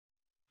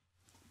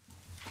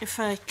If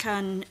I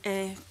can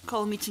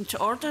call the meeting to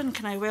order, and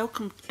can I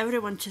welcome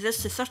everyone to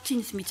this, the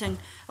 13th meeting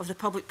of the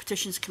Public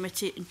Petitions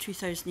Committee in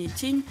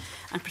 2018,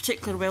 and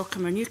particularly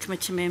welcome our new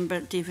committee member,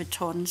 David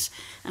Torrance.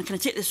 And can I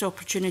take this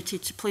opportunity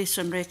to place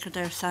on record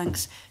our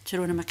thanks to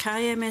Rona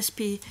Mackay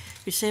MSP,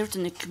 who served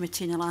in the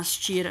committee in the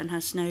last year and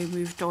has now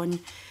moved on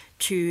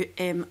to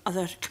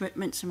other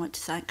commitments. I want to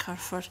thank her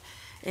for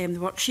the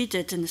work she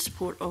did in the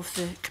support of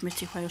the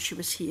committee while she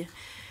was here.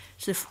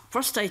 So the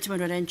first item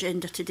on our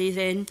agenda today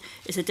then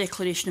is a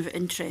declaration of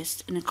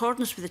interest. In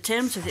accordance with the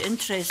terms of the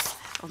Interest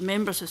of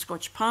Members of the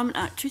Scottish Parliament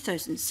Act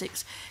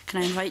 2006, can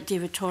I invite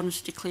David Torrance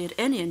to declare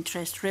any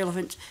interest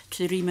relevant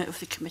to the remit of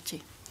the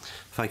committee?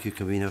 Thank you,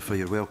 Convener, for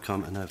your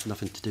welcome, and I have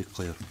nothing to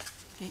declare.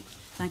 Okay,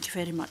 thank you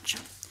very much.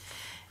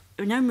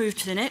 We now move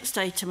to the next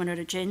item on our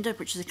agenda,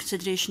 which is the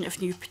consideration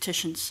of new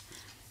petitions.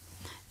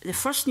 The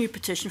first new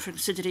petition for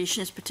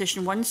consideration is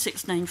Petition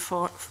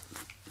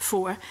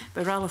 1694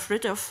 by Ralph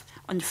Riddoff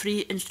on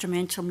free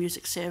instrumental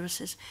music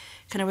services.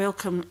 Can I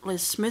welcome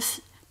Liz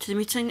Smith to the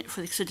meeting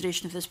for the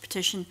consideration of this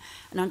petition,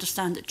 and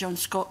understand that John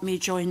Scott may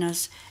join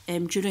us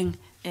during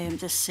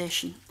this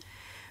session.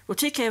 We'll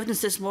take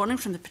evidence this morning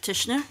from the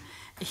petitioner.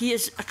 He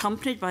is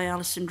accompanied by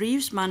Alison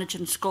Reeves, manager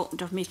in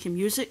Scotland of Making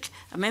Music,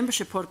 a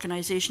membership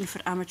organisation for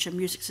amateur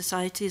music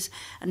societies,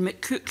 and Mick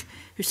Cook,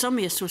 who some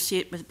may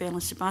associate with Bell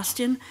and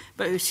Sebastian,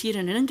 but who is here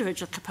in an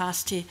individual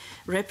capacity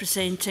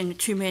representing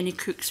Too Many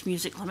Cooks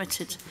Music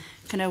Limited.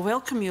 Can I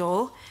welcome you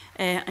all,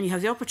 and you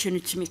have the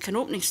opportunity to make an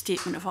opening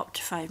statement of up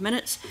to 5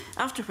 minutes,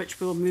 after which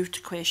we will move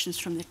to questions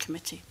from the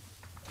committee.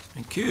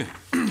 Thank you.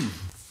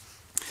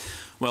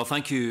 Well,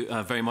 thank you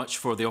very much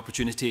for the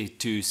opportunity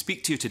to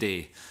speak to you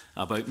today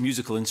about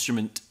musical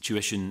instrument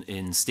tuition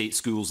in state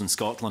schools in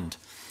Scotland.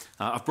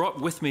 I've brought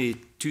with me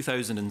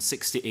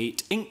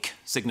 2,068 ink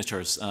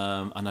signatures,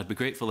 and I'd be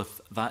grateful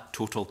if that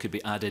total could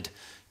be added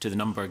to the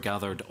number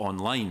gathered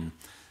online,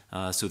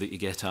 so that you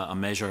get a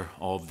measure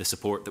of the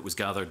support that was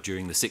gathered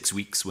during the 6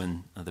 weeks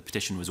when the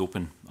petition was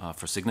open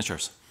for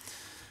signatures.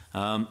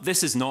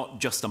 This is not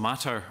just a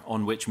matter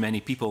on which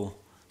many people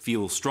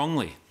feel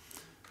strongly.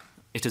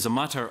 It is a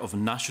matter of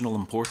national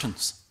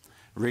importance,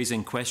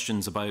 raising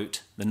questions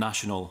about the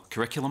national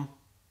curriculum,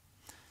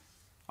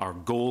 our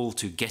goal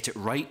to get it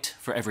right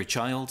for every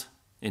child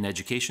in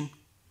education,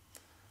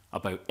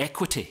 about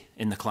equity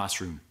in the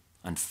classroom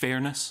and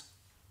fairness,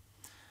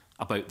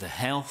 about the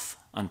health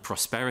and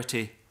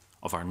prosperity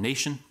of our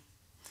nation,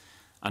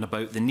 and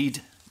about the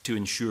need to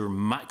ensure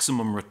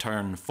maximum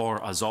return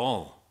for us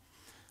all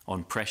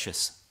on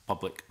precious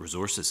public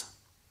resources.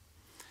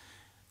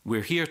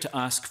 We're here to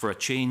ask for a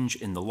change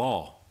in the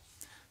law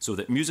so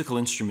that musical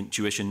instrument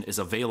tuition is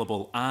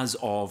available as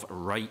of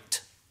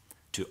right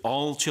to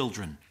all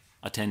children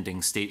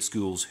attending state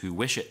schools who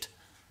wish it,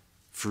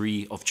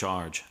 free of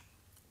charge.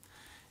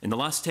 In the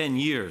last 10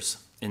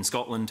 years in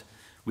Scotland,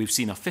 we've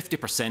seen a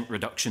 50%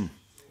 reduction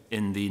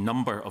in the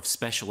number of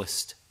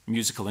specialist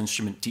musical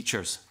instrument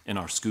teachers in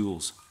our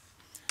schools.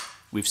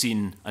 We've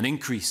seen an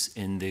increase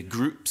in the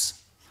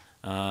groups,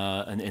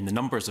 and in the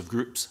numbers of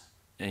groups,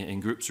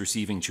 in groups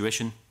receiving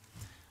tuition,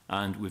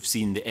 and we've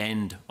seen the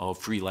end of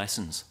free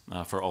lessons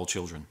for all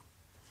children.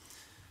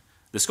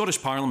 The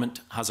Scottish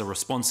Parliament has a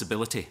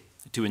responsibility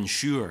to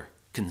ensure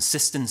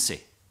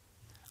consistency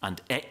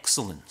and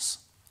excellence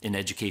in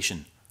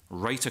education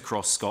right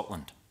across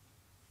Scotland.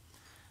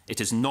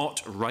 It is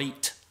not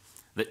right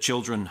that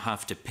children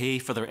have to pay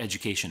for their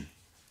education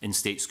in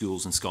state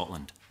schools in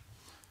Scotland.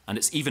 And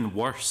it's even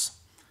worse,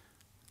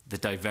 the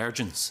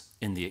divergence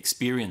in the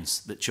experience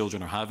that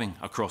children are having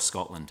across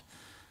Scotland.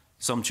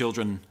 Some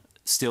children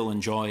still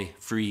enjoy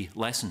free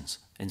lessons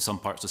in some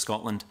parts of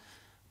Scotland.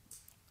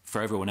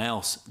 For everyone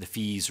else, the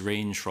fees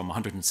range from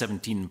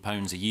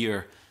 £117 a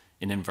year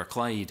in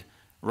Inverclyde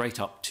right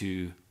up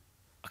to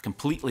a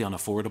completely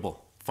unaffordable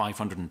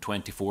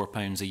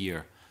 £524 a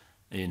year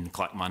in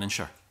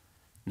Clackmannanshire.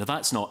 Now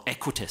that's not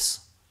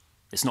equitous,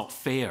 it's not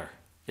fair,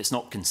 it's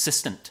not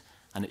consistent,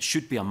 and it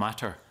should be a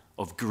matter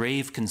of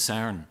grave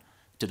concern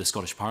to the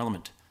Scottish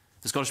Parliament.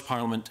 The Scottish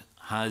Parliament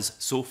has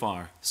so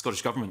far,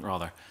 Scottish Government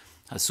rather,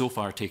 has so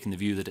far taken the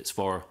view that it's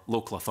for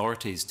local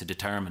authorities to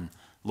determine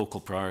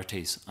local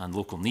priorities and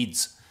local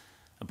needs.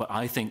 But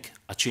I think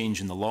a change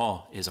in the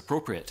law is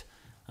appropriate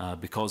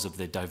because of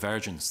the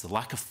divergence, the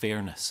lack of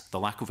fairness, the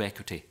lack of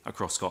equity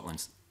across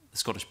Scotland. The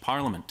Scottish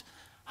Parliament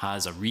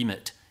has a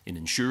remit in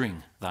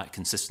ensuring that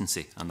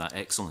consistency and that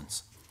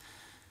excellence.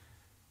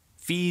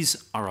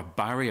 Fees are a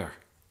barrier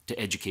to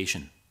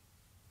education.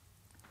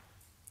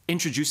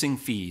 Introducing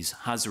fees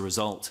has the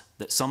result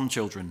that some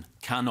children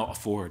cannot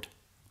afford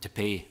to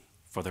pay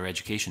for their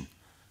education,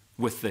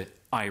 with the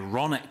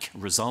ironic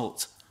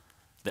result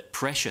that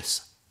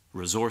precious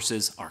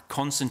resources are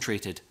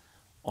concentrated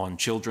on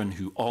children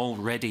who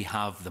already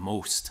have the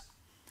most.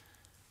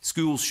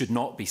 Schools should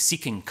not be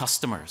seeking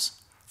customers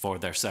for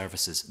their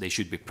services. They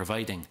should be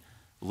providing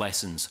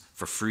lessons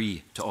for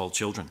free to all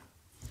children.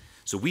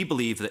 So we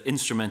believe that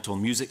instrumental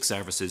music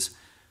services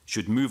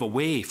should move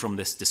away from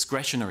this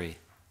discretionary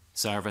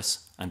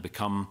service and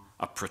become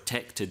a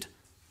protected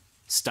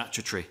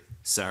statutory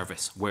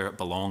service where it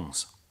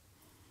belongs.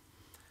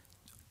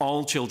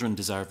 All children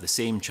deserve the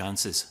same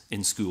chances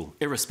in school,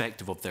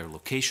 irrespective of their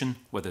location,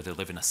 whether they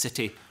live in a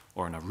city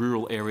or in a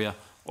rural area,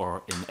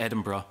 or in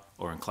Edinburgh,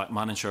 or in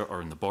Clackmannanshire,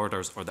 or in the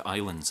Borders, or the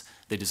islands.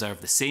 They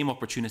deserve the same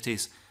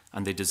opportunities,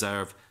 and they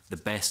deserve the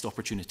best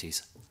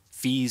opportunities.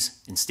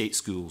 Fees in state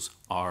schools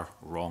are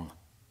wrong.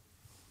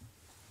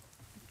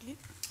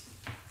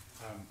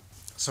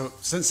 So,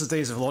 since the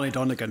days of Lonnie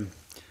Donegan,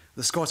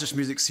 the Scottish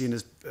music scene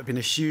has been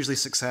a hugely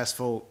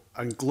successful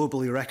and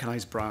globally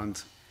recognised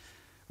brand.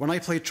 When I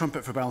played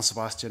trumpet for Belle and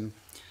Sebastian,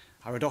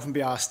 I would often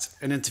be asked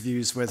in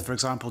interviews with, for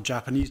example,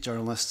 Japanese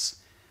journalists,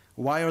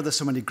 why are there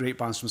so many great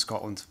bands from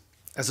Scotland?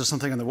 Is there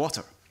something in the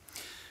water?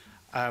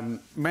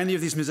 Many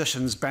of these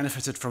musicians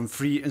benefited from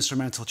free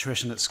instrumental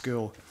tuition at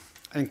school,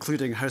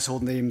 including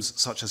household names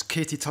such as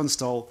Katie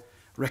Tunstall,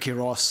 Ricky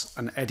Ross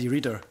and Eddie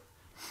Reader.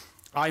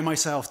 I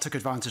myself took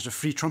advantage of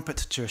free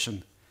trumpet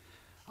tuition.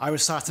 I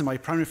was sat in my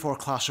primary 4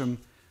 classroom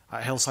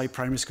at Hillside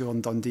Primary School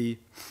in Dundee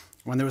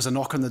when there was a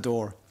knock on the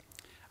door,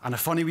 and a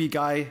funny wee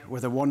guy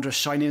with a wondrous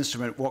shiny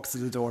instrument walked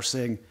through the door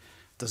saying,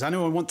 "Does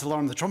anyone want to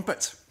learn the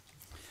trumpet?"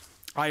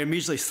 I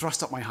immediately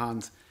thrust up my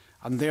hand,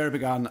 and there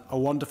began a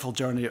wonderful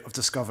journey of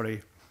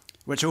discovery,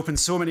 which opened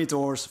so many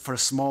doors for a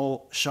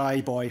small, shy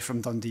boy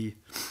from Dundee.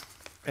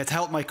 It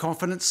helped my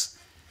confidence,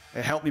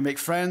 it helped me make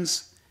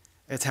friends,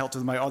 it helped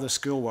with my other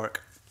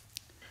schoolwork.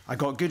 I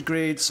got good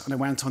grades and I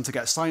went on to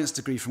get a science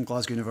degree from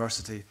Glasgow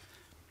University.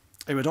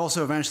 It would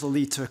also eventually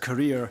lead to a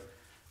career,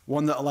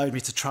 one that allowed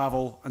me to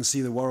travel and see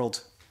the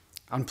world,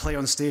 and play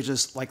on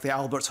stages like the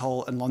Albert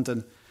Hall in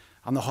London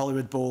and the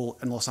Hollywood Bowl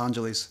in Los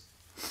Angeles.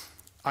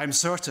 I'm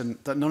certain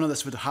that none of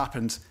this would have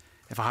happened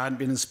if I hadn't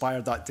been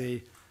inspired that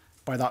day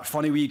by that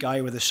funny wee guy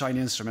with a shiny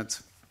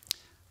instrument.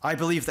 I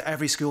believe that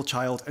every school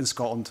child in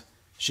Scotland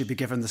should be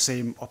given the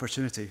same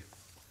opportunity.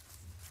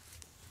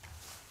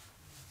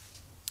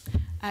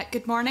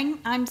 Good morning.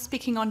 I'm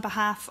speaking on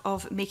behalf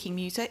of Making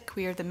Music.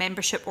 We are the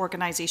membership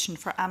organisation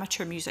for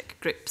amateur music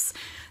groups.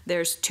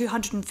 There's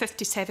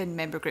 257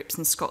 member groups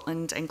in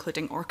Scotland,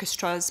 including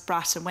orchestras,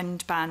 brass and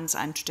wind bands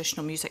and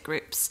traditional music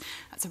groups.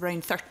 That's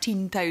around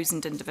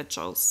 13,000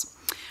 individuals.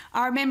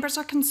 Our members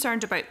are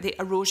concerned about the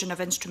erosion of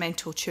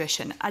instrumental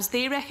tuition, as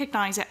they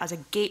recognise it as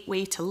a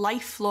gateway to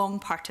lifelong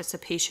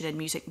participation in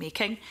music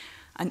making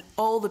and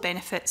all the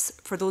benefits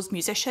for those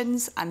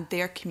musicians and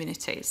their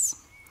communities.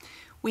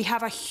 We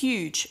have a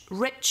huge,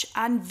 rich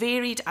and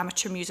varied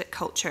amateur music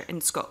culture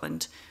in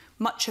Scotland,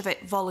 much of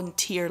it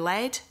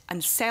volunteer-led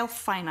and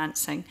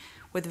self-financing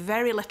with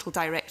very little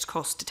direct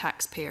cost to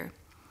taxpayer.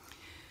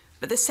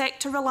 But the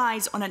sector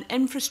relies on an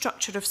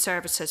infrastructure of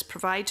services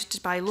provided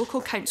by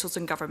local councils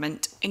and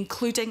government,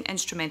 including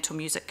instrumental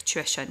music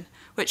tuition,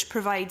 which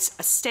provides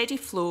a steady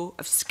flow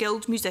of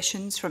skilled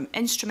musicians from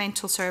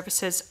instrumental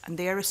services and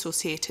their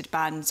associated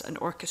bands and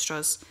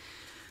orchestras,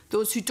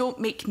 those who don't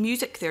make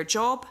music their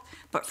job,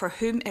 but for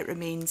whom it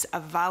remains a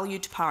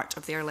valued part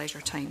of their leisure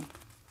time.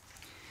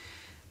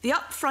 The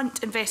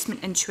upfront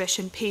investment in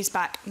tuition pays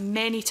back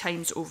many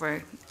times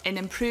over in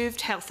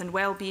improved health and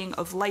well-being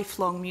of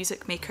lifelong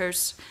music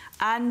makers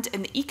and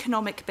in the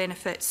economic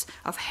benefits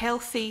of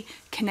healthy,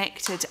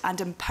 connected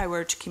and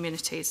empowered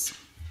communities.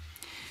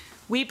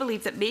 We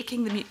believe that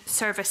making the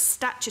service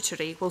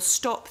statutory will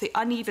stop the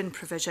uneven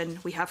provision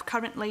we have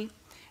currently,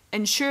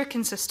 ensure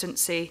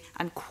consistency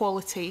and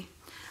quality,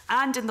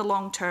 and in the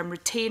long term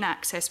retain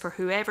access for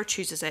whoever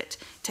chooses it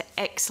to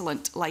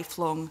excellent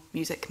lifelong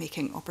music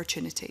making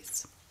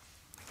opportunities.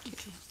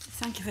 Okay.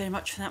 Thank you very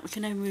much for that. We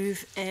can now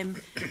move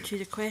to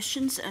the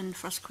questions, and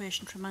first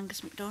question from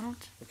Angus MacDonald.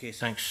 Okay,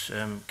 thanks,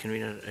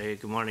 Convener.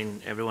 Good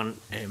morning, everyone.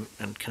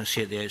 And can I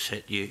say at the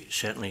outset, you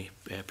certainly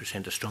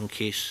present a strong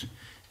case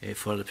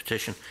for the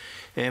petition.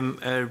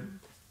 Our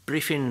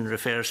briefing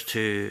refers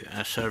to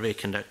a survey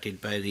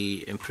conducted by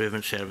the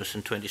Improvement Service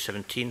in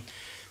 2017,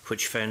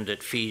 which found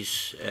that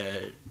fees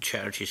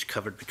charges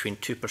covered between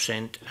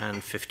 2%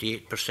 and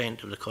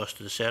 58% of the cost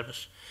of the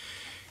service.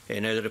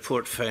 Now, the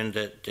report found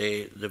that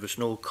there was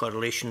no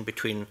correlation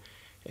between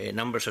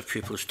numbers of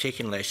pupils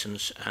taking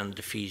lessons and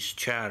the fees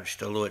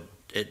charged, although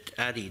it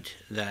added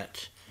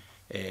that,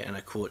 and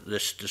I quote,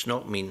 "This does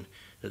not mean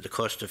that the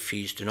cost of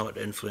fees do not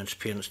influence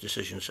parents'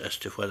 decisions as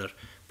to whether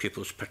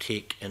pupils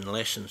partake in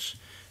lessons."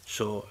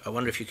 So I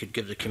wonder if you could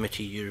give the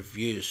committee your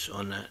views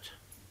on that.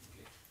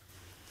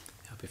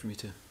 Happy for me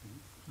to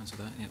answer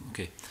that? Yeah,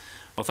 okay.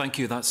 Well, thank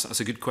you. That's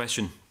a good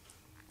question.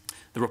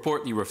 The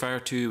report you refer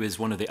to is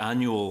one of the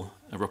annual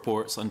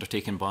reports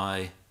undertaken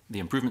by the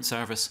Improvement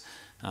Service.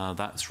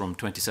 That's from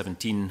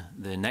 2017.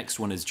 The next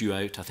one is due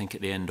out, I think, at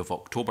the end of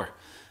October.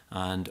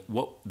 And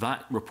what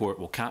that report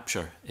will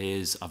capture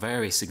is a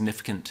very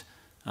significant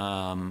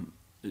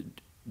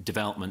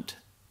development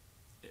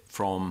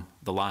from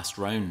the last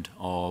round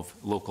of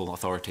local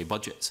authority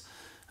budgets,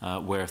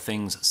 where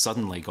things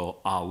suddenly got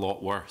a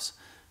lot worse.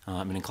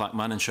 I mean, in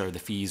Clackmannanshire, the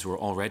fees were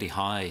already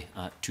high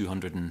at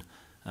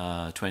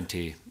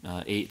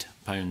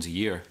 £228 a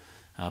year,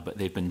 but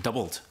they've been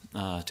doubled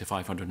to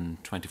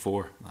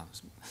 524.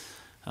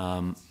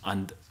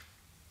 And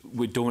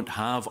we don't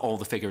have all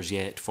the figures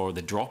yet for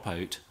the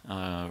dropout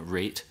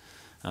rate,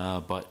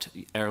 but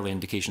early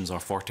indications are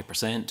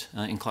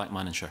 40% in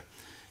Clackmannanshire.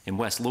 In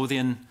West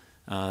Lothian,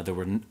 I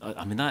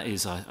mean, that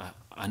is a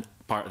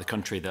part of the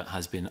country that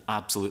has been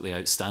absolutely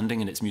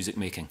outstanding in its music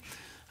making.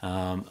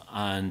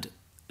 And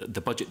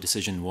the budget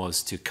decision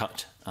was to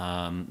cut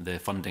the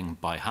funding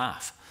by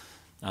half.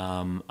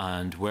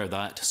 And where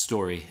that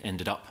story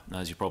ended up,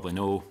 as you probably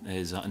know,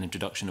 is an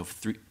introduction of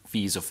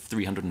fees of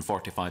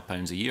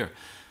 £345 a year.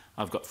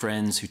 I've got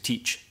friends who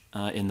teach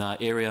in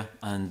that area,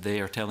 and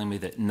they are telling me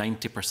that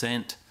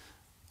 90%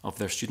 of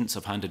their students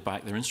have handed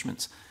back their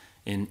instruments.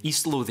 In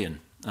East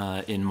Lothian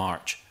in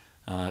March,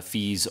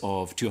 fees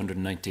of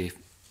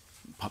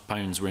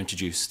 £290 were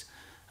introduced.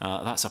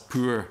 That's a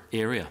poor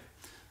area,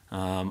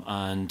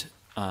 and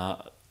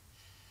a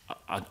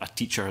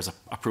teacher has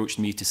approached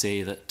me to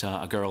say that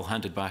a girl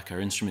handed back her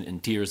instrument in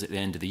tears at the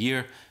end of the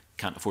year,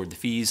 can't afford the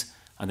fees,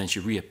 and then she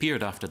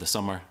reappeared after the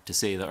summer to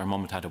say that her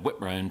mum had a whip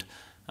round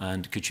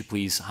and could she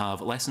please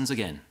have lessons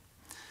again.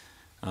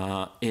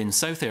 In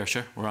South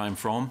Ayrshire, where I'm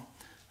from,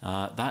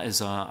 that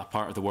is a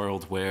part of the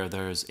world where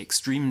there's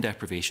extreme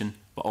deprivation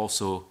but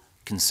also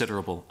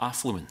considerable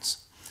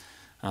affluence.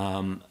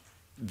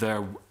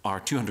 There are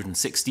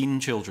 216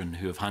 children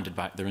who have handed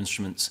back their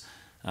instruments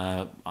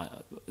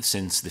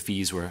since the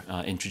fees were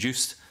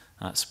introduced.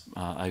 That's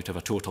out of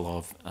a total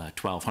of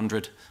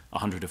 1,200,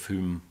 100 of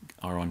whom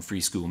are on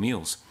free school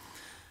meals.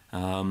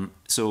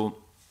 So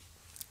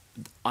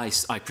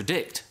I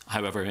predict,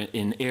 however,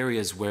 in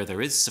areas where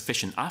there is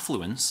sufficient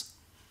affluence,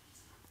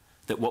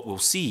 that what we'll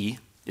see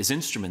is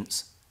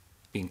instruments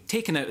being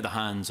taken out of the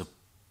hands of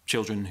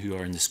children who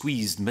are in the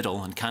squeezed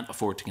middle and can't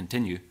afford to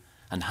continue,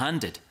 and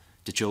handed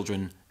to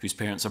children whose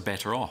parents are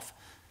better off.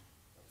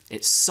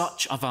 It's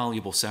such a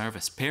valuable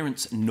service.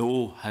 Parents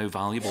know how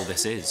valuable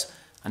this is,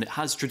 and it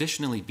has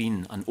traditionally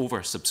been an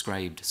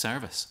oversubscribed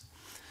service.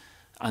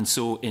 And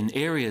so in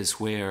areas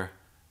where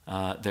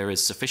there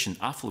is sufficient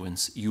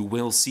affluence, you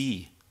will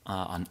see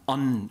an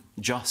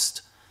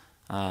unjust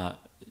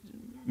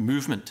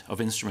movement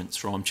of instruments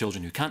from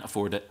children who can't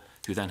afford it,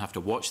 who then have to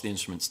watch the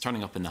instruments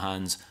turning up in the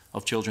hands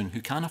of children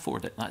who can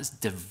afford it. That is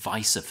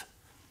divisive.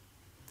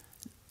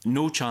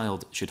 No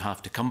child should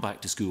have to come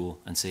back to school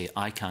and say,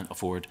 I can't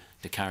afford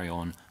to carry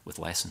on with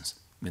lessons.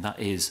 I mean, that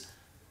is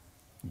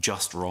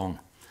just wrong.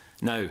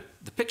 Now,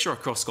 the picture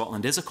across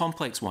Scotland is a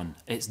complex one.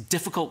 It's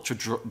difficult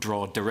to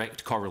draw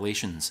direct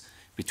correlations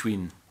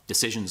between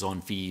decisions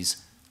on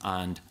fees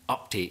and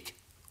uptake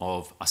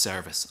of a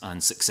service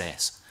and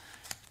success.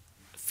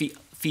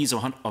 Fees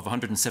of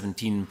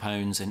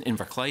 £117 in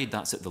Inverclyde,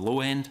 that's at the low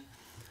end,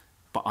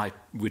 but I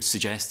would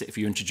suggest that if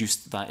you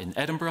introduced that in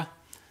Edinburgh,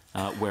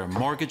 where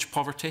mortgage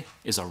poverty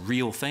is a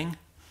real thing,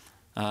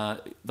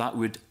 that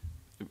would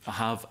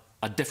have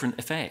a different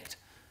effect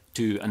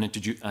to an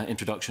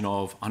introduction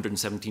of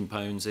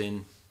 £117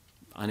 in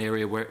an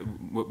area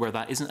where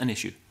that isn't an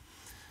issue.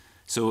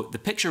 So the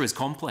picture is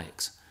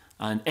complex,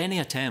 and any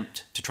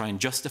attempt to try and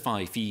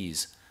justify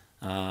fees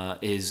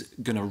is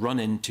going to run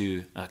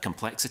into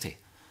complexity.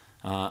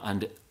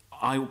 And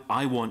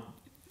I want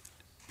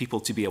people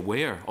to be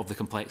aware of the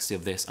complexity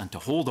of this and to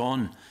hold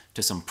on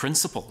to some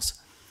principles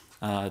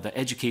that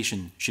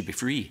education should be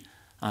free,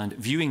 and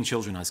viewing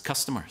children as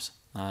customers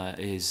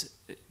is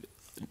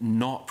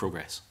not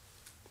progress.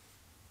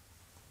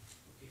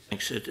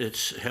 Thanks.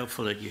 It's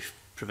helpful that you've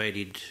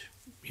provided,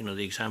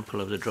 the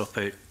example of the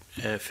dropout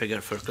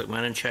figure for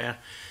Clackmannanshire.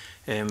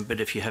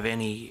 But if you have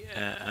any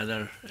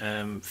other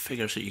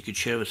figures that you could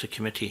share with the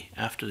committee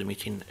after the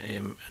meeting,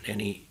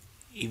 and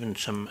even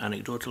some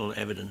anecdotal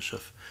evidence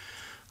of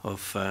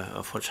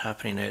what's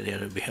happening out there,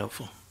 it would be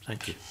helpful.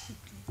 Thank you.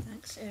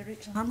 Thanks,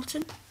 Rachel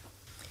Hamilton.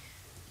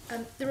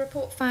 The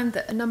report found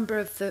that a number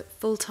of the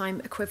full-time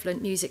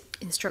equivalent music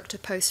instructor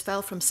posts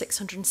fell from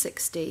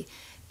 660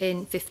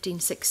 in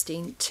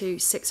 15-16 to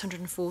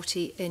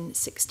 640 in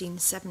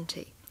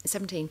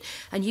 16-17.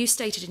 And you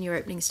stated in your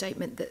opening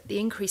statement that the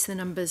increase in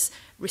the numbers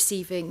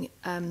receiving,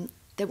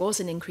 there was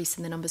an increase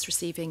in the numbers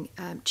receiving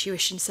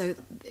tuition, so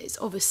it's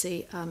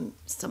obviously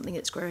something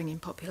that's growing in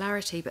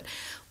popularity. But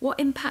what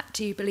impact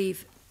do you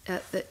believe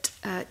that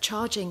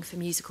charging for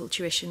musical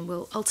tuition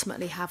will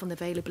ultimately have on the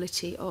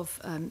availability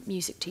of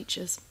music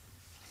teachers?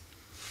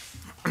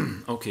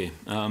 Okay.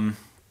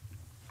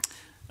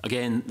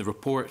 Again, the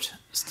report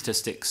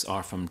statistics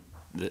are from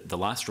the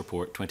last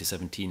report,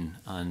 2017,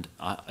 and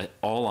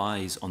all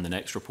eyes on the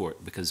next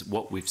report, because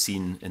what we've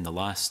seen in the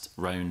last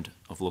round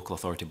of local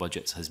authority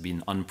budgets has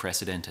been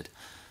unprecedented.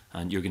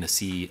 And you're going to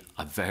see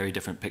a very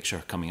different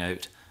picture coming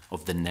out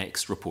of the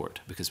next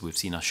report, because we've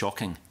seen a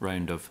shocking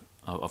round of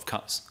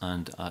cuts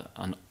and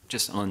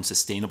just an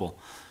unsustainable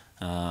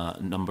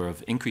number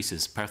of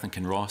increases. Perth and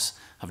Kinross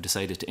have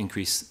decided to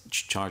increase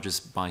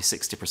charges by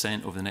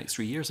 60% over the next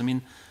 3 years. I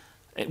mean,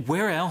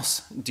 where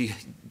else do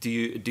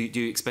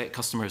you expect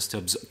customers to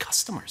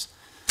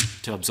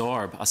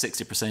absorb a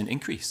 60%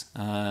 increase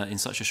in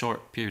such a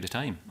short period of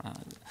time?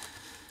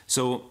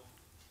 So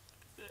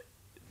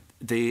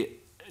the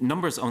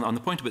numbers on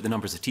the point about the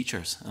numbers of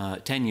teachers,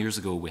 10 years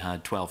ago we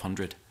had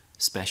 1,200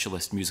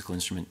 specialist musical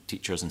instrument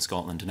teachers in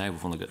Scotland. Now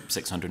we've only got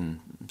 600 and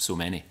so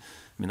many. I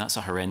mean, that's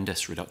a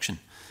horrendous reduction.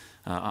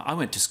 I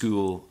went to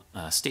school,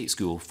 state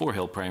school,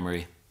 Forehill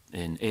Primary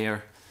in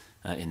Ayr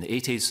in the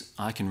 80s.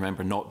 I can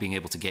remember not being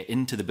able to get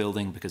into the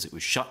building because it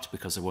was shut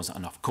because there wasn't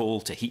enough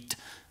coal to heat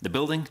the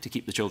building to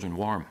keep the children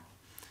warm.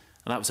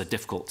 And that was a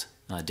difficult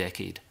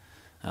decade.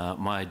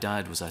 My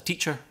dad was a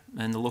teacher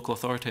in the local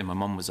authority. My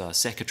mum was a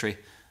secretary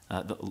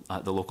at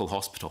the local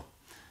hospital.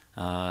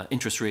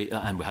 Interest rate,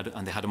 and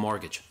they had a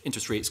mortgage.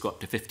 Interest rates got up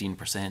to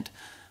 15%.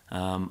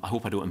 I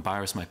hope I don't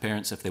embarrass my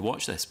parents if they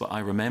watch this, but I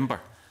remember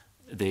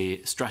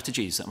the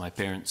strategies that my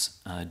parents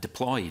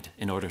deployed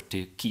in order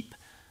to keep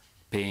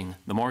paying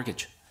the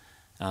mortgage.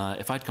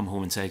 If I'd come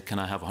home and said, can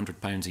I have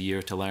 £100 a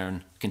year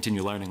to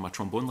continue learning my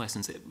trombone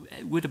lessons, it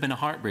would have been a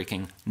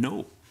heartbreaking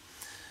no.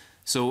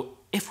 So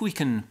if we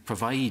can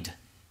provide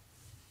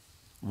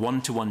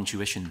one-to-one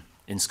tuition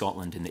in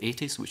Scotland in the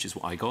 80s, which is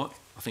what I got,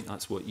 I think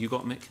that's what you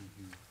got, Mick.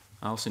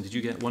 Alison, did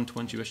you get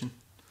one-to-one tuition?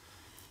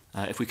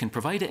 If we can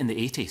provide it in the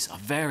 80s, a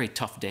very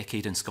tough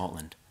decade in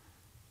Scotland,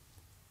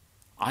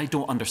 I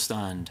don't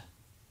understand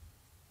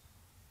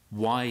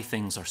why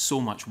things are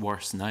so much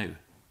worse now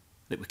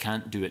that we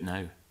can't do it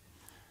now.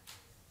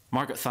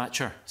 Margaret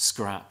Thatcher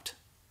scrapped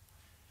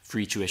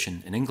free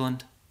tuition in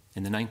England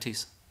in the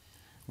 90s.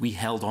 We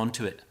held on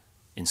to it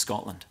in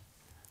Scotland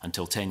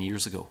until 10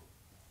 years ago.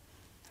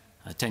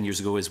 10 years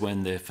ago is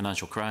when the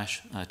financial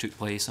crash took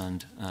place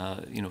and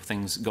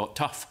things got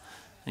tough.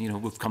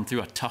 And, we've come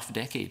through a tough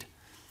decade.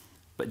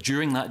 But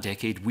during that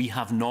decade, we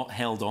have not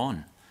held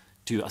on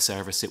to a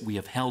service that we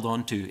have held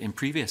on to in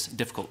previous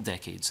difficult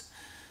decades.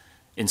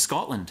 In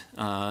Scotland,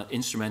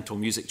 instrumental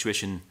music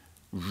tuition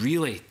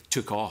really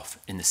took off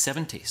in the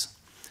 70s.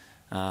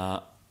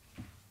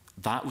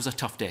 That was a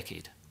tough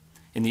decade.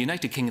 In the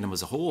United Kingdom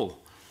as a whole,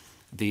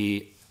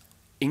 the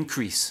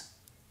increase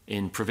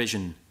in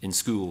provision in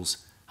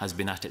schools has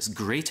been at its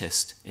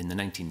greatest in the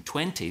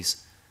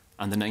 1920s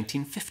and the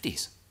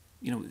 1950s.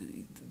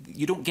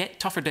 You don't get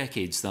tougher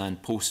decades than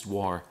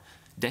post-war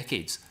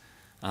decades,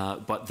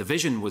 but the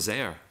vision was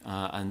there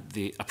and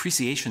the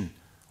appreciation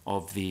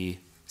of the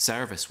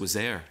service was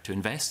there to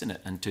invest in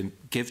it and to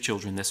give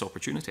children this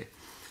opportunity.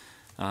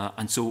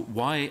 And so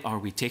why are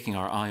we taking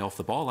our eye off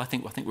the ball? I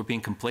think we're being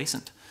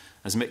complacent.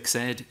 As Mick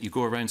said, you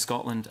go around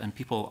Scotland and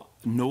people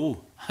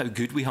know how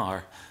good we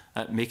are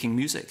at making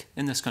music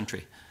in this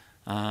country.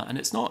 And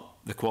it's not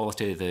the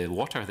quality of the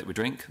water that we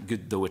drink,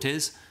 good though it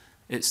is,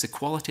 it's the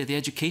quality of the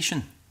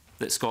education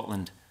that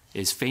Scotland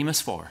is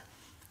famous for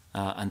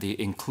and the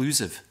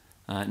inclusive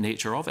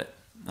nature of it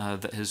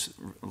that has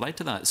led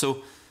to that.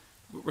 So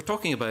we're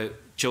talking about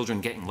children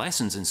getting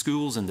lessons in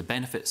schools and the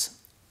benefits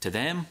to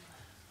them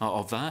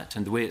of that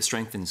and the way it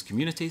strengthens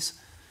communities.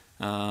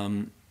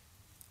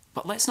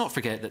 But let's not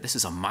forget that this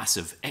is a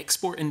massive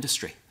export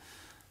industry.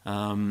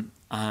 And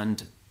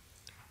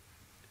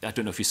I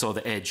don't know if you saw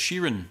the Ed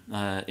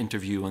Sheeran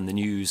interview on the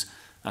news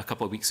a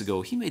couple of weeks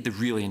ago. He made the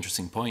really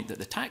interesting point that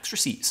the tax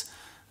receipts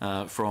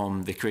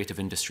from the creative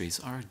industries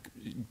are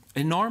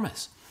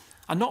enormous.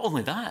 And not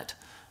only that,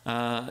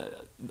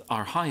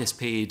 our highest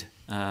paid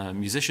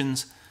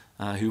musicians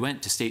who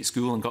went to state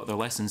school and got their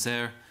lessons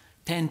there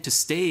tend to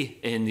stay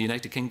in the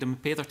United Kingdom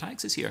and pay their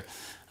taxes here.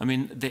 I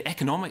mean, the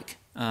economic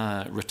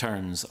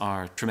returns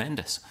are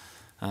tremendous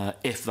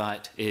if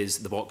that is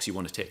the box you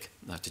want to tick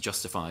to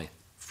justify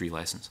free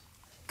lessons.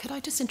 Could I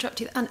just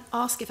interrupt you and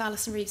ask if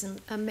Alison Reeves and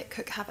Mick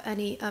Cook have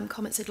any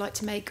comments they'd like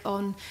to make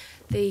on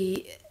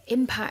the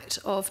impact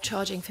of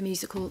charging for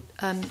musical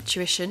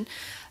tuition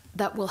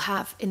that will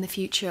have in the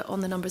future on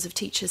the numbers of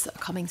teachers that are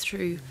coming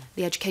through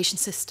the education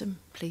system,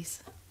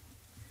 please?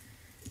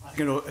 It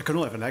can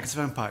only have a negative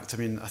impact. I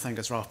mean, I think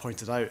as Ralph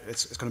pointed out,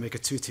 it's going to make a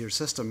two-tier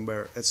system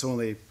where it's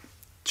only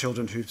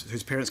children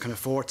whose parents can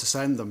afford to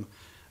send them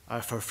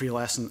for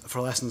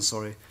lessons.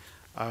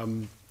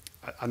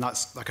 And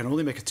that can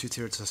only make a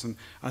two-tiered system.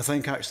 And I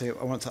think actually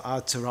I want to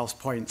add to Ralph's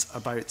point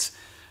about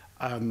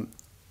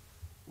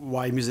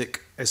why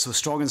music is so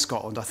strong in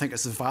Scotland. I think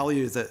it's the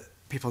value that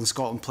people in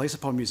Scotland place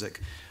upon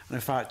music. And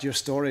in fact, your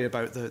story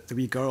about the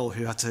wee girl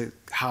who had to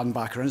hand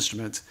back her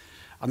instrument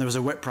and there was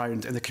a whip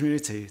round in the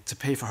community to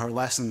pay for her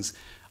lessons,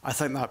 I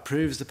think that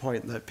proves the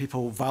point that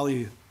people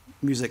value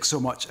music so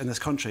much in this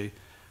country,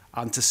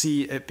 and to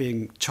see it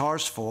being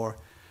charged for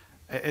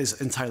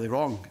is entirely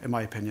wrong, in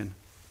my opinion.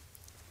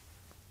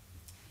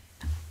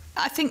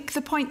 I think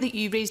the point that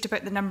you raised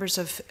about the numbers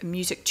of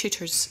music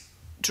tutors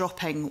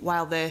dropping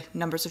while the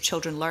numbers of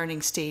children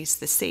learning stays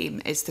the same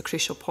is the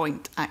crucial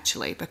point,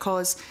 actually,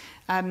 because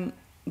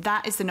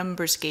that is the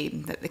numbers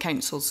game that the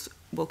councils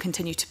will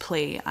continue to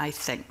play, I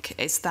think,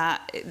 is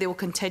that they will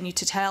continue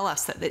to tell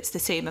us that it's the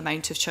same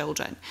amount of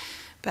children,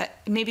 but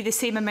maybe the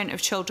same amount of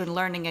children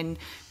learning in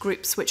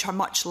groups which are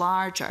much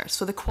larger,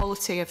 so the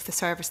quality of the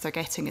service they're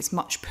getting is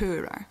much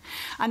poorer.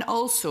 And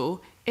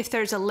also, if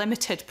there's a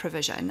limited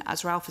provision,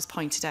 as Ralph has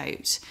pointed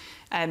out,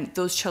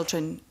 those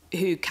children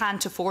who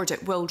can't afford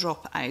it will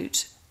drop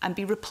out and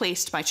be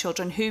replaced by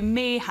children who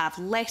may have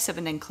less of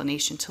an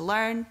inclination to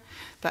learn,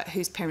 but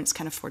whose parents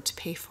can afford to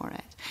pay for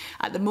it.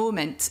 At the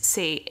moment,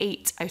 say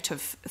 8 out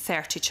of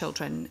 30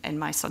 children in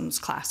my son's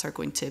class are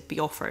going to be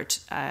offered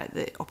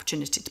the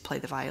opportunity to play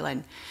the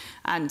violin.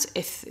 And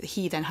if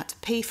he then had to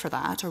pay for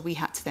that, or we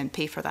had to then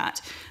pay for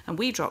that, and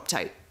we dropped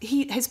out,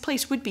 his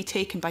place would be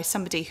taken by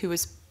somebody who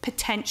was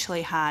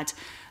potentially had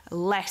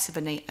less of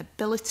an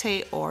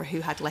ability or who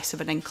had less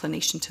of an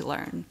inclination to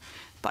learn,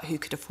 but who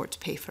could afford to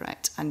pay for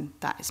it, and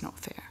that is not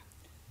fair.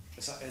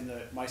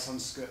 My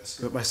sons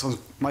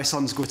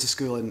go to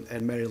school in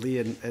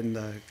Marylee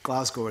in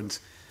Glasgow, and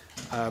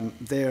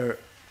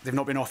they've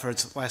not been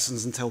offered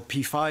lessons until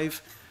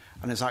P5,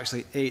 and it's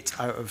actually 8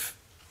 out of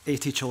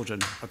 80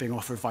 children are being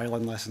offered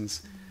violin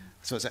lessons.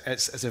 So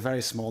it's a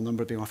very small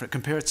number being offered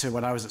compared to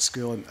when I was at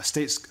school, in a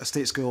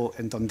state school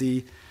in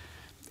Dundee.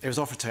 It was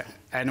offered to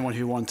anyone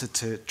who wanted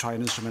to try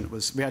an instrument.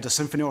 We had a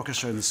symphony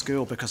orchestra in the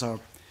school because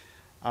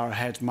our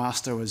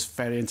headmaster was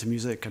very into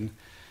music, and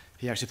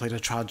he actually played a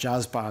trad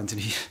jazz band, and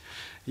he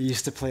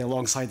used to play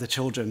alongside the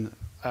children,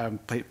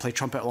 play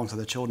trumpet alongside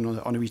the children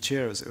on a wee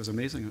chair. It was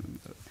amazing,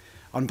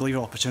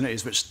 unbelievable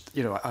opportunities, which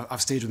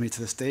I've stayed with me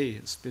to this day.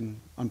 It's been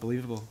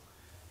unbelievable.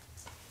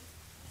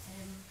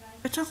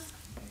 Peter?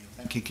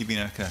 Thank you,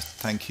 Kibina.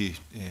 Thank you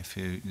for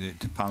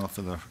the panel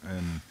for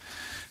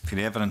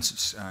the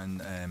evidence,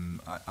 and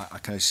I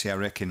can say I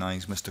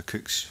recognise Mr.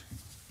 Cook's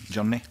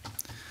journey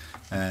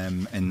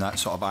in that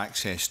sort of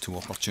access to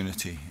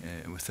opportunity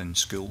within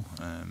school.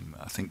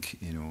 I think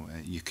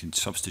you can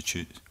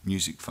substitute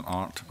music for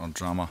art or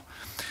drama,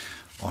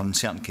 or in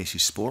certain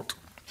cases sport.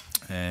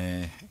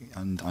 And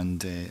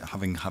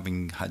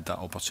having had that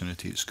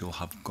opportunity at school,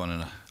 have gone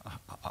on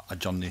a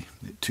journey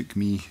that took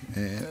me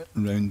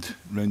round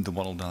the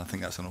world, and I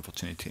think that's an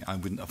opportunity I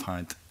wouldn't have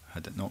had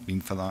it not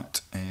been for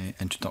that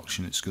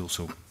introduction at school.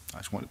 So I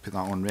just want to put that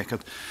on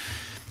record.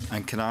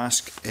 And can I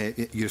ask,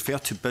 you refer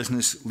to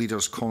business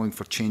leaders calling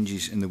for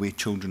changes in the way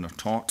children are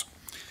taught,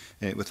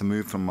 with a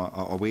move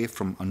away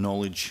from a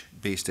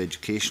knowledge-based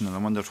education, and I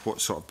wondered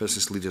what sort of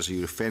business leaders are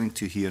you referring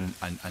to here,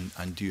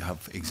 and do you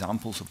have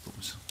examples of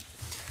those?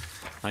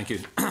 Thank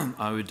you.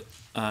 I would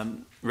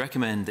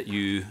recommend that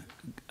you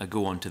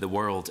go onto the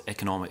World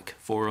Economic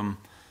Forum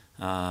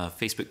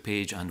Facebook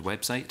page and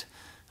website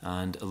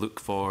and look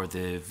for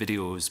the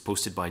videos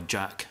posted by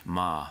Jack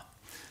Ma.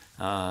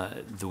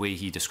 The way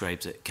he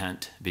describes it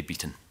can't be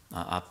beaten.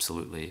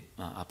 Absolutely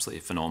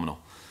phenomenal.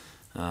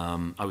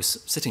 I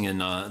was sitting in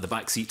the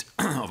back seat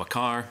of a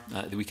car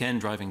the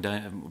weekend,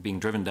 being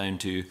driven down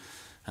to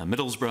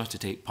Middlesbrough to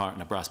take part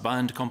in a brass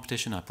band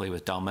competition. I play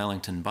with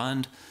Dalmellington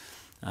Band.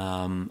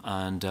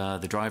 And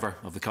the driver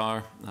of the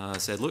car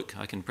said, "Look,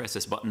 I can press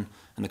this button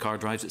and the car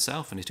drives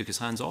itself," and he took his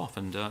hands off,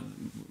 and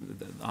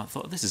I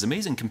thought, this is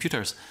amazing.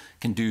 Computers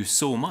can do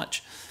so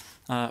much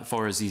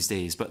for us these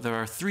days, but there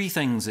are 3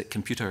 things that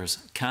computers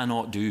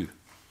cannot do.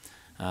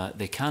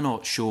 They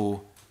cannot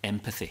show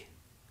empathy,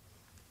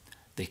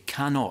 they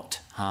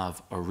cannot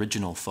have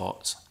original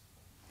thoughts,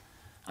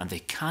 and they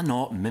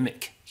cannot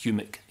mimic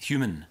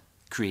human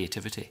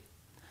creativity.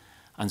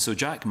 And so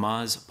Jack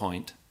Ma's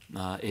point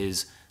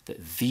is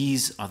that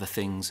these are the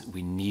things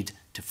we need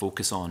to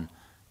focus on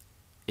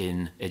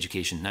in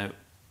education. Now,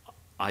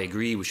 I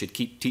agree we should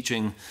keep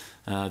teaching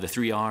the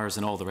 3 R's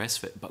and all the rest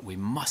of it, but we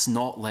must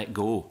not let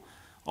go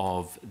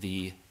of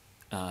the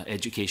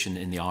education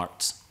in the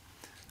arts,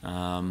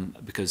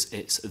 because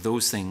it's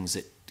those things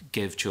that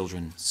give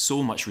children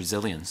so much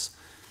resilience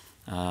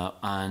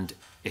and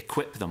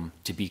equip them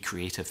to be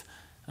creative.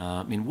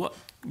 I mean,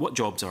 what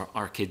jobs are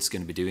our kids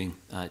going to be doing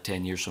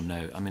 10 years from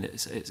now? I mean,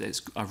 it's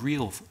a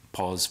real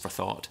pause for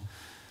thought,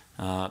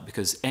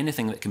 because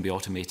anything that can be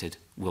automated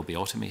will be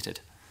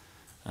automated.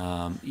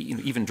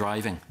 Even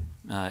driving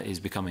is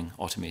becoming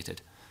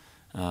automated.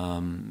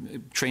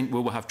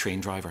 We'll have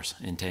train drivers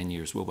in 10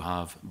 years. We'll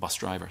have bus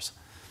drivers.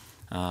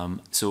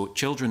 So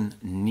children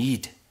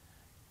need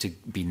to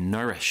be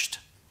nourished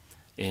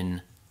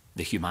in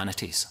the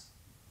humanities.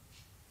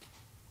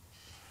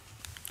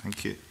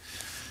 Thank you.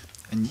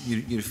 And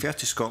you refer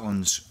to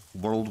Scotland's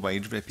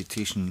worldwide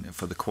reputation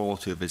for the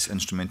quality of its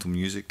instrumental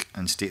music,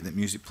 and state that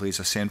music plays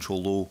a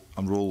central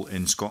role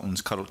in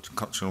Scotland's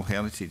cultural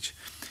heritage.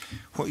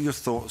 What are your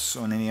thoughts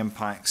on any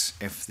impacts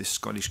if the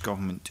Scottish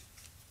Government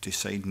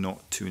decide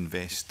not to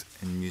invest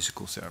in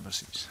musical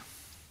services?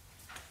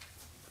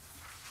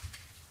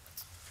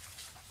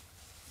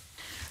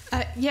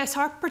 Yes,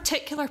 our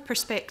particular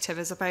perspective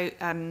is about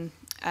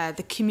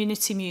the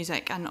community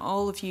music, and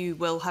all of you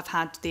will have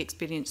had the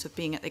experience of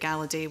being at the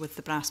gala day with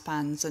the brass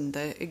bands and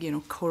the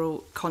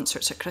choral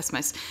concerts at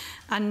Christmas,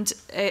 and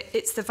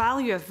it's the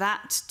value of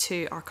that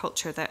to our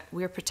culture that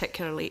we're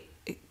particularly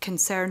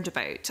concerned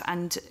about,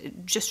 and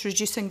just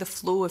reducing the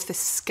flow of the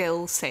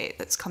skill set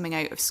that's coming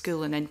out of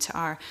school and into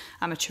our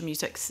amateur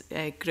music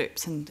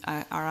groups and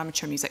our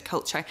amateur music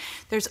culture.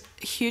 There's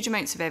huge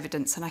amounts of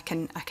evidence, and I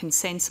can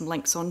send some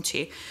links on to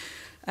you,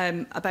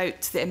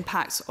 about the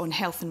impacts on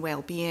health and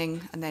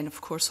well-being, and then,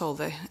 of course, all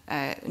the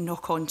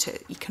knock-on to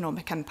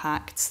economic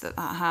impacts that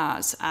that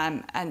has.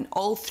 And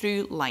all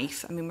through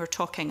life, I mean, we're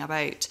talking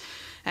about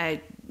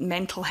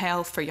mental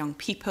health for young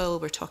people,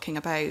 we're talking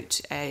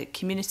about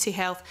community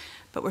health,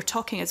 but we're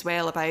talking as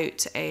well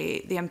about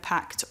the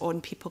impact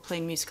on people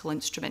playing musical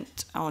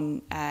instrument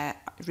on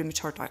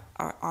rheumatoid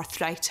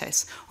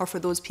arthritis, or for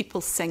those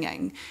people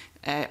singing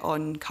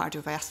on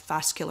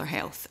cardiovascular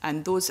health,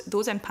 and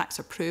those impacts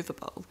are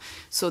provable.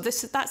 So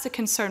that's a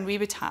concern we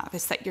would have,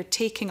 is that you're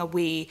taking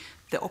away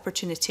the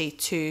opportunity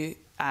to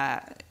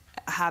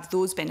have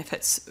those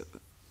benefits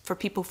for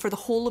people for the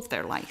whole of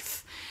their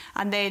life,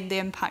 and then the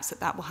impacts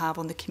that that will have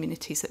on the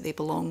communities that they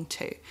belong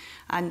to,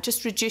 and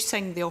just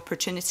reducing the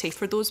opportunity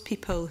for those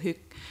people who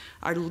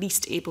are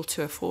least able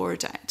to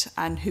afford it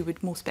and who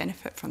would most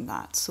benefit from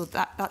that. So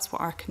that's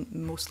what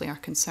mostly our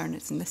concern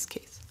is in this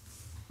case.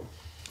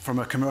 From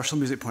a commercial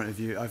music point of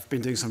view, I've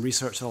been doing some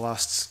research for the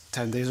last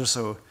 10 days or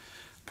so,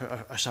 put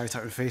a shout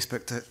out on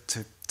Facebook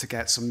to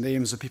get some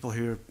names of people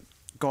who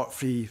got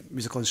free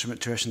musical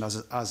instrument tuition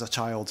as a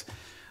child.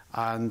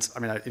 And I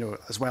mean,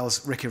 as well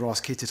as Ricky Ross,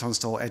 Katie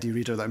Tunstall, Eddie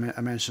Reader that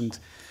I mentioned,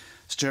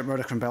 Stuart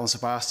Murdoch from Bell and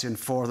Sebastian,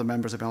 4 of the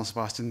members of Bell and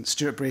Sebastian,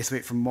 Stuart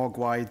Braithwaite from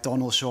Mogwai,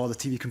 Donald Shaw, the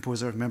TV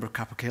composer, member of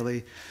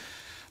Capercaillie,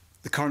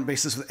 the current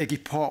bassist with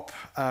Iggy Pop,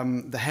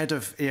 the head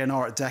of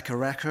A&R at Decca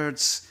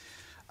Records.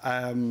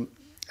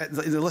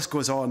 The list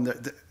goes on.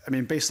 I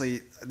mean,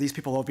 basically, these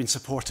people have all been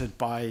supported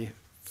by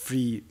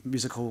free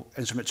musical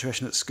instrument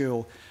tuition at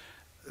school.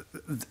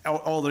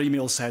 All their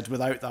emails said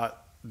without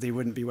that, they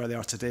wouldn't be where they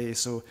are today.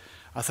 So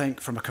I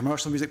think from a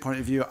commercial music point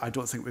of view, I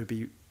don't think we'd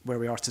be where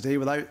we are today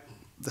without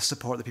the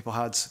support that people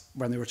had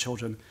when they were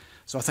children.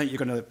 So I think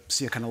you're going to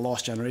see a kind of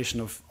lost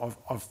generation of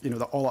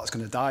that all that's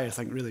going to die, I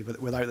think, really,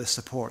 without this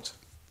support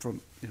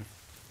from,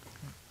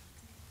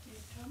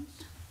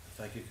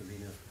 Thank you,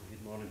 Convener.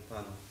 Good morning,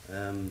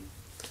 panel.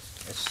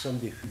 As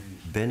somebody who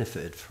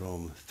benefited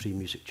from free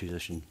music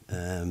tuition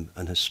and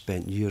has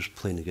spent years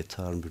playing the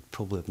guitar and would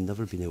probably have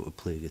never been able to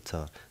play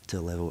guitar to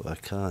the level I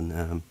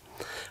can,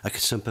 I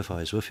could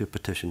sympathise with your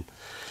petition.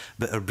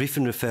 But our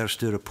briefing refers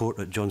to a report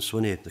that John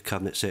Swinney, the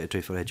Cabinet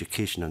Secretary for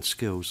Education and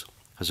Skills,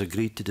 has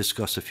agreed to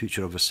discuss the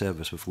future of a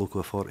service with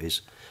local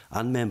authorities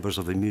and members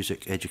of the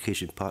Music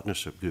Education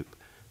Partnership Group.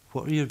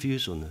 What are your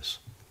views on this?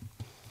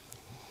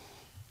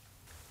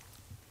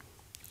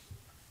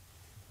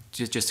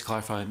 Just to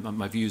clarify,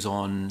 my views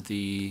on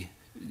the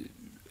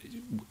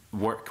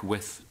work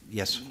with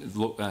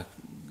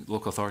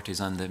local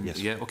authorities and the... Yes.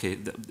 Yeah, okay,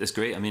 that's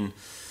great. I mean,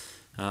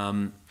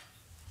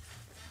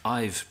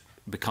 I've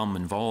become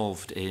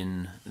involved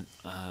in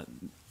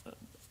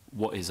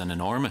what is an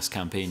enormous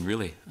campaign,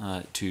 really,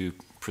 to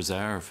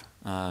preserve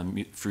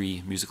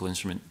free musical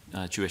instrument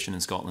tuition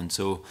in Scotland.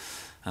 So,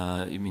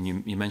 I mean,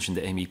 you mentioned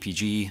the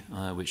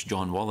MEPG, which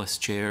John Wallace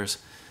chairs.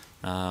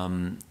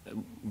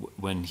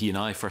 When he and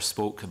I first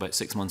spoke about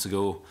 6 months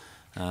ago,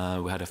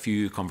 we had a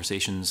few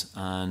conversations,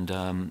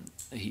 and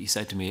he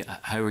said to me,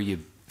 "How are you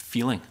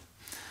feeling?"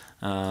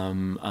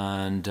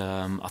 I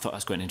thought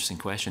that's quite an interesting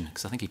question,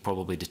 because I think he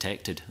probably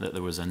detected that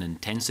there was an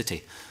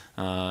intensity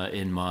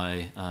in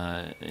my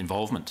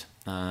involvement,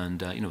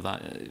 and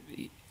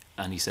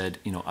and he said,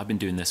 "I've been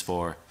doing this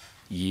for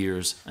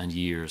years and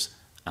years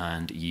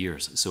and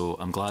years, so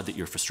I'm glad that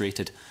you're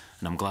frustrated,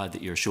 and I'm glad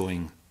that you're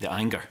showing the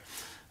anger.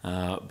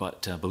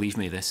 But believe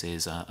me, this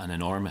is an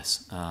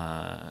enormous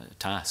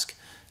task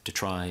to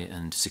try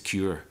and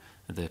secure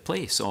the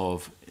place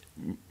of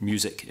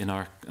music in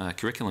our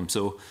curriculum."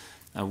 So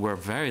we're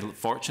very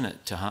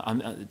fortunate to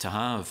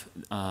have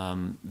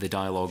the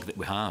dialogue that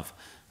we have.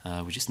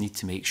 We just need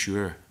to make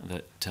sure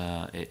that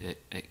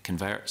it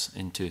converts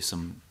into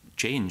some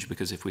change,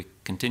 because if we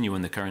continue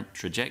on the current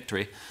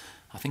trajectory,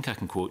 I think I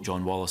can quote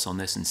John Wallace on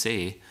this and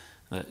say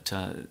that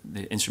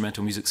the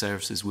instrumental music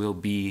services will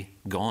be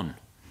gone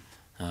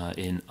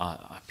in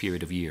a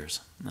period of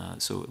years.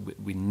 So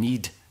we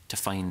need to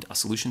find a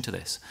solution to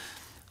this,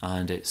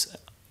 and it's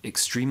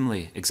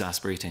extremely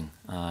exasperating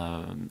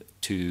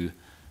to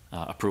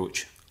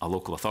approach a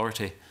local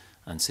authority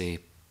and say,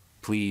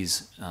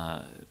 please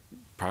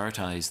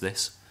prioritise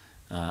this,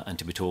 and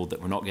to be told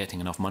that we're not getting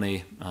enough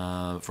money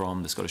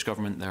from the Scottish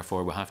Government,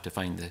 therefore we'll have to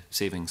find the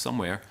savings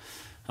somewhere.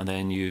 And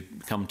then you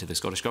come to the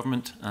Scottish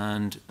Government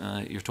and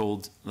you're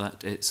told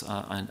that it's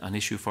an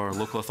issue for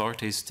local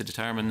authorities to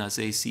determine as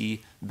they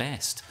see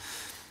best.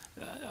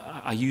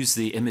 I use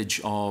the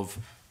image of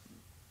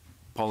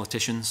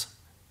politicians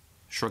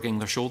shrugging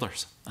their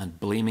shoulders and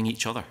blaming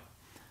each other.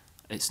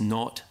 It's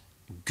not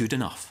good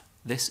enough.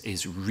 This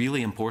is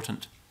really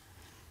important.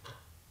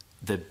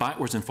 The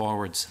backwards and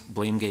forwards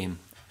blame game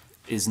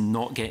is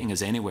not getting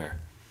us anywhere.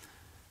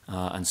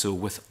 And so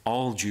with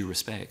all due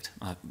respect,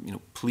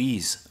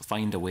 please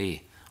find a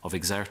way of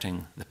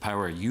exerting the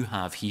power you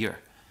have here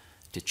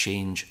to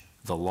change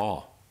the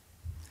law.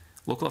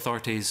 Local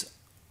authorities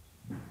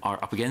are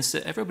up against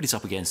it. Everybody's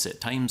up against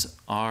it. Times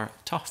are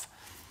tough.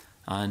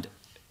 And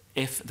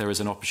if there is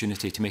an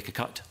opportunity to make a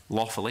cut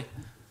lawfully,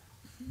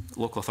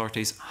 local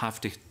authorities have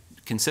to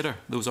consider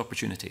those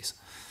opportunities.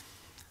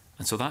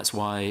 And so that's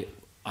why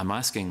I'm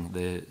asking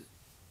the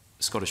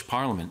Scottish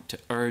Parliament to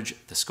urge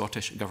the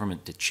Scottish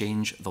Government to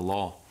change the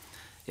law.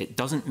 It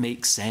doesn't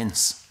make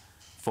sense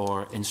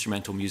for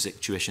instrumental music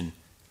tuition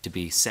to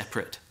be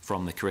separate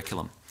from the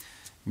curriculum.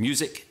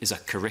 Music is a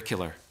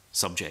curricular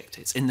subject.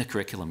 It's in the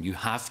curriculum. You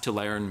have to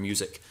learn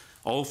music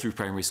all through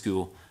primary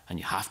school, and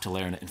you have to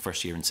learn it in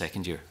first year and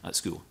second year at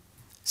school.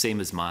 Same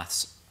as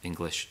maths,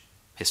 English,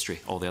 history,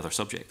 all the other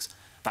subjects.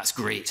 That's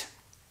great.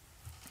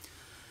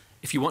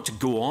 If you want to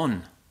go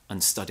on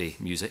and study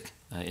music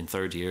in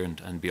third year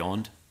and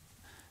beyond,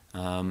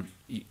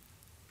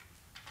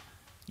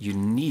 you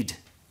need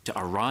to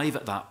arrive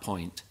at that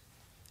point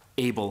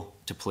able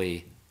to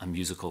play a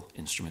musical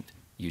instrument.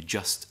 You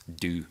just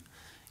do.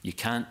 You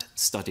can't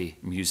study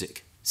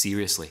music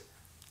seriously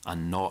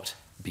and not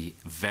be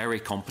very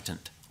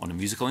competent on a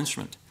musical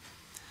instrument.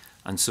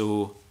 And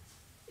so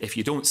if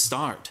you don't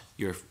start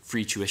your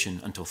free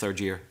tuition until third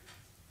year,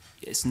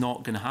 it's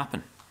not going to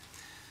happen.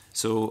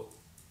 So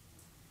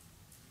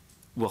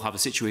we'll have a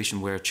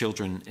situation where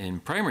children in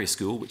primary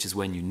school, which is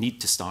when you need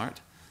to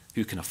start,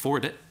 who can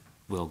afford it,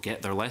 will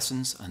get their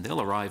lessons, and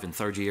they'll arrive in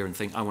third year and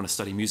think, I want to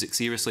study music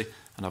seriously,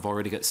 and I've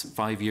already got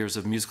 5 years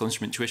of musical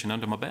instrument tuition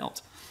under my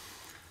belt.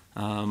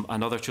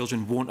 And other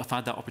children won't have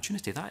had that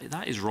opportunity.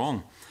 That is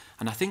wrong.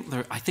 And I think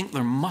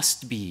there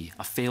must be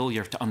a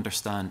failure to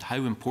understand how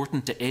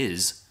important it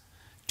is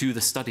to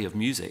the study of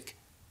music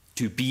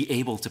to be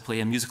able to play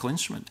a musical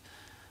instrument.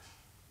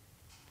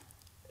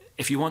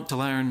 If you want to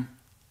learn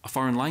a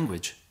foreign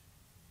language,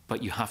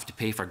 but you have to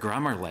pay for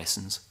grammar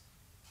lessons,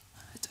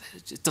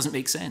 it doesn't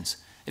make sense.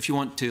 If you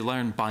want to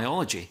learn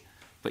biology,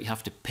 but you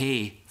have to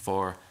pay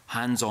for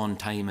hands-on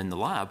time in the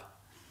lab,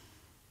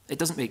 it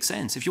doesn't make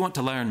sense. If you want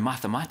to learn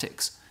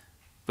mathematics,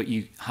 but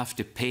you have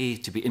to pay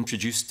to be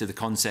introduced to the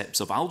concepts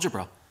of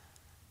algebra,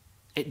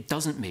 it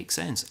doesn't make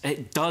sense.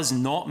 It does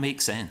not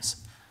make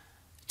sense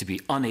to be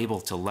unable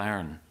to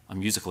learn a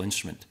musical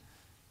instrument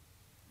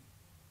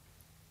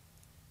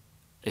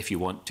if you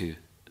want to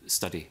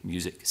study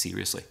music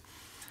seriously.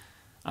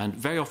 And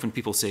very often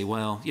people say,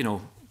 well, you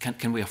know,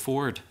 can we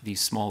afford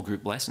these small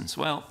group lessons?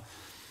 Well,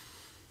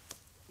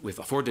 we've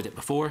afforded it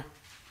before,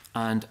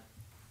 and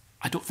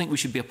I don't think we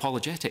should be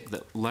apologetic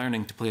that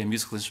learning to play a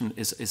musical instrument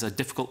is a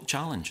difficult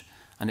challenge,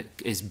 and it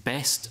is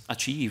best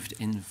achieved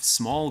in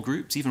small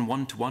groups, even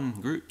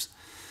one-to-one groups.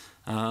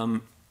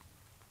 I'd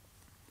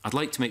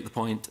like to make the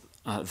point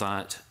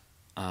that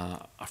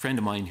a friend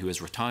of mine who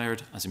is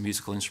retired as a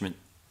musical instrument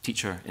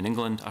teacher in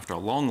England after a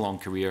long, long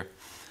career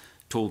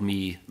told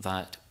me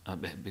that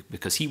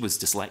because he was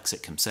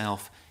dyslexic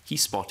himself, he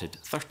spotted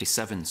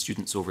 37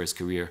 students over his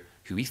career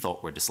who he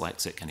thought were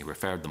dyslexic, and he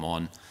referred them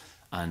on,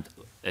 and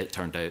it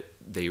turned out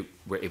they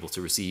were able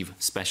to receive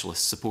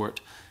specialist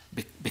support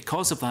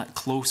because of that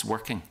close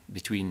working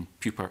between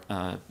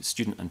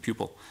student and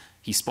pupil.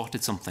 He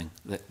spotted something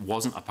that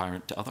wasn't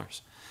apparent to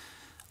others.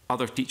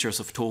 Other teachers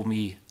have told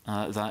me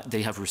that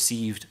they have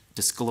received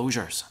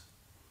disclosures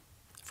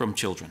from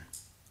children,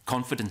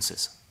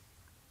 confidences,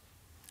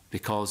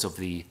 because of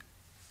the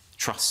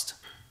trust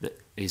that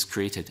is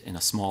created in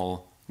a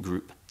small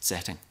group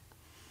setting.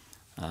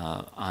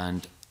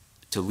 And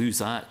to lose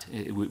that,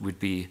 it would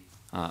be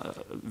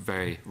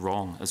very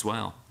wrong as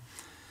well.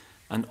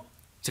 And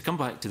to come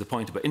back to the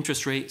point about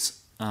interest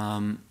rates,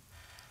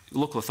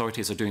 local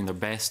authorities are doing their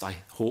best, I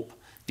hope,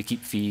 to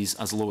keep fees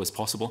as low as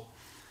possible.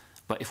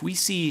 But if we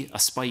see a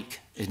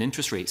spike in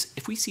interest rates,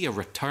 if we see a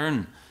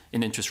return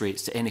in interest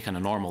rates to any kind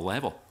of normal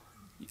level,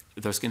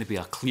 there's going to be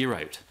a clear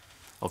out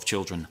of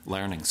children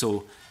learning.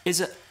 So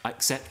is it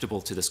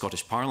acceptable to the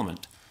Scottish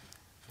Parliament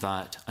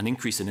that an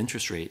increase in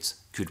interest rates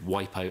could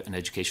wipe out an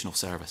educational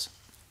service?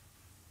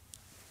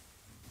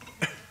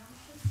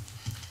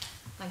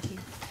 Thank you.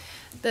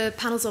 The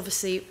panel's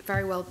obviously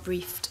very well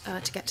briefed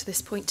to get to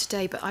this point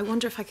today, but I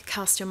wonder if I could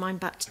cast your mind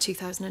back to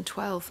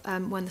 2012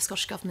 when the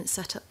Scottish Government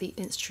set up the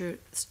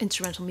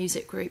Instrumental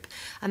Music Group,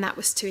 and that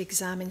was to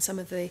examine some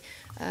of the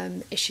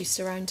issues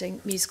surrounding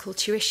musical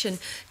tuition.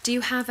 Do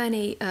you have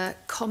any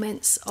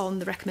comments on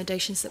the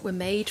recommendations that were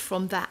made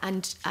from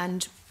that,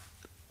 and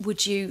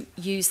would you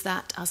use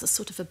that as a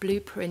sort of a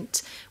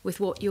blueprint with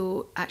what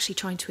you're actually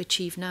trying to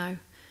achieve now?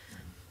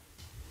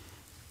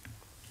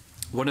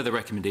 One of the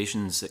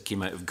recommendations that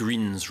came out of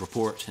Green's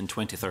report in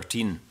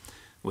 2013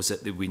 was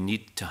that we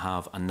need to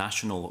have a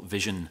national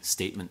vision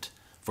statement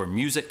for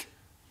music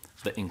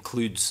that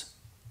includes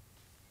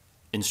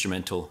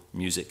instrumental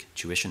music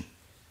tuition.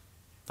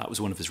 That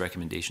was one of his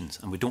recommendations,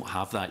 and we don't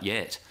have that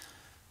yet.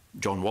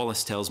 John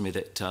Wallace tells me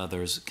that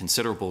there's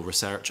considerable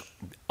research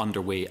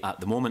underway at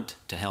the moment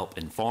to help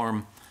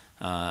inform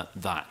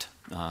that,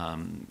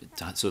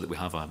 so that we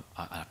have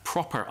a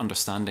proper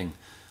understanding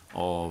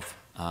of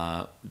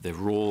the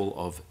role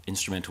of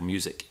instrumental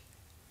music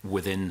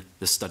within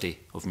the study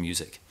of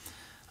music.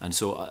 And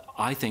so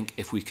I think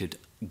if we could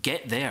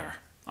get there,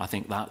 I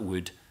think that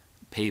would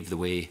pave the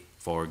way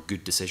for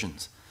good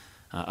decisions.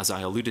 As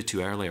I alluded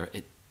to earlier,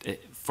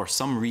 for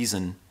some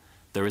reason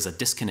there is a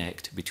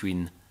disconnect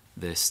between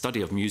the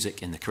study of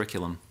music in the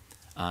curriculum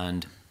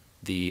and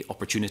the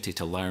opportunity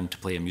to learn to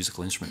play a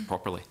musical instrument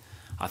properly.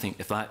 I think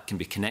if that can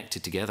be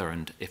connected together,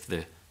 and if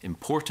the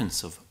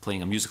importance of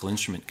playing a musical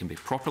instrument can be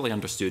properly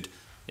understood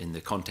in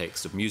the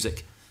context of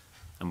music,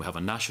 and we have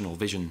a national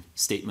vision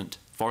statement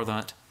for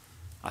that,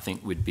 I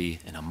think we'd be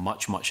in a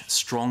much, much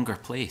stronger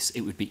place.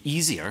 It would be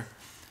easier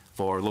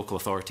for local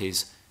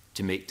authorities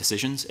to make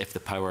decisions if the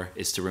power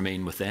is to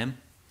remain with them.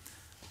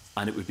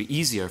 And it would be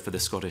easier for the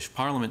Scottish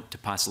Parliament to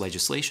pass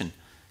legislation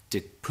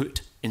to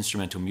put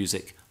instrumental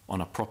music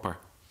on a proper,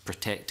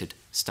 protected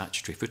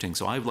statutory footing.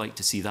 So I would like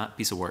to see that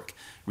piece of work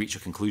reach a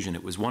conclusion.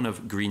 It was one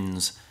of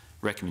Green's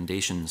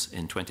recommendations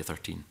in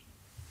 2013.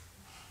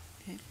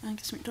 Okay,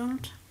 thanks,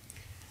 MacDonald.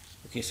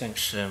 Okay,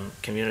 thanks,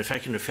 Convener. If I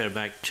can refer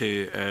back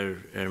to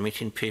our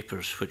meeting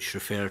papers, which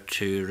refer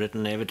to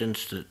written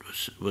evidence that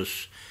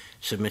was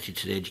submitted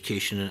to the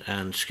Education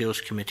and Skills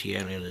Committee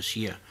earlier this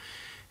year.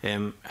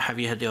 Have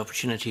you had the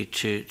opportunity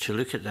to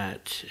look at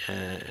that,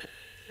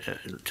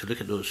 to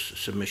look at those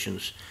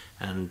submissions,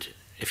 and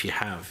if you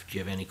have, do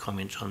you have any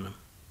comments on them?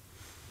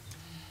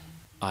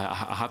 I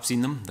have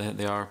seen them.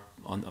 They are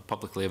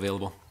publicly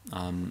available.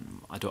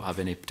 I don't have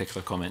any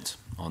particular comments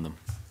on them.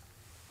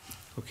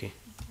 Okay,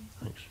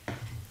 thanks.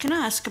 Can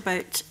I ask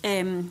about,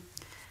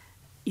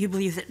 you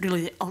believe that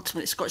really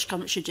ultimately the Scottish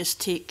Government should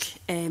just take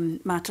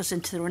matters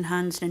into their own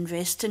hands and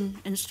invest in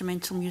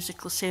instrumental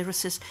musical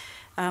services.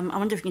 I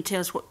wonder if you can tell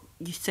us what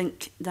you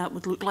think that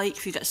would look like,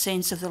 if you get a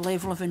sense of the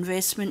level of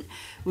investment.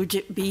 Would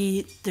it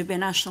be there be a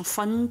national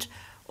fund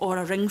or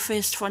a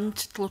ring-fenced fund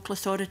to local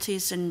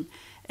authorities, and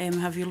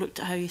have you looked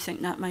at how you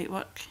think that might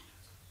work?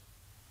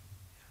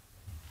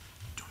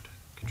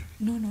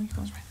 No, you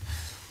go.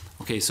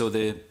 Okay, so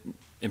the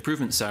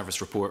Improvement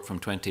Service report from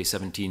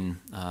 2017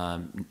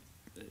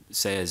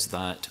 says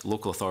that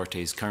local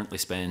authorities currently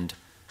spend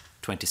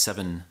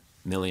 £27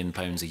 million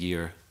a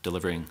year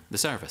delivering the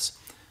service,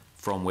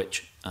 from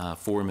which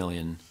 4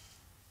 million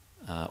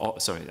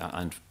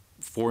and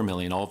 4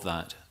 million of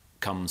that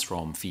comes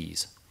from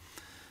fees.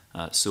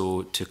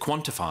 So to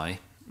quantify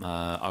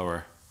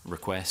our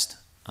request,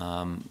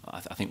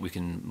 I think we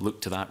can look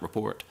to that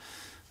report.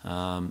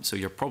 So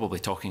you're probably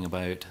talking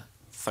about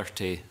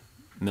 £30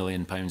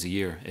 million a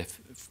year if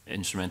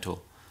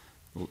instrumental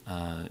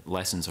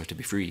lessons are to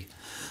be free.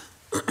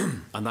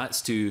 And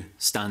that's to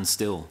stand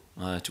still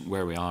to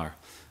where we are,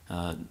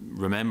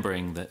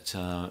 remembering that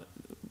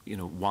you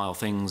know, while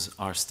things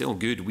are still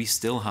good, we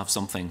still have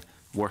something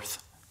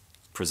worth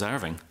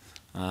preserving.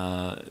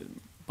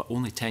 But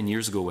only 10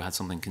 years ago we had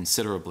something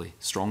considerably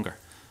stronger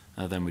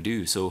than we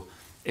do. So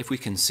if we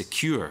can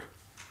secure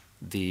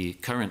the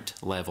current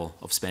level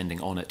of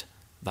spending on it,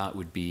 that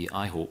would be,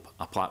 I hope,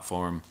 a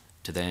platform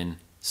to then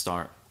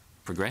start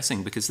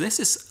progressing, because this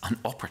is an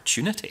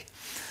opportunity.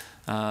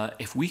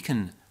 If we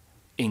can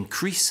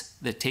increase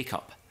the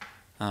take-up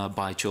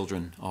by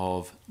children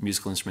of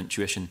musical instrument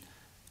tuition,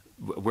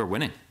 we're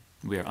winning.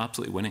 We are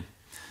absolutely winning.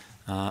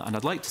 And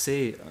I'd like to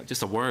say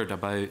just a word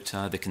about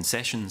the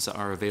concessions that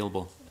are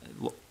available.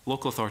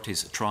 Local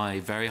authorities try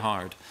very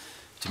hard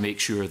to make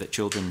sure that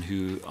children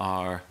who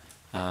are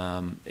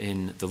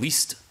in the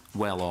least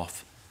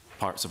well-off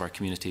parts of our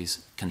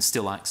communities can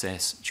still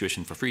access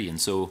tuition for free. And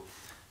so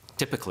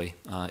typically,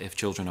 if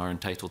children are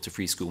entitled to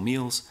free school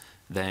meals,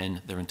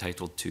 then they're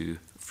entitled to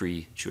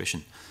free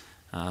tuition.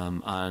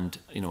 And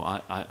you know,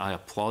 I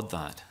applaud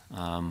that.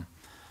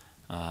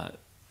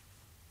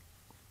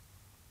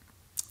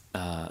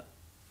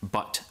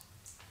 But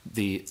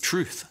the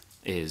truth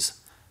is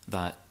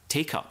that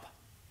take-up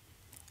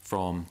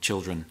from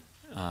children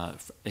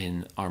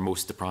in our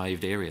most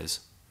deprived areas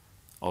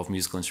of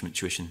musical instrument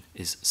tuition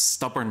is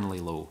stubbornly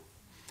low.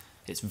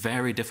 It's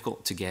very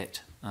difficult to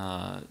get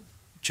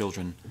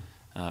children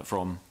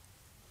from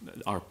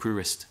our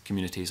poorest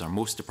communities, our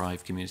most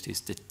deprived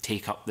communities, to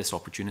take up this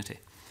opportunity.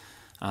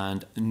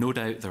 And no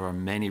doubt there are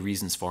many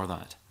reasons for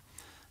that.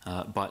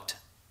 But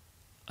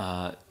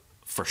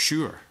for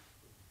sure,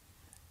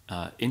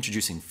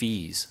 introducing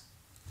fees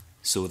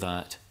so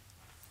that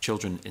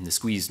children in the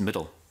squeezed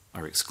middle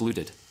are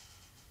excluded,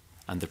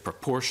 and the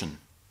proportion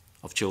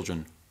of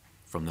children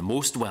from the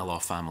most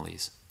well-off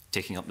families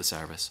taking up the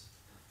service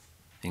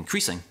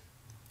increasing,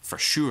 for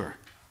sure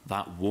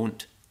that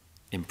won't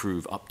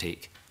improve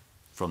uptake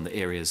from the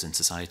areas in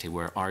society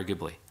where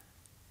arguably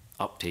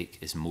uptake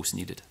is most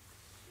needed.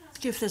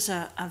 If there's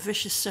a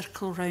vicious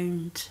circle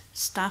around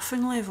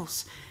staffing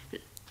levels,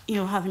 you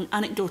know, having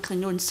anecdotally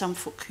known some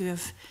folk who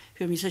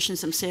are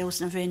musicians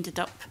themselves and have ended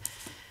up,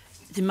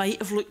 they might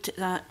have looked at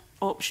that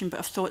option but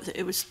have thought that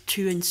it was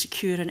too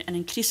insecure and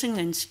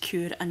increasingly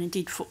insecure, and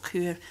indeed folk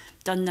who have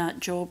done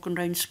that job, going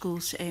around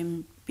schools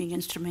being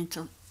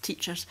instrumental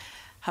teachers,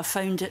 have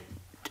found it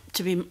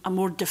to be a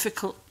more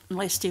difficult and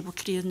less stable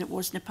career than it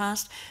was in the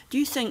past. Do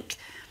you think,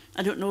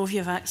 I don't know if you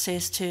have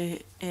access to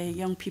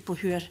young people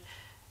who are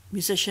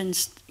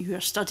musicians, who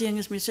are studying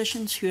as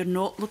musicians, who are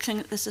not looking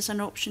at this as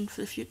an option for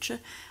the future,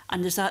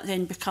 and does that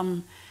then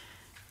become,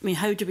 I mean,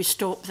 how do we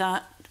stop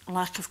that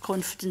lack of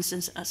confidence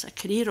as a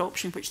career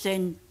option, which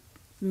then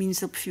means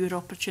there'll be fewer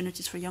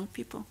opportunities for young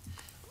people?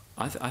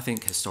 I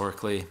think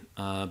historically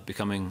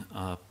becoming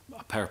a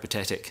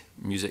peripatetic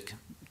music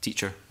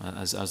teacher,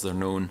 as they're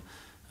known,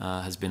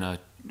 has been a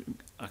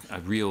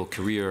real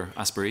career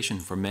aspiration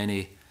for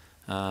many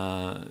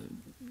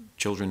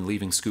children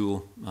leaving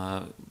school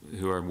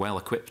who are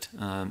well-equipped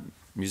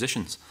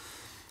musicians.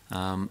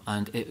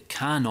 And it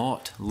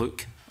cannot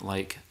look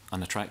like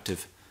an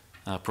attractive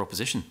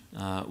proposition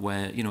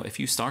where, you know, if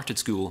you started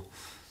school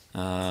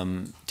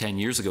 10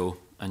 years ago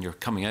and you're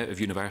coming out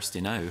of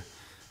university now,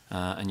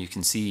 and you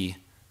can see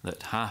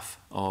that half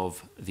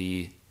of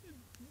the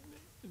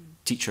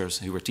teachers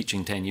who were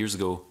teaching 10 years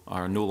ago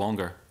are no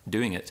longer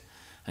doing it,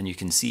 and you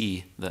can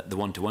see that the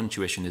one-to-one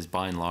tuition is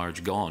by and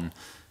large gone,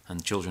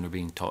 and children are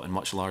being taught in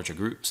much larger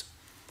groups,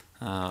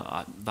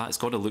 that's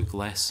got to look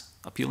less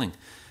appealing.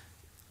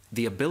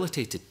 The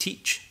ability to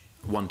teach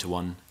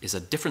one-to-one is a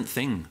different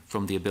thing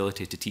from the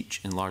ability to teach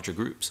in larger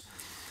groups.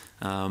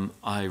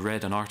 I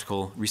read an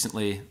article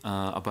recently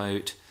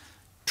about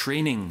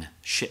training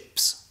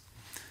ships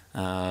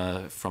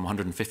from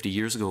 150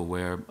 years ago,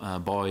 where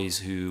boys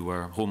who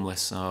were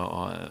homeless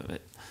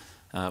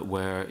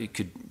where it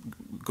could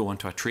go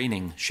onto a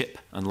training ship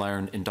and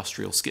learn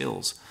industrial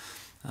skills.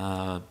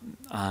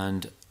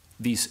 And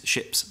these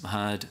ships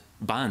had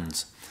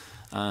bands.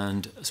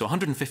 And so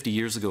 150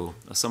 years ago,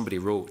 somebody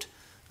wrote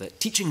that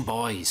teaching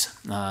boys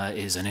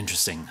is an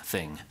interesting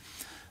thing.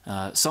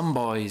 Some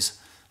boys,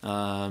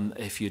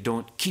 if you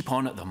don't keep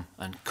on at them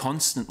and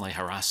constantly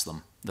harass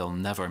them, they'll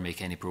never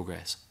make any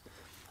progress.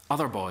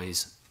 Other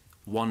boys,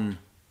 one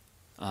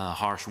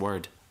harsh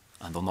word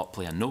and they'll not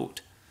play a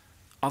note.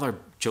 Other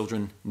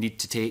children need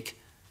to take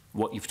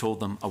what you've told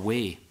them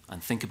away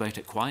and think about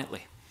it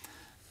quietly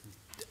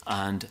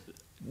and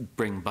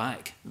bring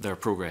back their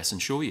progress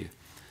and show you.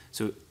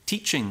 So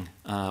teaching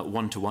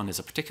one-to-one is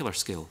a particular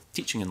skill.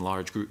 Teaching in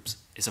large groups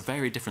is a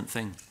very different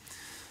thing.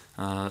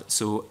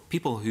 So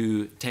people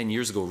who 10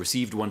 years ago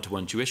received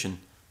one-to-one tuition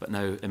but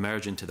now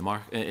emerge into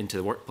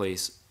the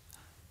workplace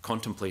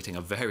contemplating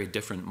a very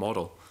different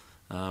model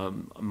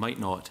might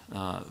not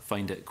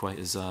find it quite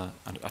as an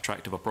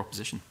attractive a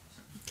proposition.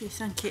 Okay,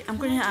 thank you. I'm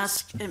going to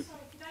ask...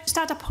 Just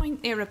add a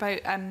point there about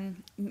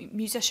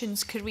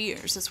musicians'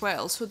 careers as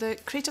well. So the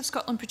Creative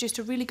Scotland produced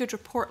a really good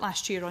report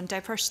last year on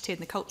diversity in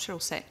the cultural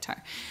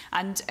sector.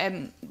 And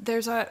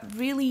there's a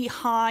really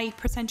high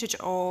percentage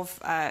of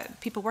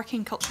people working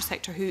in the culture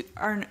sector who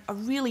earn a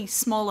really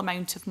small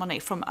amount of money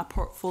from a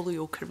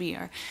portfolio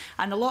career.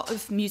 And a lot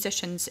of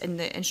musicians in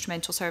the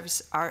instrumental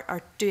service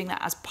are doing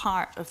that as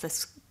part of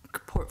this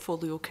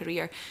portfolio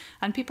career,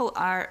 and people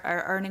are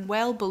earning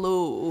well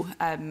below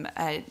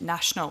a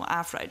national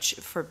average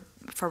for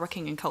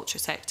working in culture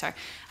sector.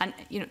 And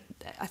you know,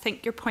 I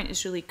think your point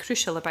is really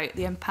crucial about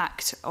the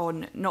impact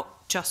on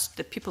not just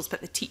the pupils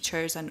but the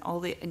teachers and all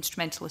the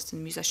instrumentalists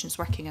and musicians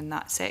working in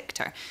that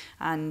sector.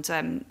 And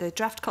the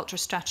draft culture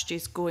strategy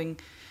is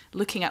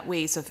looking at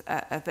ways of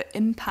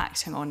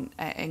impacting on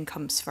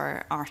incomes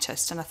for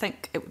artists, and I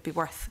think it would be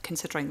worth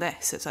considering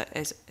this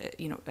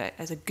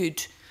as a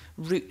good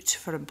route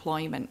for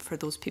employment for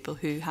those people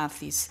who have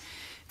these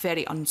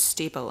very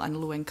unstable and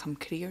low-income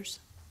careers.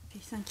 Okay,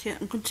 thank you.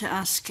 I'm going to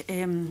ask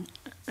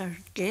our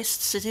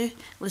guests today,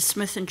 Liz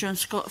Smith and John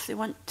Scott, if they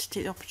want to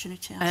take the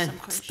opportunity to ask some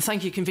questions.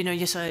 Thank you, Convener.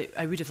 Yes, I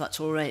would, if that's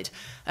all right.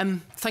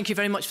 Thank you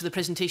very much for the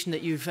presentation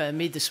that you've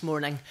made this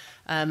morning.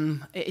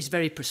 It is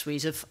very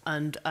persuasive,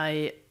 and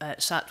I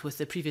sat with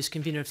the previous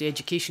convener of the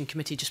Education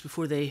Committee just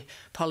before the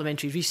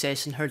parliamentary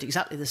recess and heard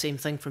exactly the same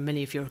thing from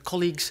many of your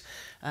colleagues,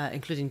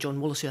 including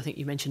John Wallace, who I think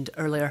you mentioned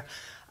earlier.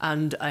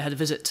 And I had a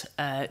visit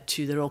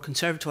to the Royal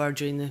Conservatoire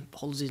during the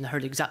holidays and I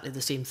heard exactly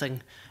the same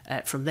thing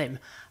from them.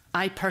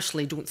 I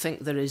personally don't think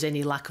there is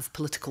any lack of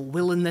political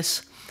will in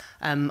this.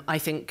 I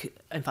think,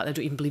 in fact, I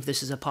don't even believe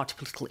this is a party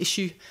political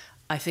issue.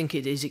 I think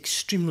it is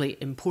extremely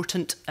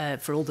important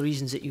for all the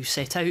reasons that you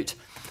set out.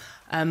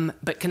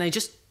 But can I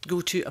just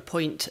go to a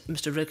point,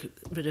 Mr.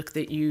 Riddick,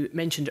 that you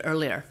mentioned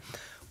earlier?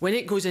 When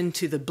it goes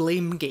into the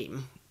blame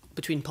game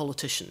between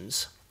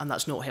politicians, and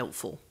that's not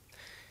helpful,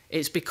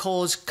 it's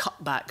because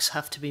cutbacks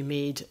have to be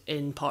made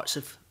in parts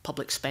of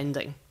public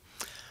spending.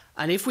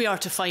 And if we are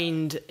to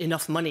find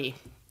enough money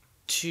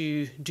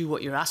to do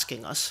what you're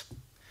asking us,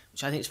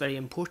 which I think is very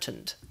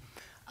important,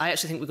 I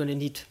actually think we're going to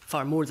need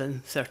far more than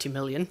 30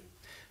 million,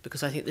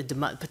 because I think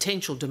the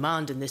potential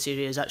demand in this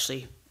area is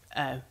actually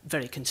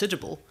very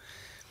considerable.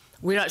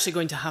 We're actually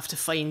going to have to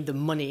find the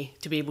money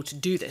to be able to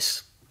do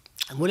this.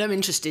 And what I'm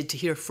interested to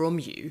hear from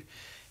you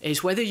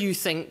is whether you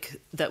think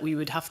that we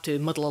would have to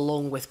muddle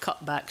along with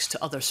cutbacks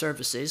to other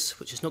services,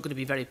 which is not going to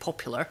be very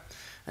popular,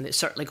 and it's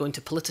certainly going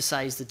to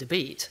politicise the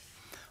debate,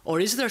 or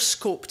is there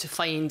scope to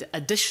find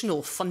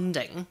additional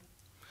funding?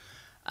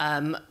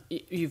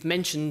 You've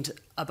mentioned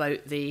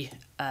about the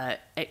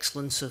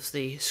excellence of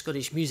the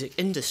Scottish music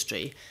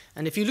industry,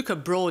 and if you look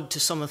abroad to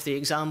some of the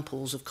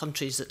examples of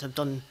countries that have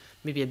done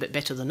maybe a bit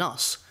better than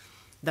us,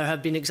 there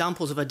have been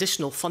examples of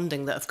additional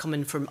funding that have come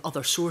in from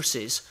other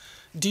sources.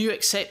 Do you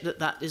accept that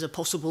that is a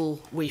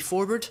possible way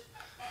forward?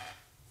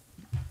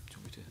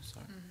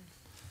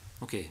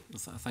 Okay,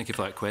 thank you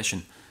for that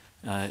question.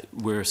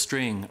 we're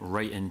straying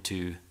right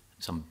into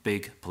some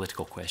big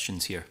political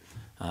questions here,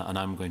 and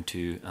I'm going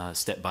to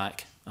step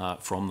back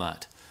from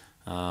that.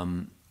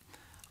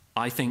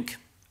 I think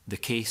the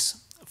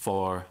case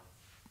for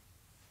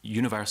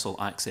universal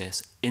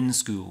access in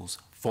schools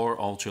for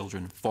all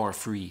children for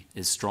free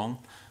is strong.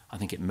 I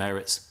think it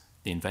merits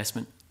the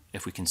investment.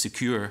 If we can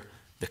secure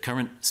the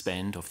current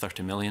spend of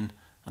 30 million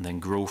and then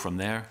grow from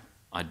there,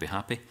 I'd be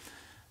happy.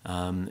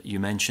 You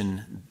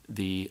mention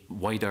the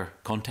wider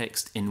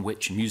context in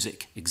which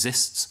music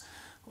exists,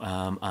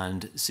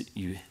 and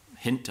you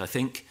hint, I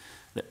think,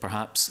 that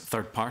perhaps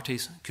third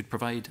parties could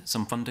provide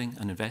some funding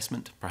and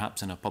investment,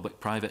 perhaps in a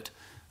public-private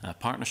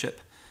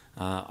partnership.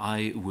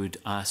 I would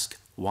ask,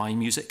 why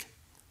music?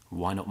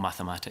 Why not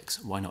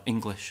mathematics? Why not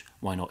English?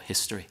 Why not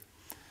history?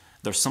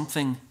 There's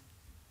something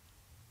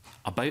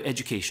about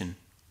education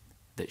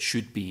that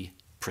should be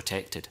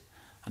protected.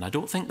 And I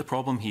don't think the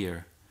problem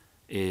here,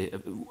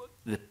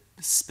 the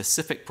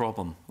specific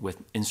problem with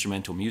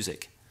instrumental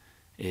music,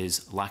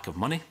 is lack of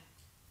money.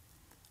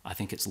 I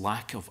think it's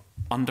lack of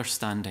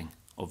understanding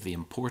of the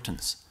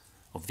importance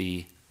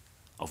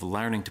of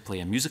learning to play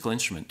a musical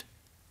instrument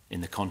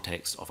in the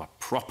context of a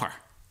proper,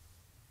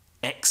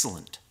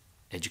 excellent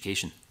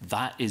education.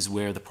 That is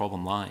where the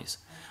problem lies.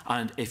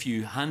 And if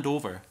you hand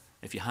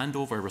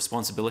over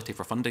responsibility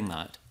for funding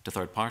that to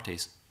third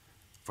parties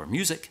for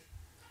music,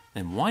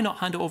 then why not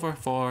hand it over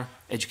for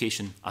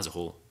education as a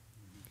whole?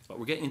 But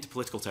we're getting into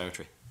political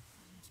territory.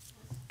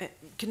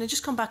 Can I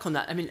just come back on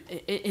that? I mean,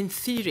 in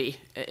theory,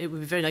 it would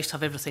be very nice to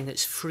have everything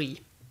that's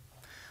free.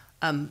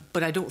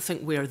 But I don't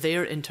think we're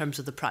there in terms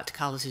of the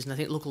practicalities, and I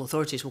think local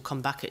authorities will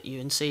come back at you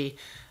and say,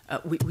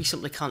 we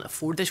simply can't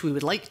afford this. We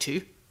would like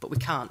to, but we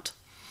can't.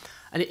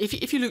 And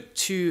if you look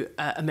to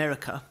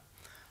America,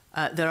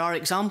 there are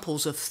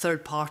examples of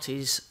third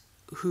parties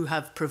who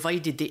have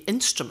provided the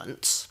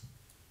instruments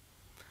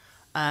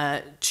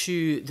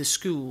to the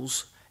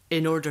schools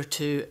in order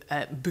to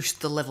boost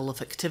the level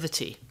of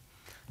activity.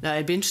 Now,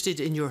 I'd be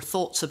interested in your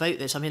thoughts about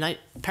this. I mean,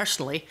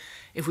 personally,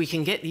 if we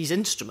can get these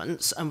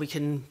instruments and we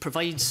can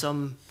provide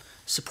some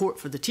support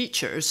for the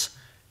teachers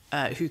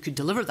who could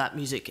deliver that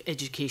music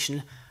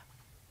education,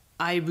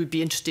 I would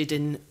be interested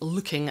in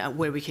looking at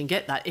where we can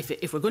get that.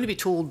 If we're going to be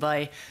told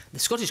by the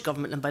Scottish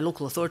Government and by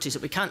local authorities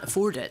that we can't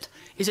afford it,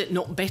 is it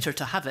not better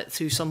to have it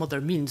through some other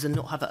means than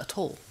not have it at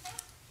all?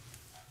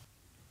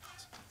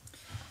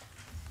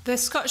 The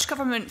Scottish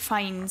Government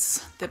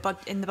finds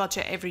in the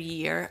budget every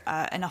year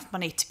enough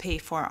money to pay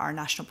for our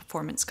national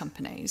performance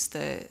companies,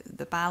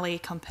 the ballet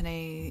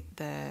company,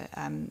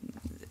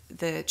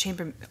 the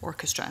chamber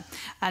orchestra,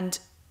 and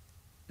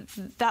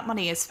that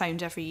money is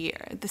found every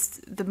year.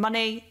 The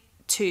money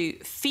to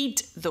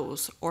feed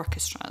those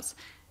orchestras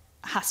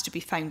has to be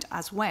found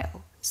as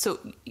well. So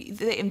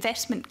the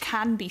investment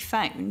can be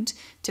found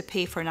to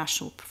pay for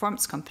national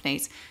performance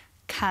companies.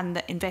 Can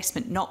the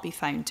investment not be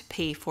found to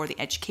pay for the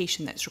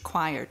education that's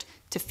required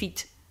to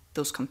feed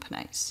those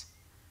companies?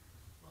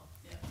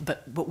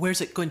 But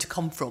where's it going to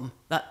come from?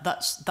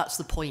 That's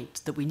the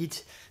point that we need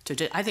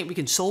to. I think we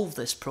can solve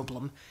this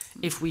problem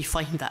if we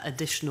find that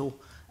additional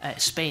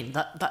spend.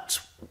 That's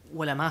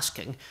what I'm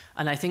asking,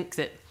 and I think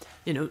that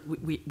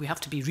we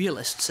have to be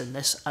realists in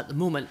this. At the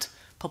moment,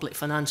 public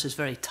finance is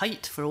very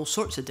tight for all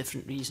sorts of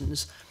different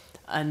reasons,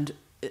 and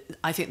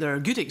I think there are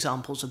good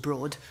examples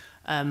abroad.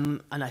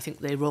 And I think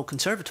the Royal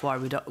Conservatoire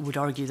would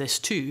argue this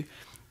too.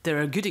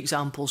 There are good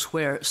examples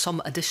where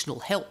some additional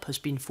help has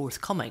been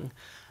forthcoming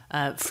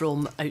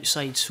from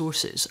outside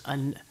sources.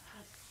 And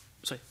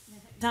sorry,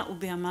 that will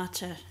be a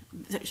matter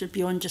that should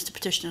be beyond just the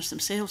petitioners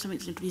themselves. I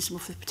think it's reasonable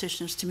for the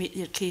petitioners to make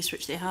their case,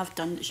 which they have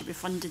done, that should be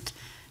funded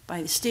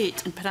by the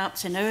state. And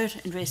perhaps in our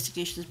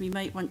investigations, we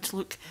might want to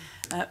look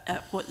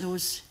at what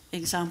those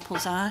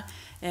examples are,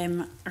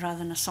 rather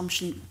than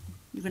assumption.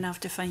 You're going to have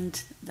to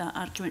find that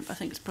argument, but I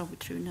think it's probably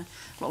true in a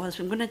lot of others.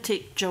 I'm going to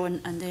take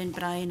John and then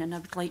Brian, and I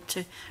would like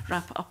to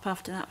wrap it up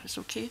after that, if it's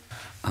okay.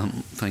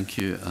 Thank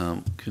you,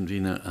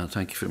 Convener.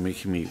 Thank you for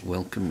making me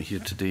welcome here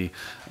today.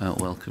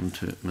 Welcome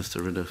to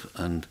Mr Ridoff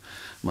and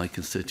my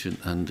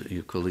constituent and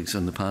your colleagues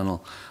on the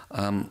panel.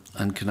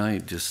 And can I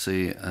just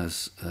say,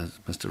 as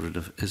Mr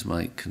Ridoff is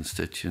my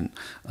constituent,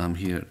 I'm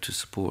here to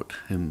support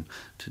him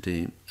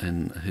today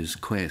in his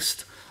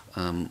quest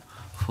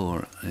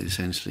for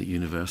essentially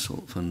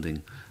universal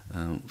funding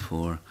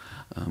for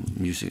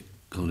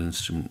musical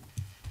instrument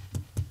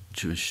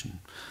tuition.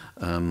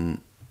 I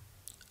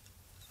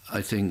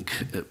think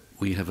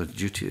we have a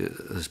duty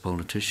as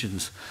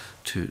politicians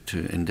to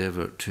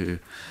endeavour to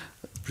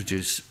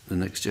produce the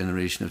next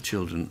generation of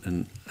children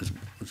and as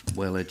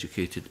well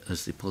educated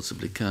as they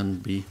possibly can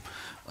be.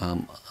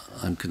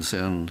 I'm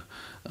concerned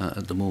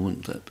at the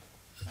moment that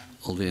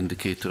all the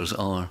indicators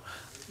are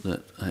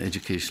that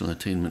educational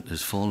attainment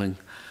is falling.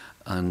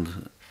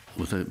 And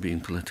without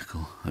being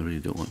political, I really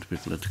don't want to be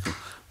political,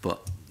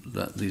 but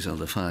these are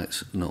the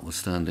facts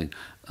notwithstanding,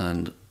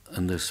 and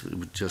this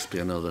would just be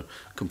another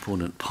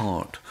component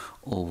part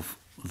of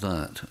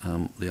that.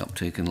 The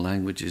uptake in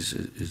languages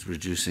is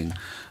reducing,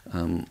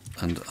 and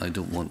I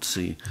don't want to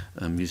see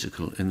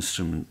musical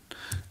instrument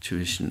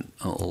tuition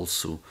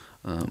also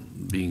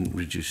being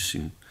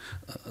reducing.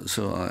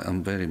 So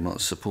I'm very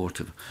much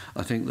supportive.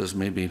 I think there's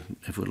maybe,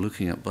 if we're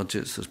looking at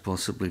budgets, there's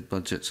possibly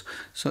budgets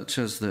such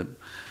as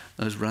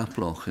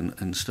Raploch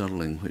in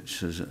Stirling, which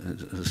has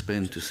a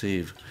spend to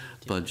save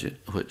budget,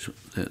 which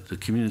the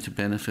community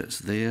benefits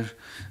there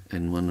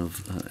in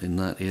in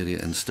that area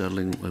in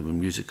Stirling, where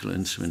musical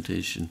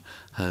instrumentation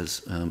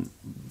has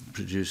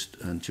produced,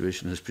 and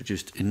tuition has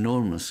produced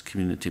enormous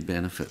community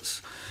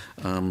benefits.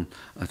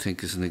 I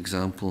think is an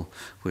example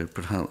where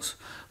perhaps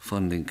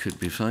funding could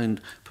be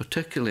found,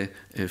 particularly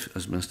if,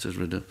 as Mr.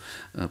 Riddle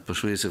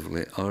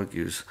persuasively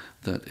argues,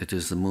 that it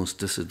is the most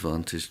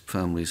disadvantaged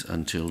families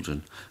and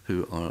children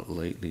who are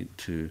likely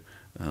to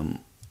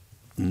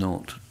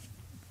not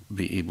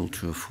be able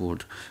to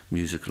afford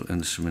musical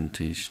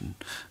instrumentation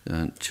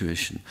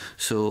tuition.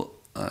 So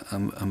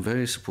I'm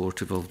very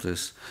supportive of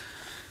this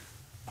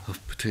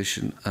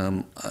petition.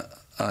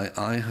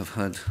 I have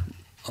had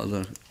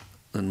other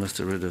than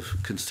Mr. Riddle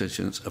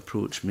constituents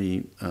approach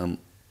me,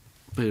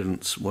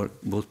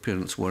 both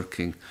parents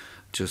working,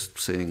 just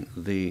saying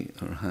they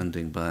are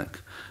handing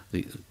back,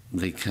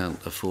 they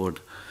can't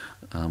afford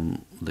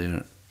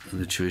the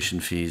tuition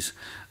fees,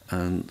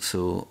 and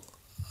so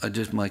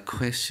my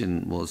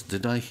question was,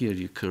 did I hear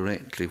you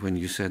correctly when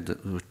you said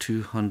that there were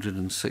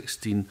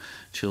 216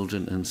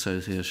 children in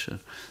South Ayrshire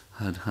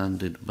had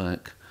handed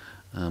back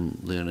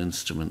their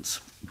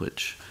instruments,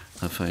 which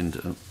I find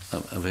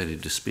a very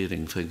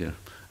despairing figure,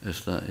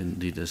 if that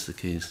indeed is the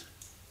case?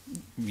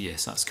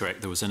 Yes, that's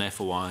correct. There was an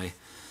FOI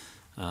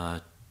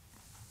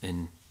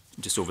in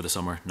just over the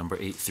summer, number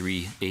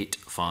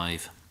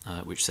 8385,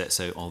 which sets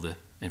out all the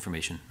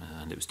information,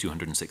 and it was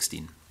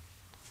 216.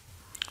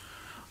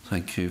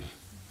 Thank you.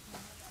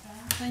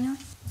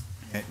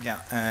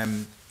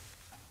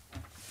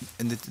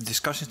 In the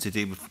discussion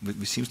today,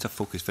 we seem to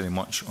focus very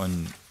much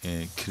on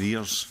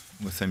careers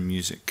within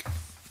music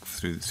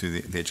through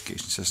the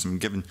education system.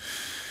 Given,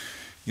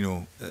 you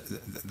know,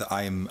 that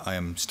I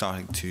am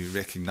starting to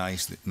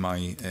recognise that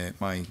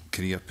my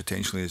career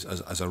potentially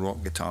as a rock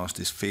guitarist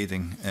is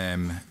fading,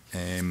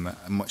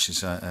 much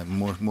as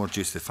more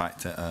due to the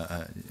fact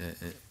that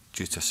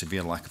due to a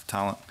severe lack of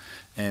talent.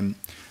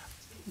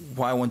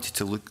 What I wanted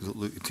to look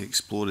to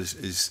explore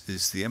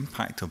is the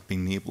impact of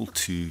being able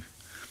to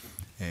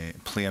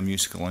play a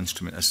musical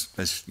instrument.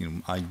 As you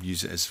know, I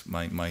use it as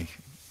my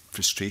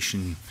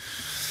frustration.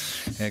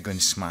 Going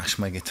to smash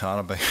my guitar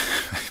about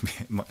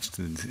much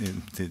to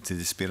the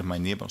despair of my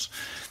neighbours.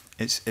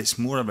 It's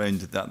more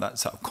around that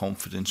sort of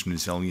confidence and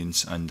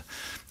resilience and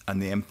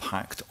the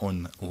impact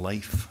on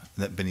life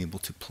that being able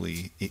to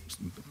play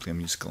a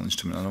musical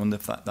instrument. And I wonder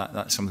if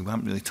that's something we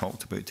haven't really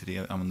talked about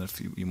today. I wonder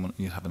if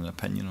you have an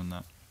opinion on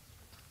that.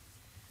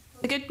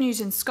 The good news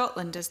in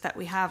Scotland is that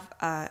we have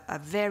a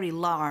very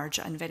large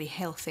and very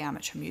healthy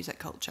amateur music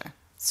culture.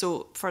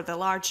 So for the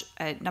large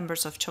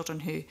numbers of children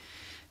who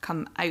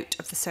come out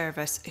of the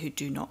service who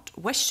do not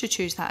wish to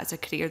choose that as a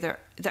career, there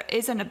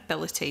is an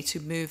ability to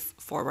move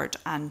forward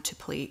and to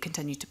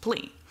continue to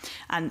play.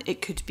 And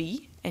it could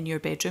be in your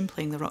bedroom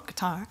playing the rock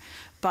guitar,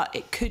 but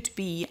it could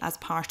be as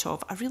part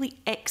of a really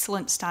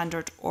excellent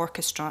standard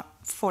orchestra.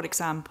 For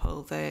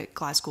example, the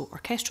Glasgow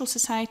Orchestral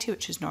Society,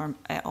 which is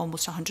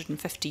almost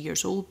 150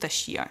 years old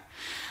this year,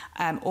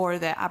 or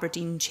the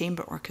Aberdeen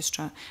Chamber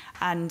Orchestra.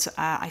 And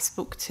I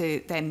spoke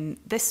to them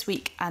this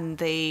week, and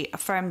they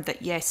affirmed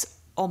that yes,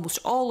 almost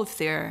all of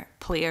their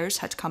players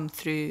had come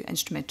through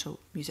instrumental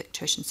music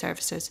tuition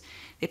services.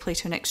 They play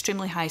to an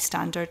extremely high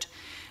standard.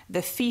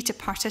 The fee to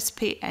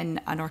participate in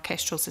an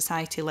orchestral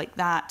society like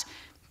that,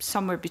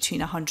 somewhere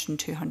between £100 and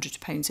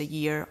 £200 a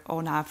year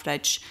on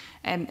average.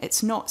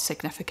 It's not a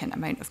significant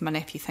amount of money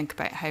if you think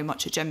about how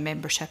much a gym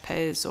membership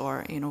is,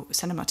 or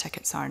cinema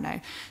tickets are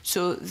now.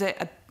 So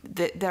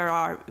there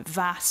are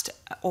vast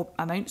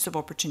amounts of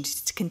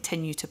opportunities to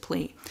continue to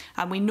play.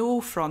 And we know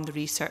from the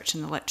research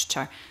and the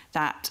literature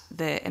that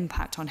the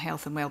impact on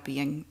health and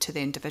well-being to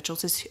the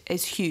individuals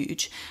is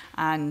huge.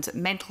 And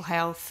mental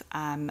health,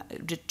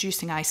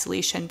 reducing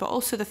isolation, but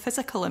also the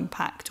physical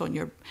impact on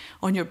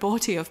your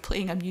body of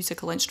playing a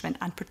musical instrument,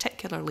 and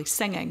particularly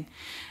singing,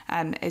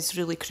 is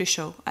really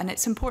crucial. And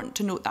it's important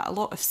to note that a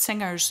lot of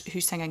singers who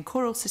sing in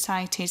choral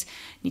societies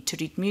need to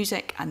read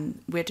music.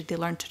 And where did they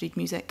learn to read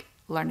music?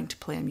 Learning to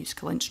play a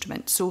musical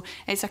instrument. So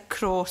it's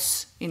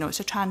it's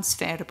a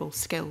transferable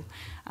skill.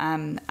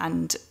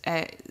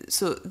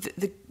 So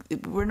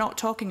we're not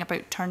talking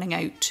about turning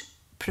out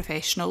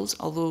professionals,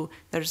 although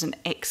there's an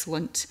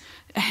excellent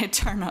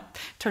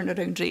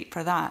turnaround rate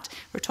for that.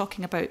 We're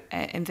talking about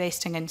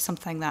investing in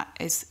something that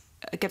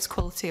gives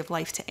quality of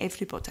life to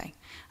everybody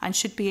and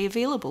should be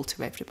available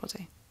to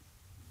everybody.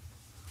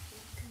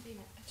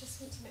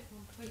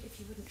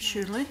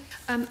 Surely.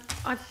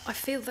 I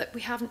feel that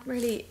we haven't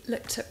really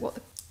looked at what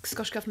the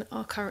Scottish Government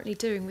are currently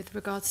doing with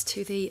regards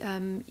to the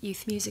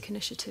Youth Music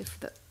Initiative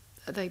that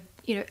but they,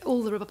 you know,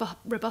 all the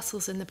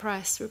rebuttals in the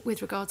press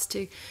with regards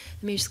to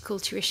the musical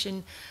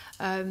tuition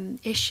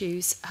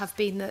issues have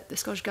been that the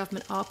Scottish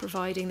Government are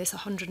providing this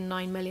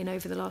 109 million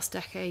over the last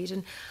decade,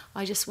 and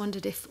I just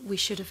wondered if we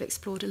should have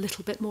explored a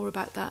little bit more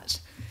about that.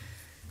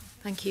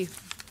 Thank you.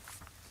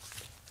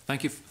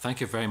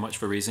 Thank you very much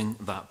for raising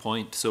that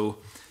point. So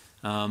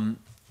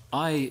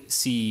I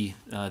see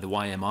the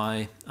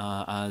YMI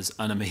as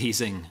an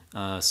amazing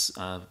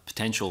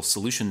potential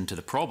solution to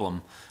the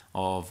problem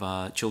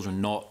of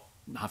children not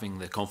having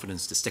the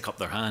confidence to stick up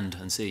their hand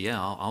and say,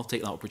 yeah, I'll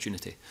take that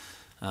opportunity.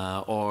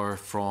 Or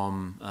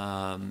from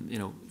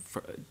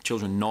for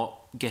children not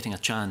getting a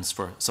chance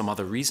for some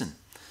other reason,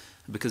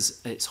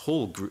 because it's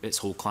whole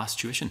class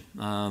tuition.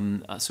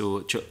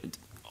 So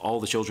all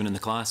the children in the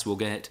class will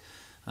get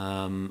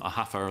a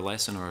half-hour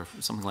lesson or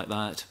something like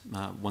that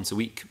once a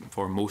week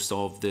for most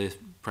of the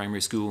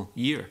primary school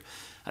year.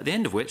 At the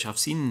end of which, I've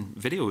seen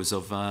videos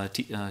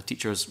of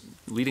teachers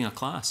leading a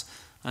class,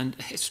 and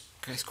it's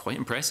quite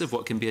impressive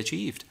what can be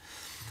achieved.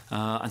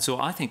 And so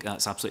I think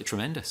that's absolutely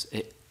tremendous.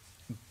 It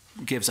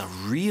gives a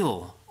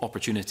real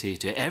opportunity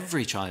to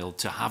every child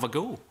to have a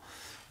go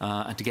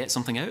and to get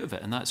something out of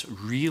it, and that's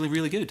really,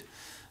 really good.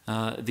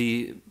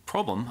 The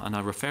problem, and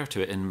I refer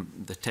to it in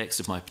the text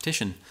of my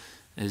petition,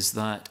 is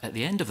that at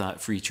the end of that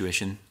free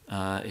tuition,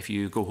 if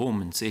you go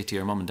home and say to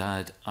your mum and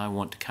dad, I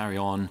want to carry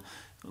on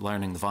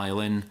learning the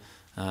violin,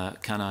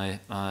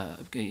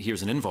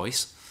 here's an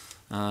invoice,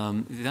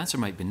 the answer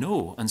might be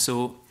no. And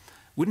so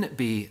wouldn't it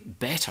be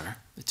better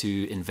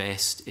to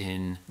invest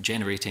in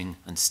generating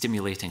and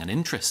stimulating an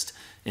interest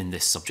in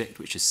this subject,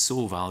 which is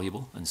so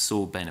valuable and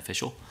so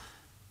beneficial,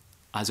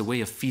 as a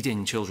way of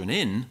feeding children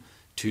in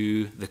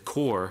to the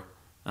core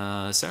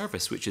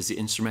service, which is the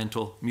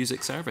instrumental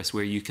music service,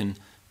 where you can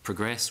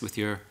progress with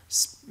your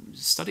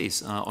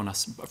studies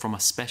from a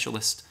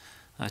specialist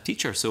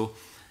teacher. So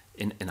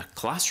in a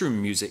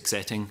classroom music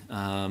setting,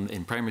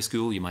 in primary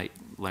school, you might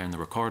learn the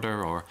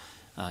recorder or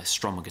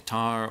strum a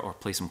guitar or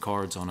play some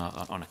chords on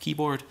a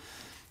keyboard.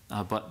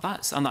 But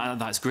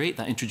that's great,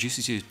 that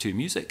introduces you to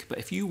music. But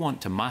if you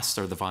want to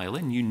master the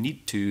violin, you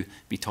need to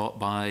be taught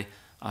by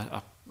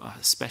a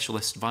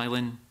specialist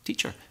violin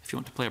teacher. If you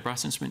want to play a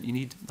brass instrument, you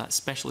need that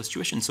specialist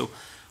tuition. So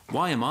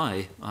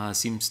YMI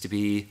seems to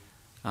be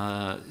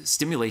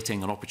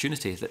stimulating an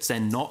opportunity that's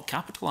then not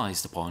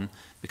capitalised upon,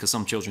 because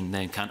some children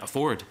then can't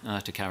afford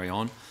to carry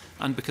on,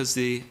 and because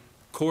the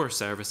core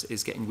service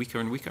is getting weaker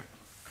and weaker.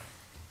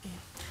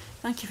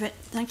 Thank you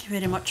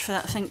very much for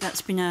that. I think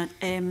that's been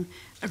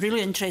a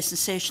really interesting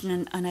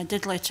session, and I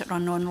did let it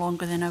run on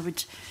longer than I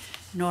would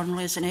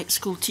normally as an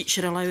ex-school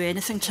teacher allow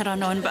anything to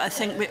run on, but I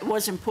think it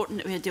was important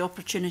that we had the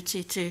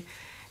opportunity to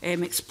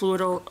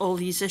explore all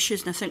these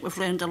issues, and I think we've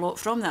learned a lot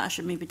from that. I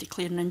should maybe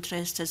declare an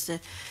interest as the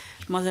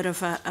mother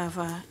of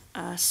a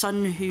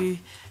son who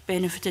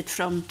benefited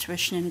from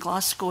tuition in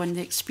Glasgow, and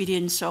the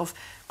experience of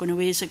going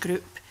away as a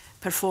group,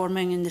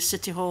 performing in the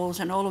city halls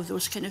and all of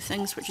those kind of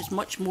things, which is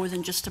much more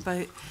than just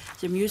about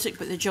the music,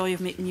 but the joy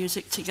of making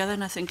music together.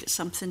 And I think it's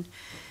something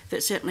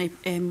that certainly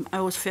I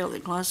always felt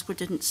that Glasgow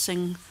didn't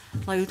sing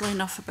loudly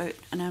enough about,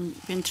 and I'm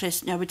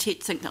interested. I would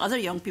hate to think that other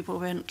young people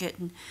weren't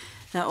getting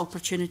that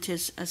opportunity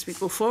as we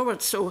go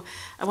forward. So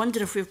I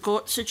wonder if we've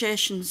got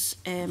suggestions,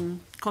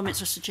 comments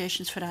or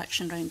suggestions for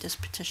action around this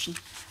petition.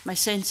 My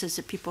sense is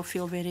that people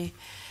feel that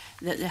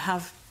they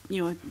have,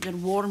 they're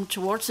warm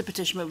towards the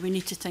petition, but we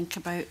need to think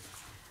about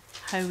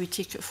how we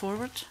take it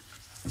forward.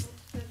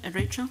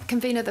 Rachel?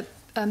 Convener, the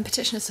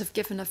petitioners have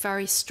given a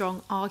very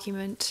strong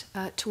argument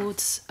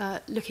towards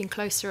looking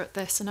closer at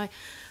this, and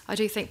I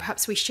do think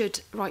perhaps we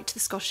should write to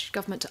the Scottish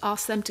Government to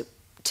ask them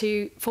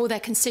for their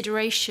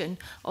consideration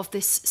of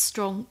this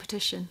strong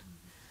petition.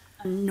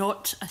 And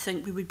I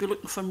think we would be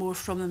looking for more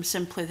from them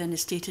simply than the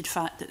stated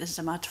fact that this is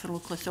a matter for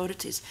local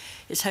authorities.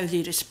 It's how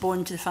they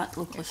respond to the fact that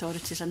local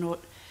authorities are not,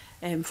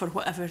 for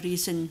whatever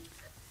reason,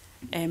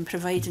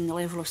 providing the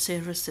level of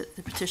service that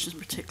the petitioners in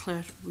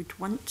particular would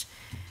want.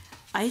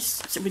 I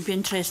would be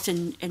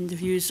interested in the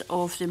views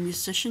of the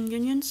musician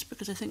unions,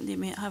 because I think they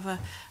may have a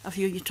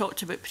view. You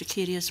talked about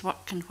precarious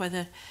work and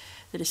whether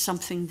there is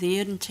something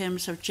there in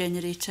terms of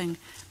generating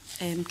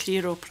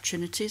career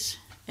opportunities.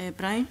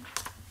 Brian?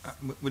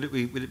 Would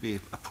it be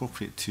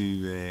appropriate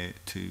to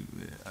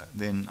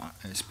then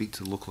speak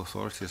to the local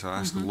authorities, or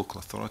ask the local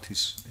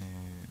authorities?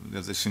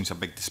 There seems a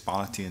big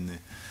disparity in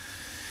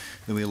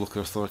the way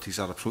local authorities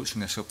are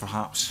approaching this, so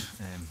perhaps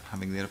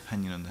having their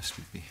opinion on this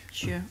would be...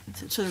 Sure.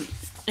 So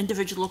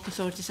individual local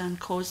authorities and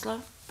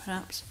COSLA,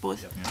 perhaps,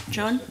 both. Yeah.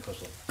 John?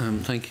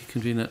 Thank you,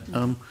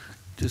 Convener.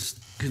 Just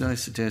could I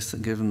suggest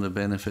that, given the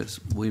benefits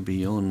way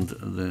beyond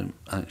the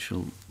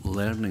actual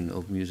learning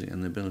of music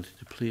and the ability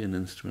to play an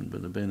instrument,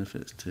 but the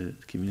benefits to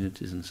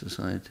communities and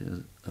society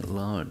at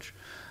large,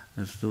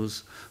 if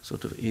those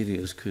sort of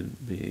areas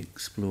could be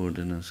explored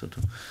in a sort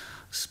of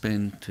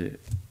spend to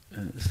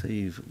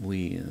save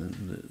way,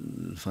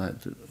 the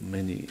fact that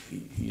many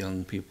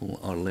young people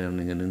are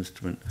learning an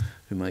instrument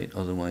who might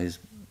otherwise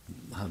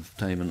have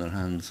time in their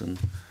hands and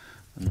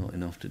not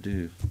enough to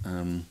do.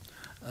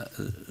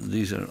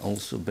 these are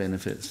also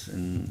benefits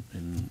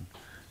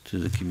to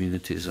the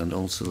communities, and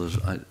also there's,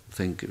 I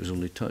think it was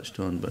only touched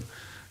on, but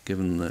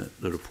given the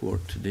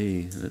report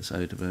today that's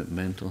out about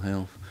mental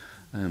health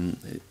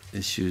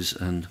issues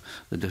and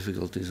the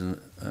difficulties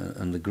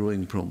and the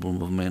growing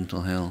problem of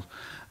mental health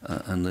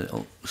and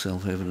the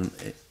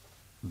self-evident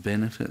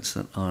benefits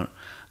that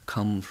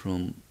come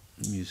from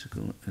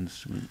musical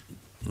instrument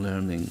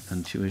learning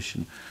and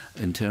tuition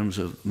in terms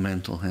of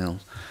mental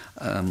health.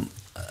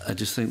 I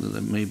just think that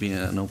there may be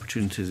an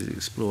opportunity to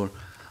explore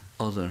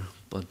other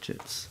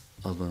budgets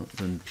other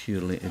than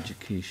purely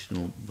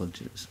educational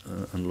budgets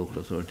and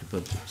local authority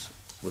budgets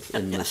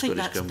within the Scottish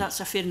Government. That's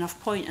a fair enough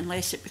point,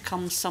 unless it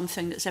becomes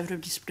something that's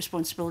everybody's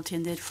responsibility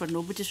and therefore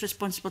nobody's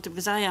responsibility,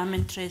 because I am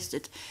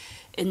interested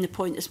in the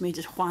point that's made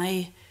is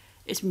why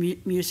is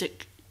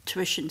music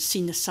tuition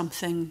seen as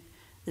something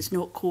that's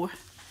not core.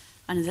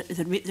 And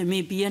there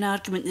may be an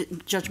argument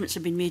that judgments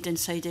have been made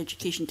inside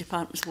education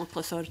departments, local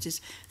authorities,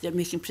 they're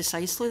making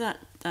precisely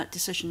that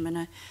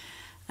decision.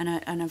 And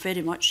I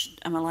very much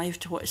am alive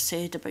to what is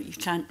said about you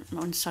can't.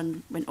 My own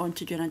son went on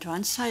to do an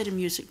advanced higher in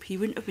music, but he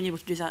wouldn't have been able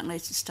to do that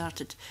unless he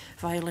started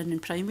violin in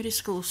primary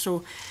school.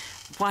 So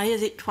why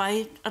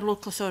are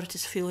local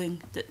authorities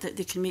feeling that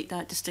they can make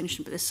that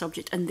distinction about this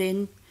subject? And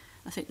then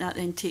I think that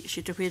then takes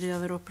you to where the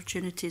other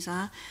opportunities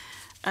are.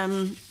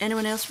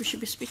 Anyone else we should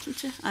be speaking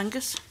to?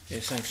 Angus?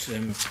 Yes, thanks.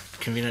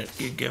 Convener,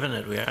 given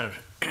that we are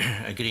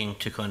agreeing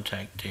to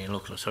contact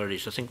local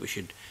authorities, I think we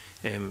should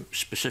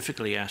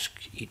specifically ask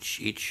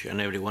each and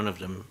every one of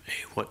them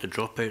what the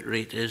dropout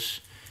rate is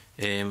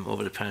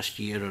over the past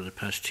year or the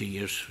past 2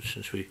 years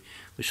since we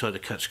saw the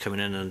cuts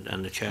coming in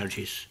and the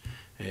charges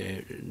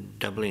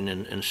doubling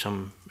in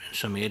some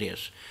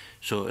areas.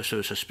 So it's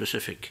a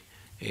specific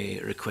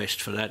request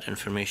for that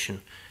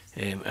information.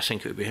 I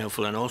think it would be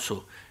helpful, and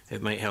also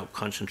it might help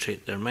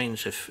concentrate their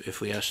minds if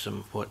we ask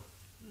them what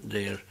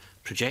their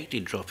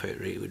projected dropout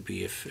rate would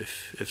be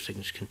if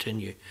things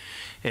continue.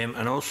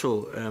 And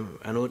also,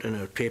 I note in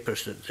our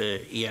papers that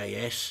the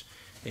EIS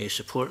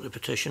support the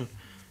petition,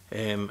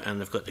 and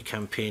they've got the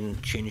campaign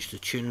Change the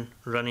Tune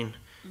running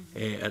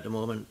at the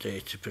moment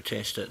to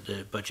protest at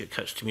the budget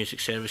cuts to music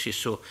services.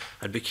 So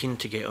I'd be keen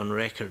to get on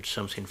record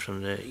something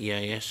from the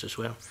EIS as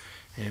well,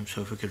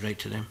 so if we could write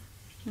to them.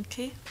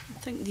 Okay, I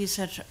think these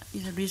are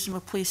a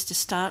reasonable place to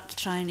start to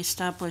try and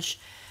establish.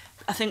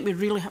 I think we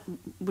really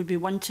would be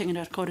wanting in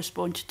our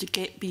correspondence to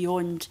get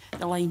beyond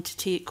the line to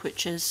take,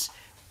 which is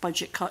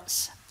budget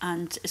cuts,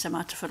 and it's a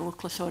matter for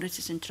local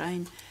authorities, and try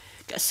and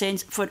get a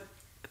sense for,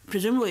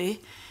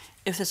 presumably,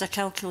 if there's a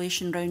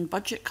calculation around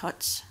budget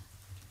cuts,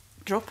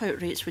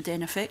 dropout rates would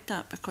then affect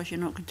that, because you're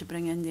not going to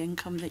bring in the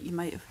income that you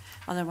might have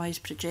otherwise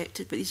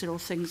projected. But these are all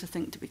things I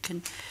think that we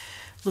can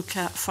look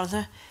at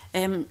further.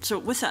 So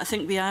with that, I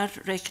think we are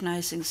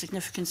recognising the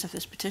significance of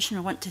this petition.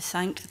 I want to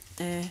thank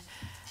the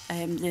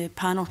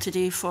panel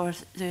today for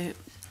the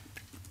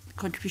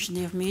contribution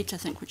they have made, I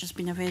think, which has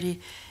been a very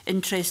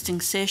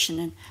interesting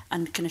session,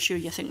 and can assure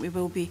you, I think we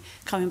will be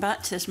coming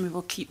back to this, and we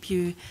will keep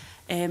you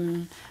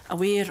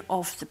aware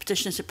of the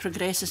petition as it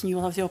progresses, and you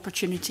will have the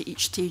opportunity at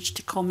each stage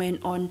to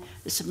comment on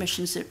the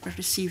submissions that were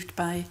received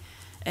by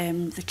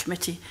the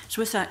committee.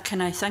 So with that, can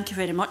I thank you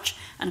very much,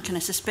 and can I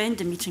suspend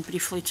the meeting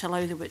briefly to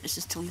allow the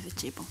witnesses to leave the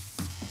table.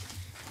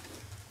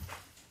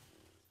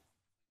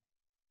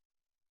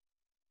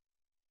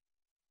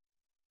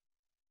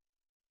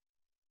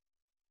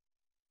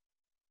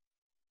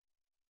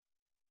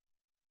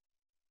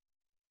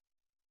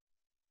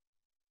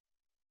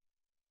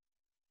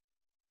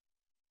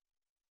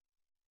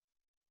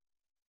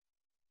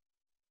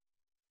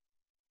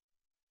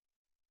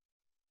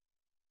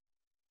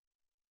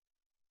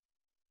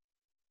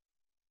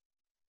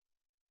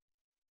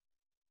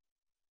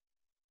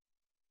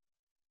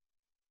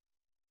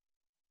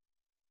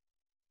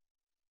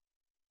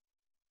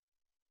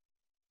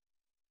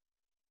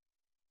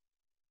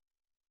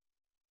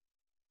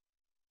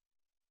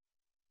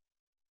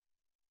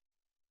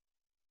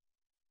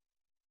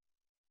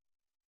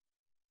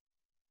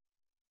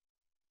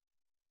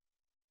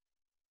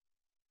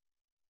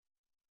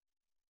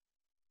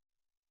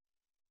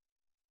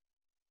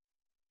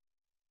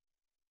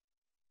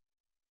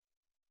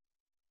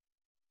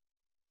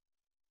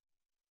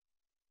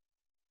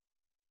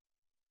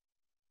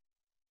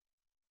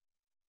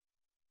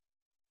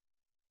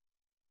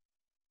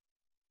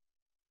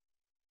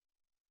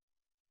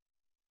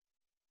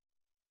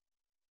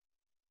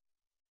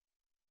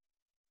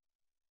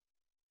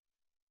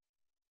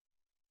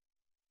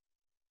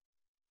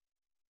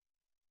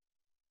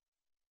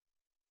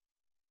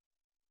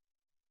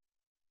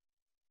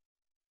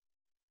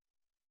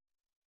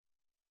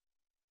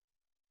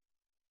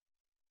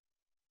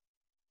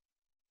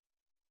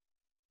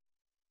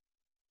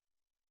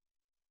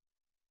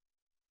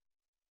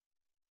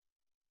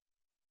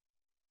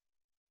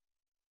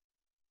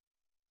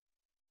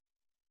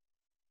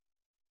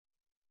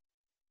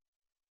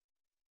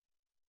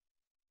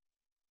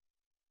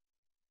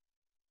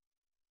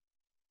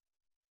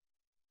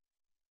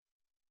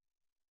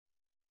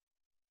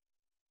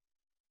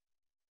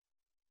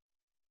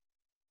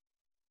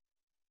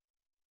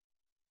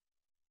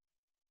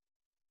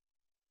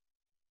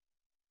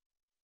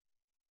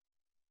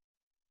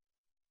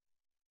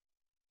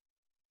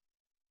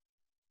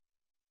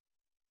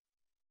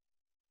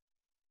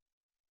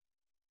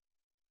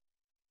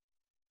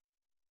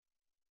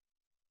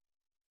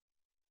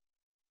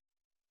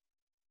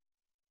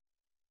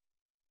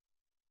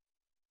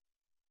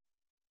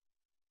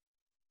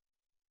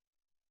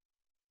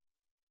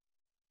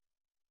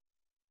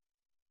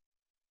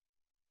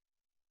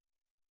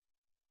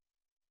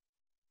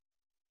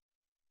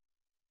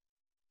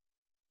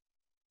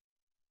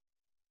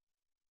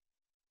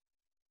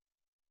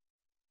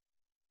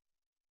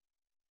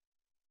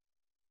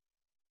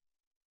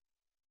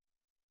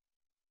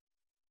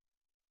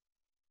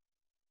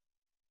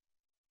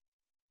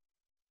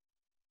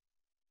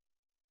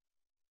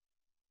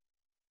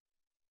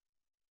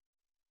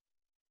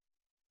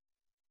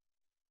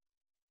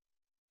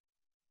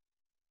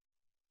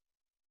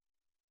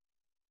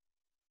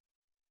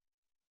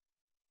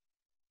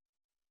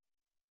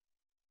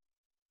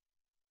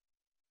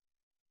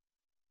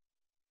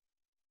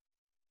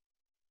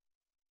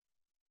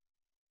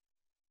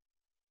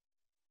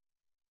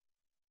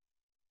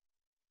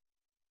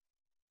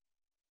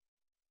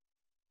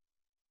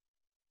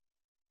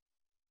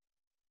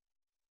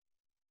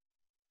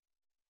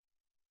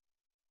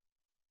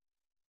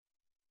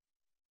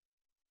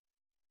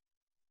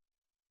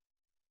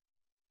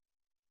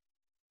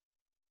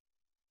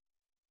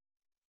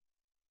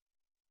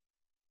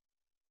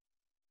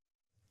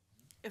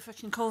 If I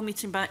can call the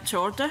meeting back to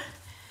order.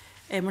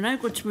 We're now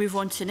going to move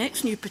on to the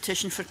next new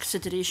petition for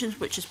consideration,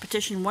 which is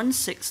Petition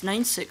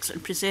 1696 on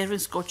preserving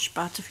Scottish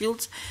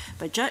battlefields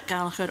by Jack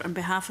Gallagher on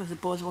behalf of the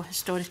Bothwell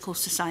Historical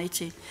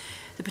Society.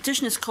 The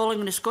petition is calling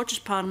on the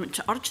Scottish Parliament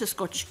to urge the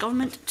Scottish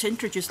Government to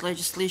introduce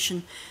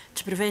legislation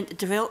to prevent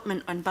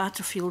development on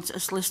battlefields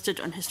as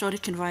listed on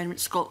Historic Environment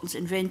Scotland's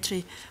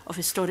inventory of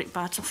historic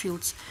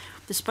battlefields.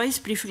 The SPICE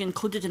briefing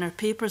included in our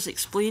papers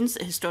explains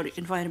that Historic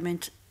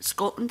Environment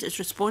Scotland is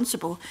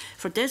responsible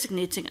for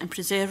designating and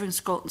preserving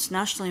Scotland's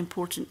nationally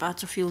important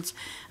battlefields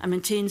and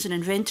maintains an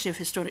inventory of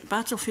historic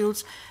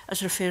battlefields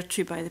as referred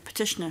to by the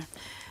petitioner.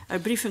 Our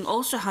briefing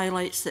also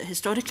highlights that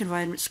Historic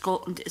Environment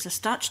Scotland is a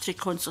statutory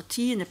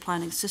consultee in the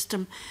planning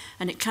system,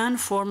 and it can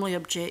formally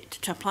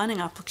object to a planning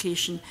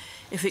application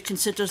if it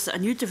considers that a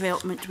new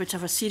development would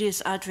have a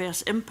serious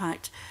adverse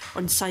impact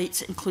on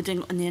sites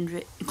included on the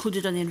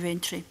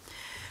inventory.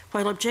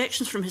 While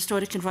objections from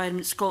Historic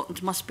Environment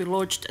Scotland must be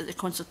lodged at the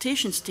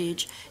consultation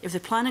stage, if the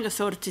planning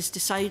authorities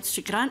decide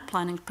to grant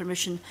planning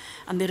permission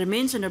and there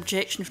remains an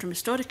objection from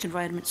Historic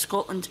Environment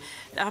Scotland,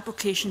 the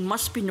application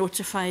must be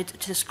notified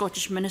to the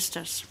Scottish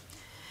ministers.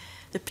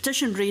 The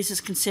petition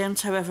raises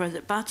concerns, however,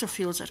 that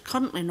battlefields are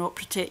currently not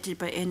protected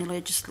by any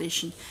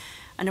legislation,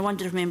 and I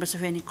wonder if members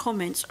have any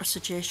comments or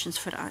suggestions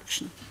for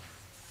action.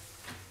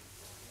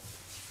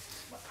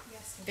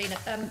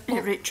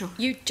 Rachel.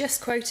 You just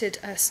quoted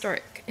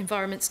Historic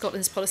Environment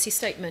Scotland's policy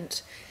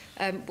statement,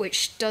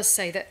 which does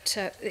say that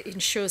it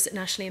ensures that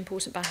nationally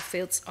important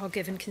battlefields are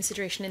given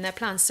consideration in their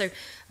plans. So,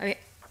 I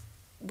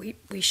mean,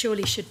 we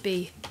surely should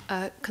be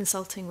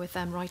consulting with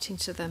them, writing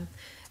to them,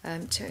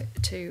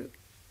 to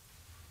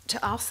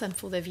ask them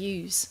for their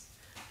views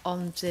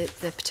on the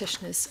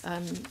petitioner's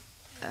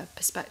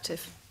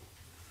perspective.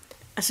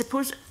 I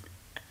suppose,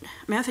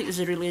 I think there's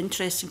a really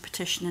interesting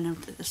petition, and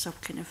there's some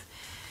kind of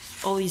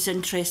all these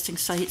interesting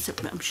sites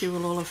that I'm sure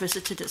we'll all have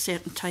visited at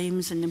certain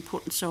times, and the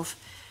importance of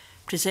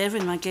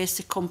preserving them. I guess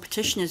the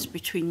competition is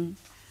between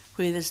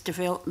where there's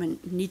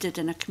development needed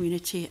in a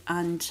community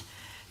and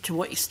to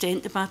what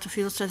extent the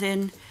battlefields are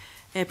then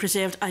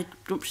preserved. I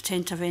don't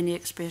pretend to have any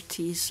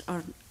expertise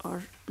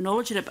or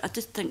knowledge in it, but I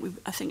just think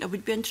I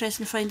would be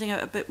interested in finding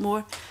out a bit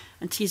more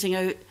and teasing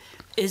out,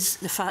 is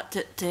the fact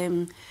that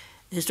the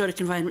Historic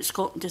Environment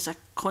Scotland is a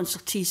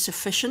consultee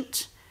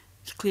sufficient?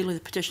 So clearly the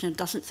petitioner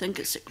doesn't think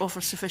it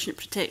offers sufficient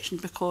protection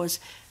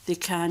because they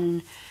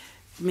can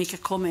make a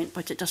comment,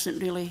 but it doesn't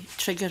really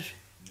trigger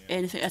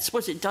anything. I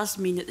suppose it does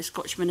mean that the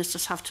Scottish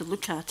ministers have to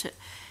look at it.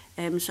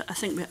 So I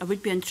think I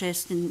would be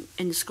interested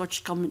in the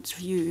Scottish Government's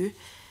view.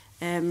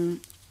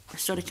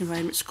 Historic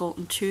Environment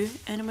Scotland too.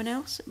 Anyone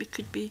else that we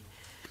could be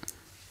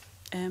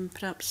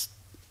perhaps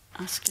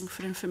asking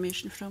for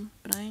information from?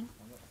 Brian?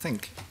 I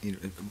think,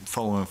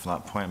 following from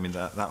that point, I mean,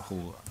 that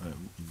whole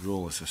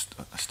role as a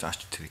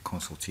statutory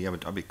consultee,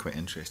 I'd be quite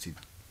interested,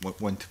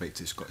 one, to write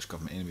to the Scottish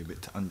Government anyway,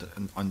 but to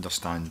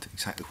understand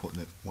exactly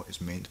what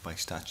is meant by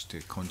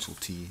statutory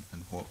consultee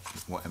and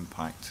what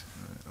impact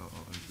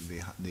they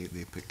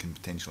can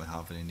potentially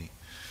have in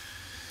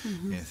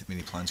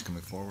any plans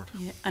coming forward.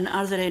 Yeah. And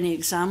are there any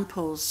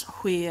examples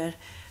where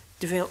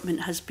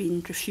development has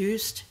been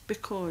refused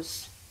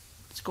because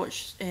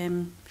Scottish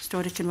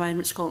Historic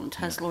Environment Scotland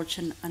has lodged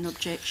an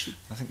objection?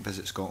 I think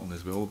Visit Scotland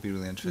as well would be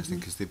really interesting,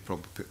 because they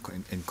probably put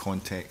in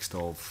context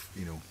of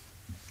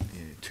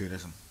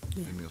tourism.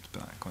 Yeah. And we'll put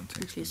that in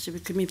context. Okay, so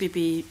we could maybe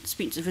be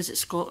speaking to Visit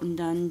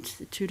Scotland and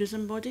the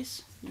tourism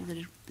bodies,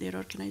 their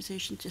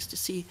organisation, just to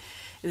see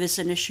if there's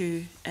an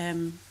issue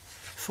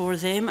for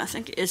them. I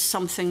think it is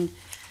something.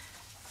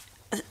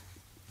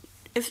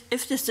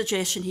 If the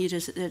suggestion here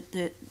is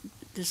that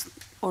this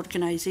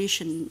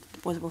organisation,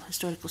 Bothwell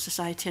Historical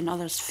Society and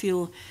others,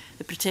 feel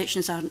the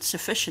protections aren't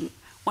sufficient,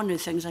 one of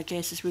the things, I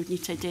guess, is we would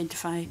need to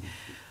identify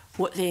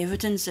what the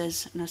evidence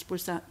is, and I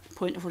suppose that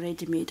point I've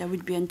already made. I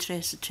would be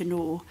interested to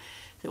know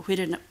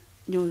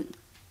that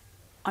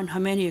on how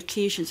many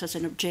occasions has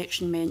an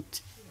objection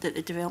meant that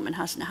the development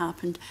hasn't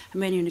happened, how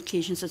many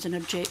occasions has an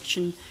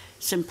objection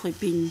simply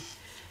been,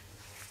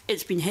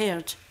 it's been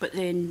heard, but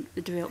then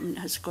the development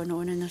has gone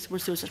on, and I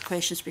suppose those are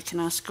questions we can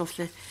ask of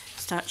the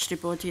statutory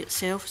body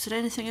itself. Is there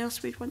anything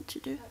else we'd want to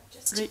do?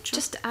 Rachel?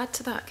 Just to add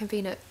to that,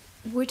 convener,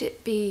 would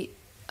it be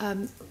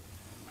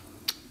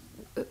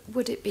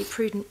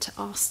prudent to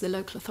ask the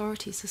local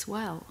authorities as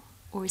well,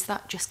 or is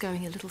that just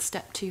going a little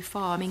step too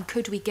far? I mean,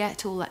 could we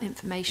get all that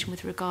information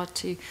with regard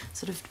to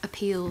sort of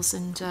appeals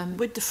and?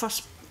 Would the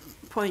first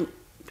point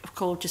of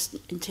call, just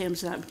in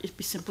terms of that, it'd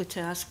be simply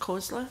to ask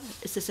COSLA,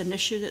 is this an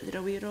issue that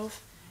they're aware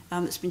of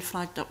that's been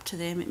flagged up to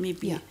them? It may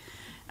be,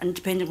 and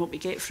depending on what we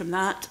get from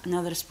that,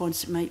 another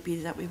response it might be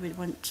that we would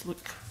want to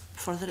look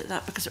further at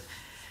that, because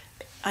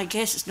I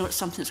guess it's not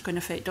something that's going to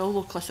affect all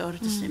local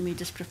authorities. It may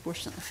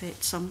disproportionately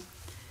affect some.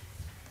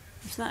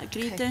 Is that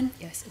agreed then?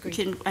 Yes, agreed.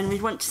 Okay, and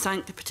we want to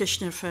thank the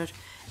petitioner for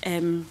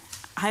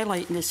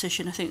highlighting this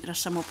issue, and I think there are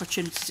some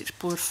opportunities to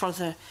explore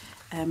further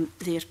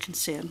their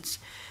concerns.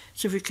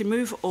 So if we can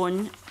move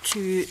on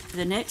to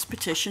the next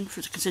petition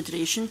for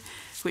consideration,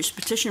 which is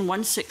petition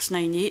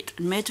 1698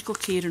 on medical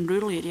care in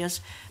rural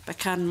areas by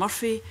Karen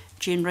Murphy,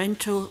 Jane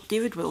Rentoul,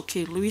 David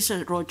Wilkie,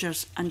 Louisa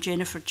Rogers and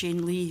Jennifer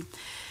Jane Lee.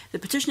 The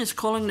petition is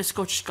calling the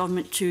Scottish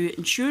Government to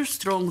ensure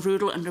strong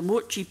rural and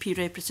remote GP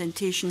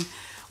representation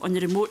on the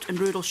Remote and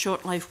Rural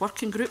Short Life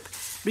Working Group,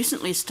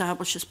 recently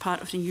established as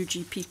part of the new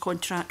GP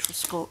contract for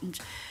Scotland,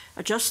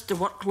 adjust the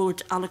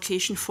workload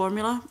allocation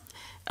formula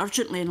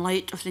urgently in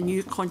light of the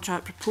new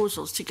contract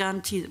proposals to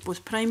guarantee that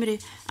both primary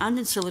and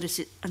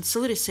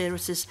ancillary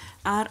services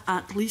are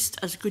at least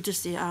as good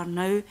as they are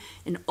now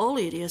in all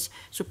areas,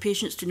 so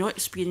patients do not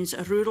experience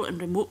a rural and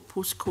remote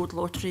postcode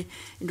lottery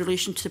in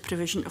relation to the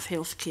provision of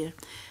health care.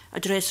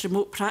 Address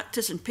remote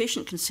practice and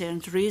patient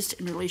concerns raised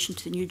in relation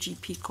to the new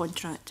GP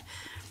contract.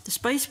 The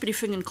SPICE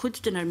briefing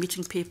included in our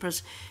meeting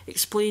papers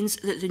explains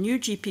that the new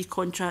GP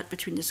contract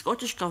between the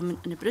Scottish Government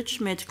and the British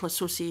Medical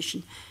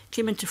Association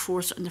came into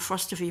force on the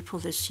 1st of April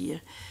this year.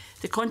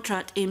 The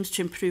contract aims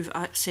to improve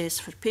access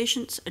for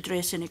patients,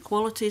 address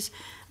inequalities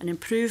and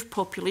improve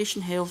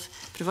population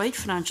health, provide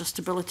financial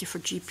stability for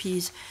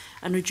GPs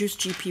and reduce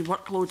GP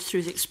workload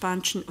through the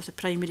expansion of the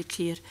primary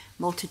care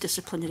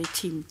multidisciplinary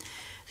team.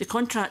 The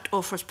contract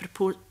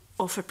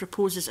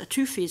proposes a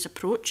two-phase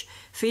approach.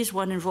 Phase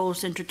 1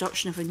 involves the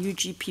introduction of a new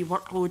GP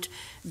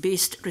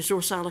workload-based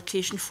resource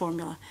allocation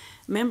formula.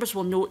 Members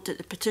will note that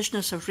the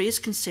petitioners have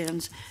raised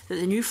concerns that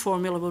the new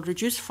formula will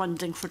reduce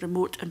funding for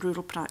remote and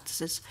rural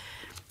practices.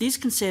 These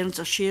concerns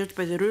are shared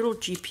by the Rural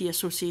GP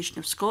Association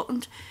of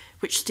Scotland,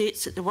 which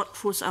states that the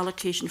workforce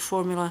allocation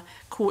formula,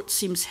 quote,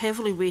 seems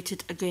heavily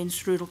weighted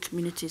against rural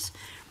communities.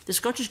 The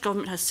Scottish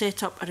Government has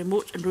set up a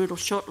remote and rural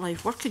short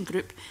life working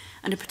group,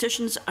 and the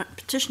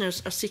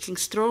petitioners are seeking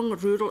strong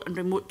rural and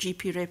remote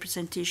GP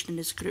representation in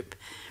this group.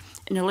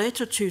 In a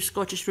letter to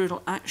Scottish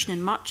Rural Action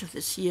in March of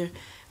this year,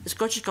 the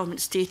Scottish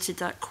Government stated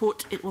that,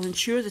 quote, it will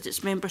ensure that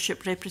its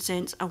membership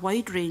represents a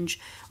wide range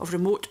of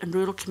remote and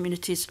rural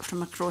communities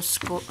from across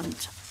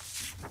Scotland.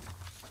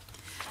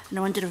 And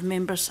I wonder if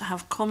members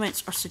have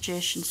comments or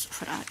suggestions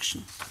for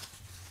action.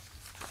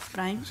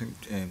 Brian? I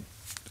think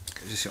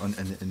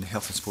in the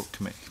Health and Sport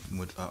Committee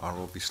are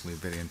obviously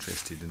very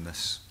interested in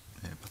this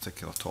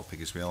particular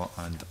topic as well,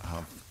 and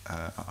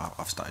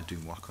I've started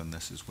doing work on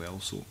this as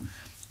well. So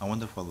I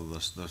wonder whether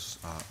there's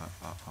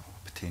a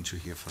potential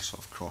here for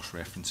sort of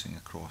cross-referencing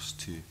across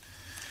to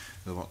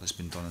the work that's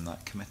been done in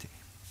that committee.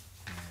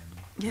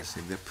 Yep.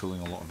 They're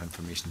pulling a lot of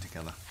information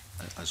together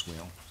as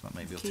well, so that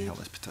might be able to help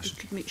this petition.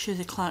 We could make sure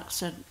the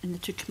clerks are in the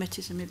two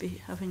committees and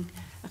maybe having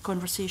a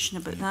conversation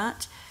about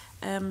that.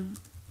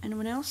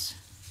 Anyone else?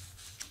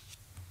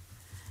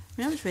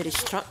 I was very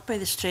struck by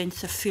the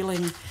strength of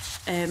feeling,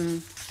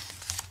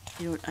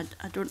 you know,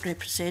 I don't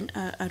represent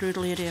a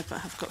rural area,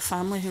 but I've got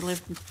family who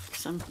live in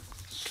some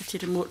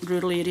pretty remote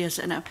rural areas,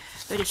 and I'm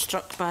very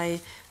struck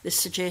by the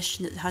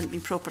suggestion that there hadn't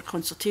been proper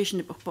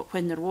consultation, but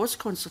when there was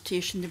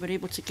consultation, they were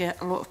able to get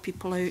a lot of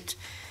people out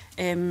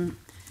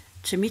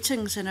to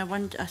meetings, and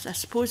I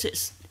suppose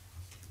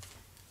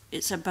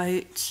it's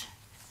about,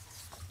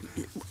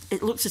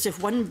 it looks as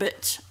if one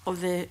bit of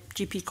the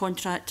GP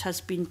contract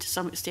has been to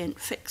some extent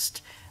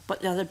fixed, but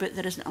the other bit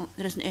there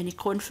isn't any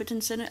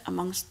confidence in it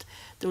amongst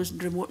those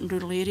remote and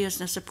rural areas,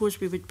 and I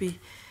suppose we would be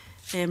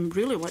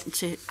really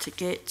wanting to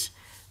get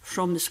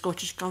from the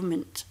Scottish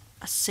Government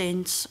a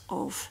sense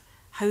of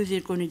how they're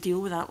going to deal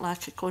with that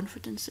lack of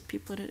confidence that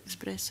people are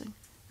expressing.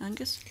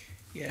 Angus?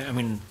 Yeah, I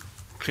mean,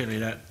 clearly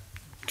that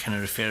kind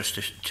of refers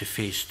to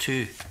phase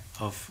 2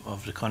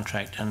 of the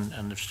contract, and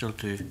they're still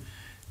to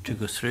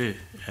go through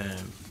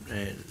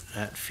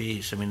that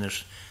phase. I mean,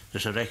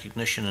 there's a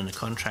recognition in the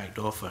contract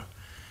offer,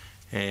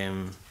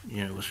 you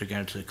know, with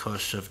regard to the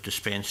costs of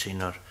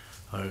dispensing or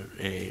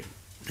the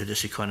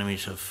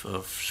diseconomies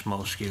of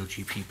small-scale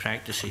GP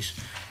practices,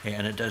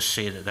 and it does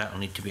say that will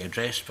need to be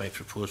addressed by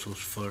proposals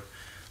for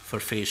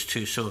phase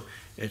 2. So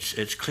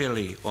it's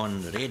clearly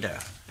on the radar,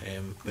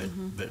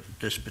 but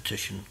this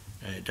petition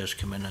does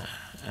come in at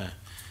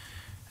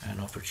an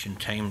opportune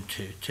time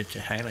to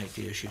highlight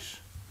the issues.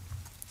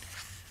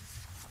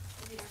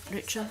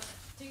 Richard?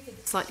 I do think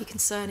it's slightly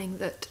concerning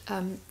that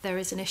there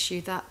is an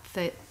issue that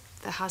there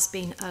has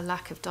been a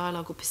lack of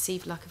dialogue or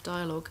perceived lack of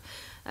dialogue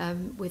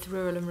with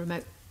rural and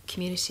remote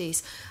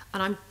communities,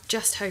 and I'm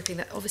just hoping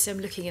that, obviously I'm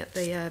looking at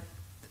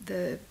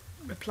the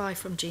reply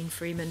from Jean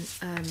Freeman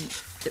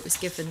that was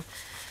given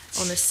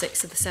on the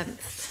 6th of the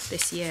 7th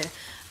this year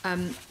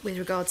with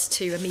regards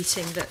to a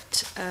meeting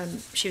that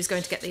she was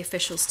going to get the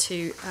officials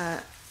to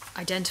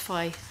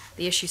identify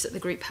the issues that the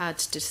group had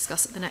to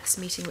discuss at the next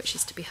meeting, which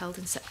is to be held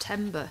in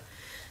September.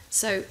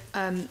 So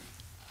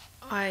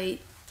I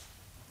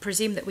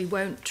presume that we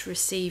won't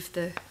receive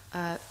the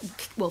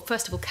well,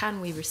 first of all,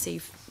 can we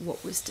receive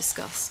what was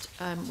discussed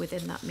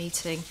within that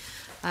meeting,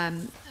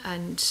 and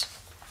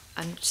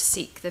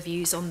seek the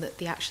views on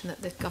the action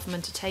that the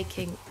government are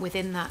taking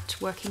within that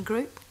working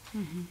group?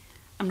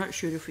 I'm not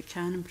sure if we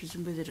can, and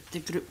presumably the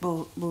group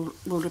will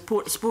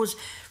report. I suppose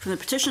from the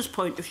petitioner's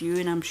point of view,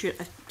 and I'm sure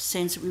I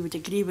sense that we would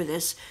agree with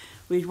this,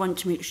 we'd want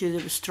to make sure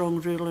there was strong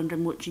rural and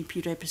remote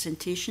GP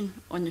representation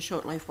on the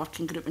short life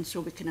working group, and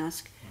so we can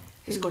ask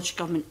the Scottish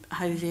Government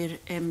how they're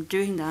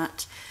doing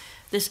that.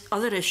 This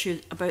other issue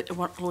about the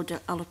workload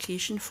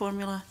allocation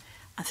formula,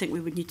 I think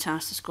we would need to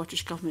ask the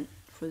Scottish Government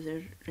for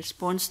their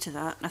response to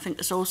that. And I think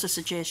there's also a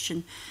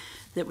suggestion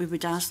that we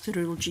would ask the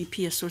Rural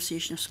GP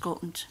Association of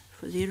Scotland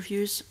for their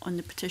views on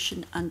the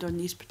petition and on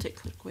these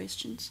particular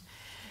questions.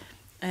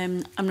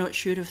 I'm not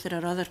sure if there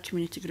are other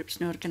community groups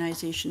and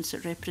organisations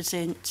that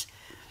represent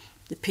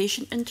the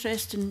patient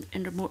interest in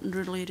remote and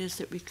rural areas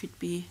that we could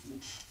be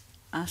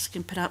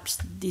asking. Perhaps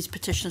these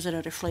petitions are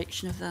a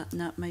reflection of that, and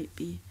that might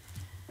be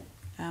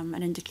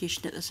an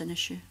indication that there's an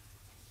issue.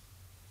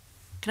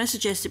 Can I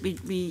suggest that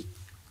we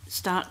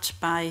start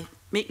by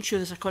making sure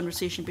there's a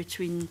conversation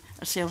between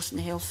ourselves and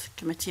the Health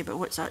Committee about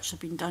what's actually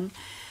been done,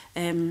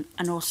 and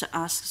also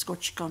ask the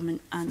Scottish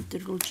Government and the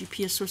Rural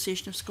GP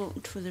Association of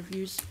Scotland for their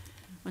views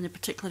on the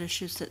particular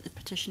issues that the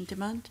petition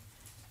demand.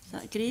 Is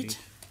that agreed?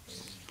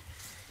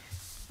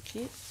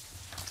 Okay.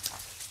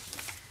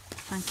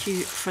 Thank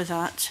you for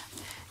that.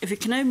 If we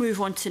can now move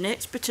on to the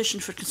next petition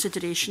for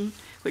consideration,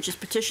 which is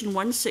petition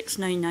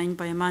 1699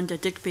 by Amanda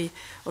Digby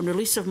on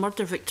release of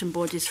murder victim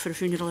bodies for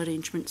funeral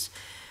arrangements.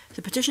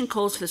 The petition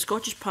calls for the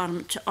Scottish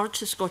Parliament to urge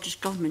the Scottish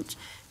Government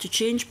to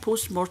change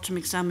post-mortem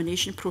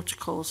examination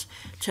protocols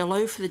to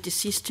allow for the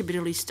deceased to be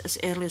released as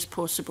early as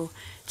possible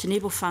to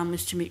enable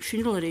families to make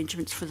funeral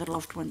arrangements for their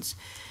loved ones.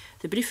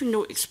 The briefing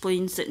note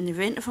explains that in the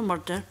event of a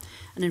murder,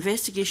 an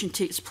investigation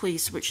takes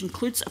place which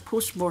includes a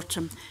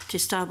post-mortem to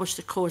establish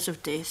the cause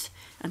of death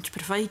and to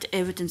provide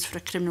evidence for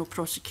a criminal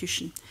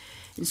prosecution.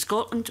 In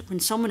Scotland, when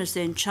someone is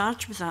then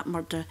charged with that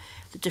murder,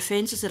 the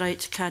defence has the right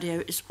to carry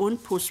out its own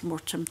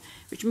post-mortem,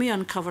 which may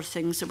uncover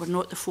things that were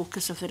not the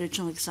focus of the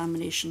original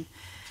examination.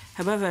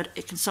 However,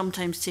 it can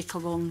sometimes take a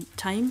long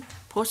time,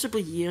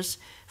 possibly years,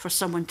 for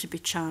someone to be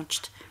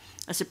charged.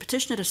 As the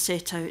petitioner has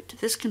set out,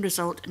 this can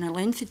result in a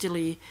lengthy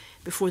delay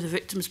before the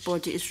victim's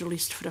body is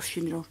released for a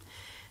funeral.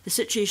 The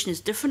situation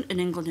is different in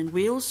England and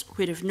Wales,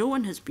 where if no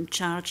one has been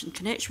charged in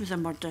connection with a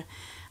murder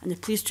and the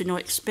police do not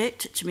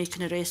expect to make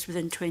an arrest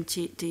within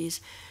 28 days,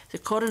 the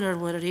coroner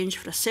will arrange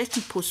for a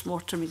second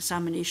post-mortem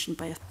examination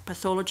by a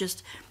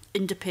pathologist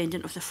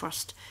independent of the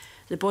first.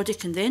 The body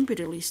can then be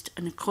released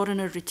and the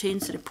coroner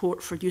retains the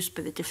report for use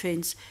by the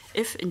defence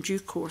if, in due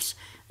course,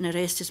 an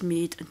arrest is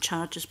made and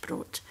charges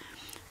brought.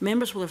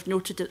 Members will have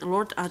noted that the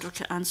Lord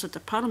Advocate answered a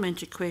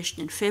parliamentary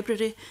question in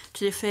February to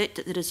the effect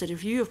that there is a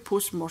review of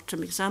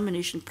post-mortem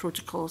examination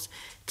protocols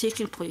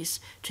taking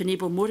place to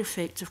enable more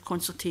effective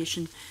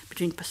consultation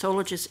between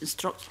pathologists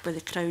instructed by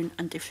the Crown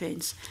and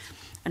Defence.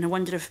 And I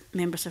wonder if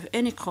members have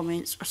any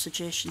comments or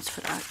suggestions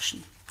for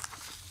action.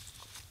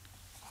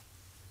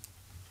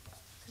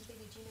 Do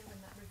you know when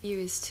that review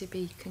is to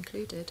be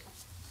concluded?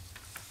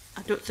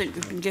 I don't think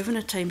we've been given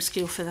a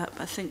timescale for that,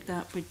 but I think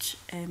that would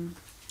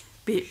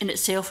be in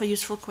itself a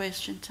useful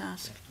question to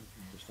ask.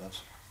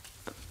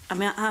 I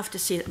mean, I have to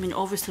say,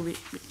 obviously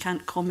we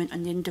can't comment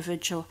on the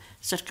individual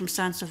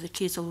circumstance of the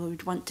case, although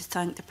we'd want to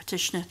thank the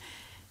petitioner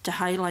to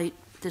highlight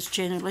this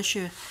general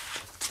issue.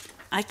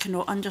 I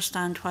cannot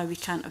understand why we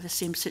can't have the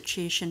same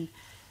situation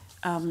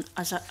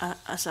as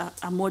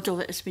a model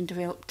that has been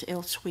developed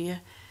elsewhere.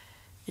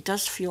 It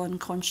does feel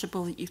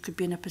unconscionable that you could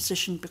be in a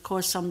position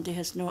because somebody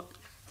has not,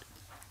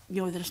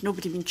 there's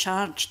nobody been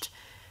charged,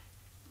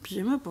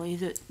 presumably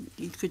that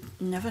you could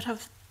never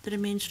have the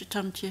remains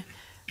returned to you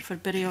for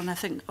burial, and I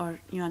think,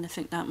 and I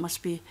think that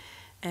must be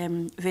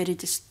very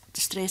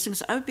distressing.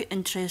 So I would be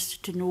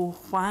interested to know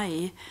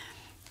why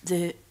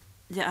the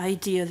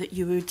idea that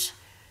you would,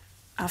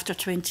 after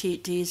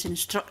 28 days,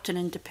 instruct an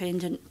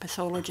independent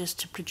pathologist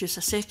to produce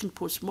a second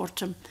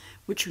post-mortem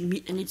which would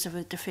meet the needs of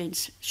the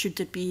defence, should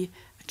there be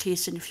a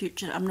case in the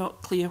future. I'm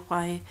not clear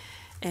why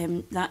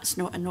that's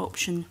not an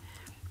option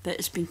that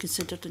is being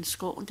considered in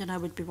Scotland, and I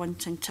would be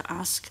wanting to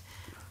ask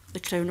the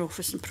Crown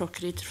Office and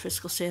Procurator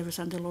Fiscal Service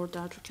and the Lord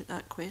Advocate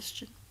that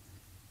question.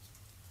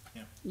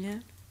 Yeah. Yeah.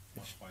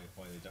 Why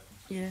are they different?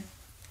 Yeah.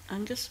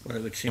 Angus? Well,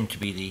 it would seem to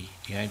be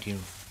the ideal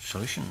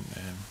solution,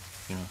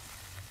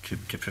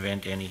 to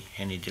prevent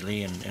any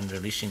delay in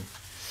releasing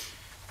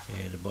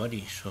the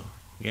body. So,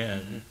 yeah,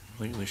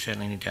 we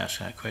certainly need to ask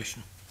that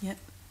question. Yeah.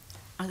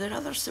 Are there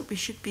others that we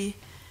should be...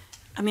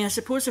 I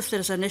suppose if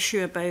there's an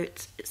issue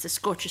about it's the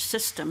Scottish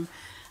system,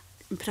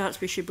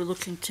 perhaps we should be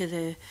looking to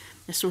the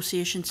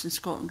associations in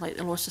Scotland, like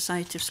the Law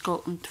Society of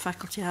Scotland,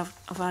 Faculty of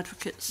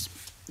Advocates,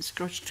 the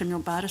Scottish Criminal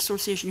Bar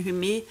Association, who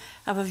may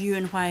have a view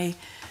on why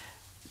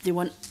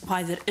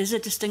there is a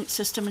distinct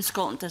system in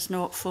Scotland has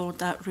not followed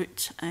that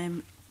route,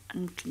 and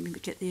can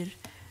maybe get their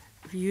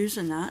views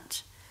on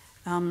that,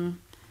 and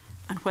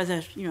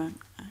whether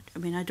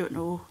I don't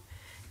know.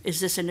 Is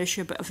this an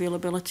issue about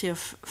availability of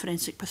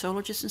forensic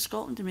pathologists in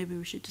Scotland? And maybe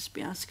we should just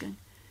be asking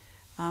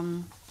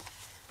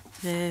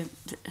the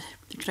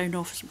Crown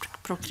Office and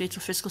Procurator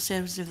Fiscal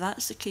Services if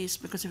that's the case,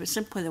 because if it's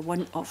simply the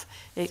want of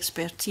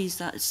expertise,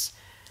 that is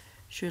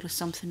surely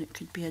something that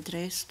could be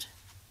addressed.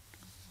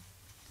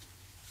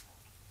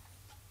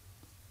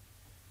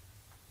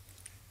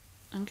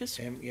 Angus?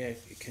 Yeah,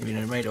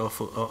 it might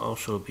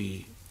also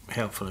be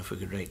helpful if we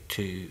could write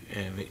to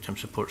Victim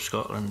Support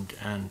Scotland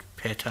and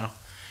PETAL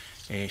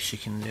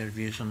seeking their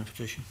views on the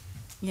petition.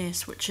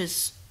 Yes, which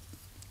is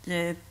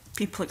the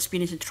people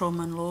experiencing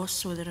trauma and loss.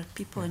 So there are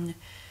people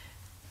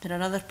there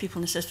are other people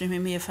in the system who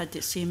may have had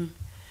the same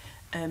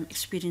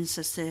experience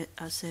as the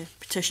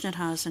petitioner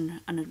has, and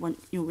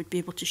would be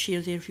able to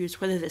share their views.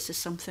 Whether this is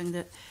something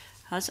that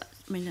has,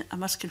 I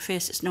must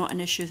confess, it's not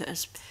an issue that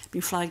has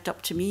been flagged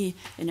up to me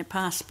in the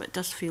past, but it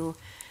does feel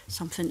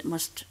something that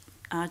must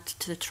add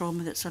to the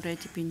trauma that's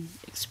already been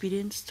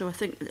experienced. So I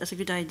think it's a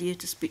good idea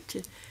to speak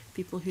to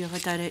people who have a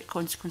direct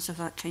consequence of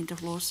that kind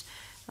of loss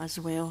as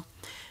well.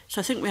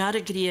 So I think we are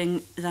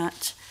agreeing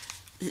that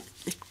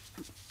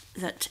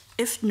that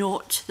if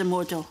not the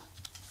model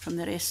from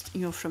the rest,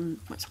 from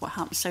what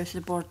happens south of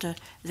the border,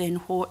 then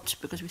what?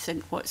 Because we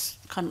think what's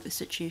currently the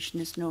situation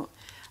is not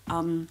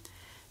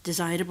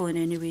desirable in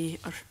any way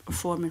or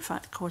form. In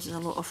fact, causes a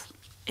lot of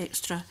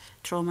extra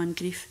trauma and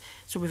grief.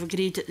 So we've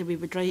agreed that we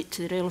would write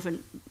to the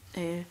relevant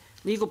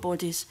legal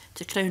bodies,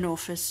 to Crown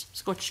Office,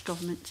 Scottish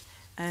Government,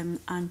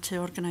 and to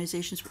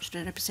organisations which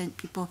represent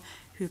people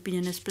who have been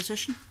in this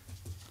position.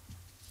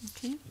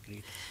 Okay.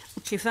 Agreed.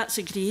 Okay, if that's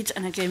agreed,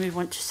 and again we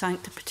want to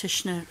thank the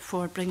petitioner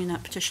for bringing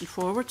that petition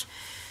forward.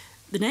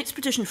 The next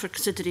petition for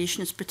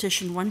consideration is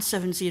petition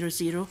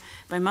 1700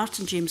 by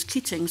Martin James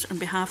Keatings on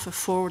behalf of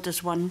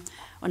Forwarders 1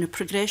 on a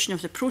progression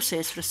of the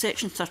process for a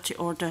Section 30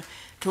 order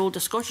to hold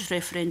a Scottish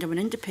referendum on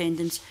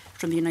independence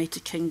from the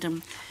United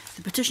Kingdom.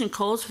 The petition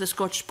calls for the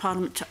Scottish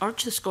Parliament to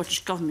urge the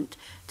Scottish Government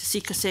to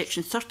seek a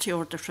Section 30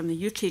 order from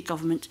the UK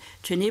Government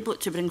to enable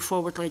it to bring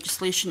forward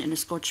legislation in the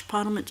Scottish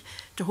Parliament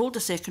to hold a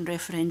second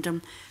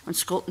referendum on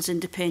Scotland's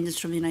independence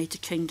from the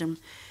United Kingdom.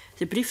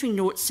 The briefing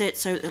note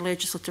sets out the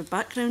legislative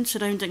background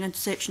surrounding a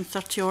Section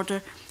 30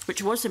 order,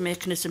 which was the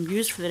mechanism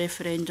used for the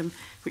referendum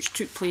which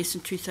took place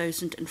in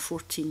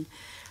 2014.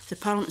 The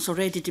Parliament has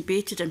already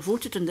debated and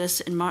voted on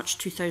this in March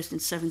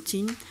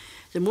 2017.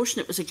 The motion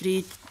that was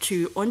agreed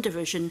to on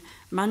division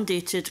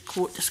mandated,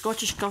 quote, the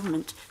Scottish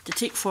Government to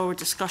take forward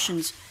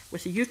discussions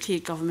with the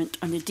UK Government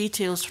on the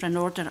details for an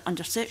order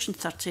under Section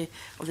 30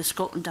 of the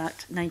Scotland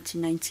Act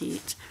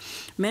 1998.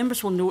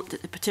 Members will note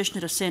that the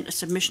petitioner has sent a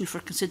submission for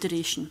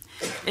consideration.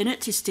 In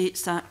it he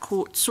states that,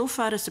 quote, so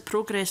far as the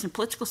progress in the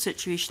political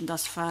situation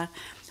thus far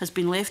has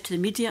been left to the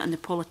media and the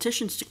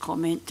politicians to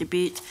comment,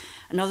 debate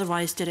and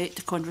otherwise direct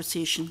the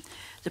conversation.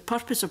 The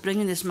purpose of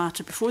bringing this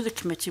matter before the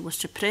committee was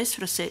to press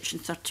for a Section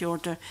 30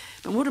 order,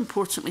 but more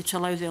importantly to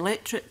allow the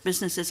electorate,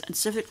 businesses and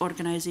civic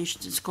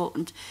organisations in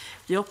Scotland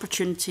the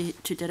opportunity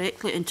to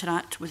directly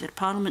interact with their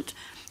Parliament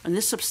on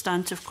this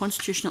substantive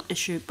constitutional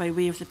issue by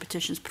way of the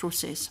petitions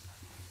process.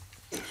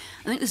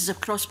 I think this is a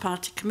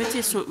cross-party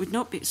committee, so it would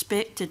not be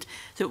expected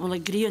that we'll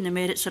agree on the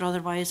merits or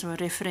otherwise of a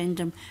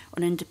referendum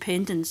on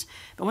independence.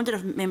 But I wonder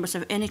if members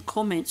have any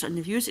comments on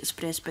the views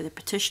expressed by the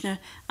petitioner,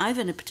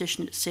 either in the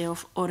petition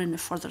itself or in the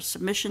further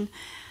submission.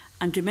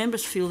 And do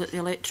members feel that the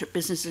electorate,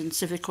 businesses and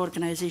civic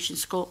organisations in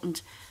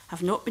Scotland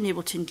have not been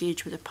able to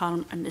engage with the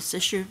Parliament on this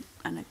issue?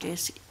 And I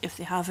guess if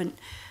they haven't,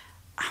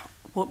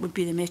 what would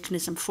be the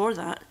mechanism for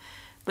that?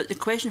 But the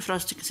question for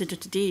us to consider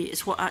today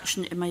is what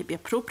action it might be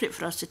appropriate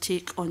for us to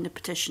take on the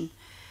petition.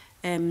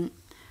 I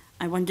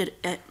wonder,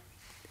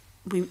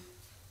 I'm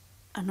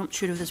not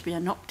sure if there's been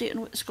an update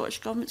on what the Scottish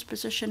Government's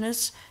position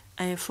is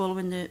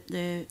following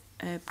the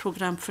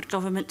programme for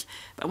government,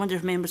 but I wonder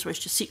if members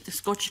wish to seek the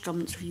Scottish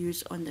Government's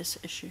views on this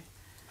issue.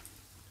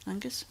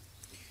 Angus?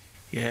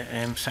 Yeah,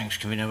 thanks,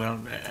 Convener.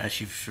 Well,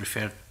 as you've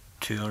referred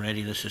to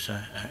already, this is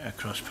a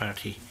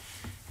cross-party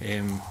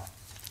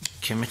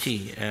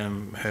committee.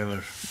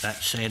 However, that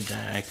said,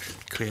 I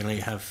clearly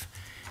have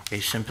a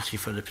sympathy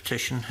for the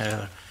petition.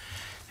 However,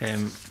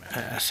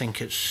 I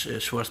think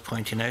it's worth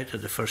pointing out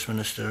that the First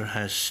Minister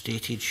has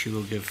stated she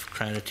will give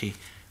clarity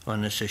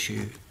on this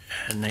issue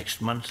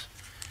next month.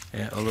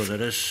 Although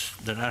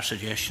there are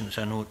suggestions,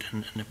 I note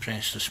in the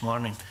press this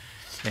morning,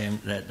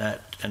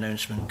 that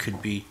announcement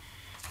could be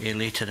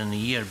later in the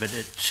year. But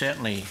it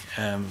certainly,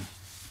 in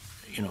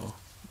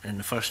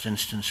the first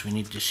instance, we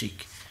need to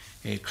seek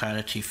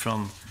clarity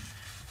from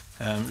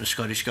the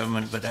Scottish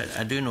Government. But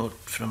I do note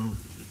from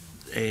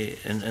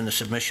in the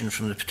submission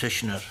from the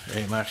petitioner,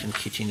 Martin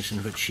Keatings,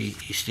 in which he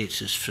states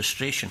his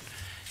frustration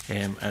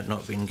at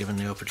not being given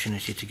the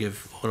opportunity to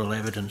give oral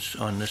evidence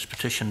on this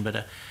petition.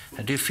 But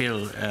I do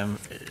feel,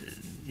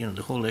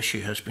 the whole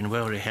issue has been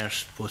well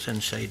rehearsed both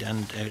inside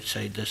and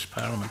outside this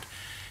Parliament,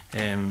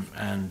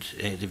 and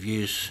the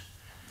views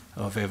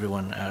of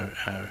everyone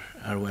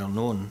are well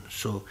known.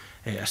 So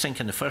I think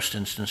in the first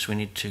instance we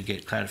need to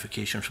get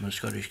clarification from the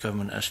Scottish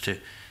Government as to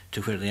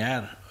where they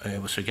are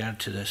with regard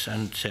to this,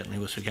 and certainly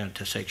with regard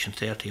to Section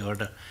 30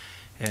 order,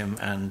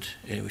 and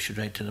we should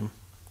write to them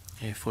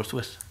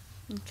forthwith.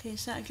 Okay,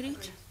 is that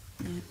agreed?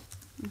 Yeah.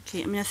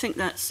 Okay, I think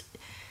that's,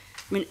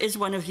 is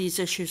one of these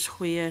issues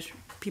where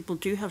people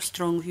do have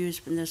strong views,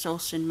 but there's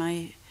also, in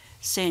my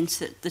sense,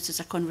 that this is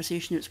a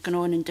conversation that's going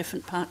on in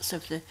different parts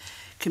of the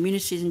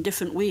communities in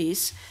different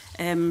ways,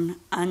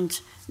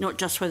 and not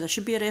just whether there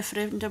should be a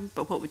referendum,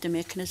 but what would the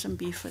mechanism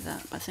be for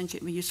that. But I think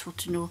it would be useful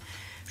to know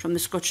from the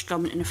Scottish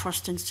Government in the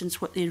first instance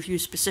what their view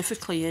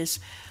specifically is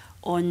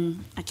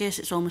on, I guess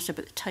it's almost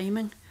about the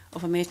timing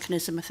of a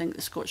mechanism. I think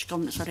the Scottish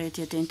Government has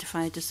already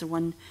identified as the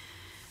one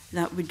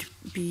that would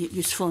be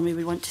useful, and we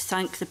would want to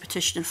thank the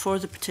petitioner for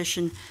the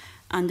petition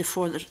and the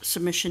further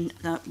submission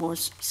that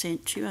was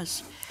sent to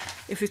us.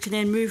 If we can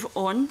then move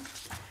on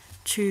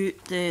to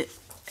the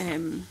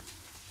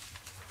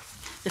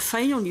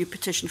final new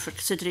petition for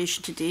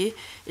consideration today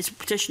is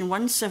petition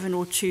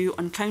 1702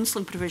 on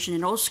counselling provision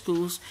in all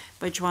schools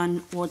by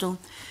Joanne Waddell.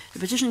 The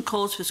petition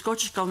calls for the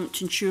Scottish Government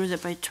to ensure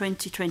that by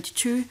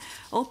 2022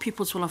 all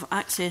pupils will have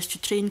access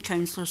to trained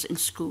counsellors in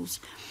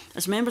schools.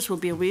 As members will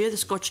be aware, the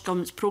Scottish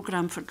Government's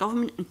programme for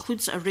government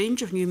includes a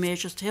range of new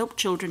measures to help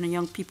children and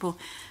young people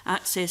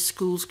access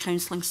schools'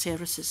 counselling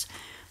services.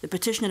 The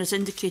petitioner has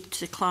indicated to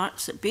the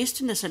clerks that based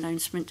on this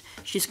announcement,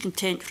 she is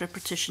content for a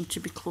petition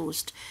to be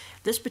closed.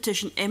 This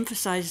petition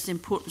emphasises the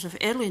importance of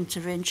early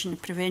intervention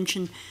and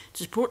prevention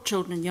to support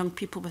children and young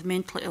people with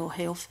mental ill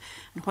health.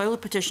 And while the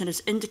petitioner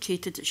has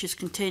indicated that she is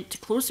content to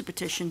close the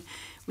petition,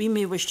 we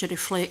may wish to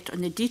reflect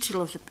on the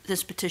detail of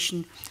this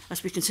petition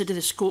as we consider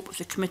the scope of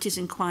the committee's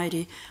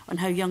inquiry on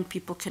how young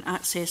people can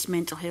access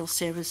mental health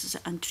services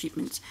and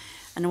treatments.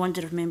 And I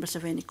wonder if members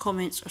have any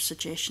comments or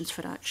suggestions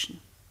for action.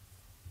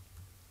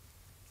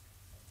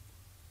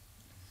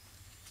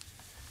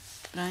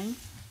 Brian?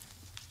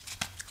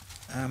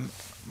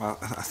 Well,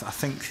 I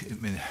think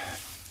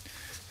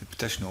the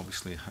petition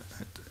obviously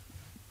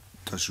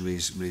does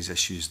raise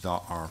issues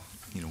that are,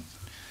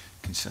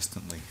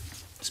 consistently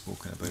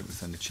spoken about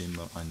within the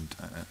chamber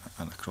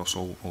and across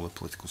all the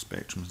political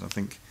spectrums. And I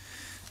think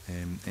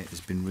it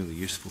has been really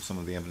useful. Some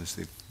of the evidence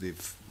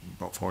they've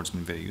brought forward has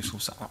been very useful.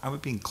 So I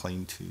would be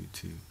inclined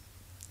to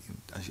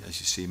as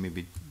you say,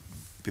 maybe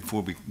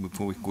before we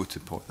go to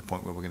the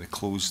point where we're going to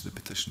close the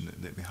petition,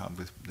 that we have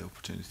with the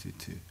opportunity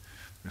to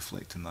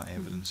reflect on that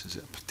evidence as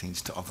it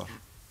pertains to other.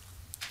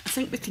 I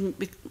think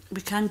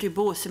we can do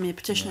both. I mean, the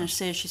petitioner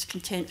says she's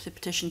content for the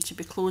petition to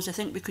be closed. I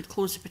think we could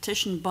close the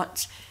petition,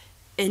 but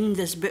in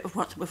this bit of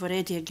what we've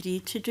already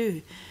agreed to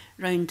do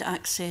around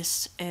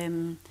access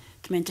to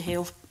mental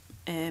health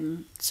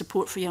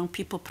support for young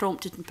people,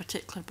 prompted in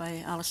particular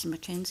by Alison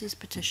Mackenzie's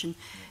petition,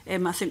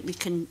 I think we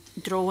can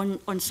draw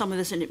on some of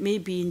this, and it may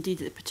be indeed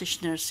that the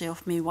petitioner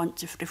herself may want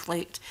to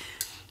reflect,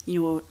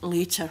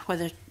 later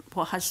whether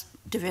what has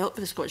developed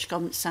with the Scottish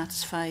Government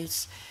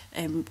satisfies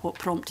what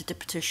prompted the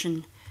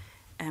petition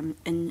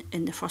in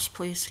the first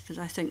place. Because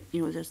I think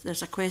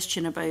there's a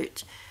question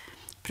about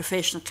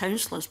professional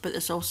counsellors, but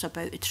there's also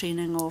about the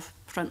training of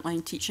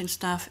frontline teaching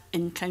staff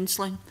in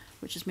counselling,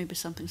 which is maybe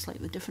something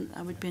slightly different that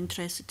I would be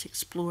interested to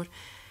explore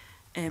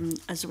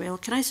as well.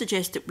 Can I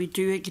suggest that we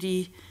do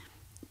agree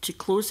to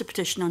close the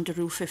petition under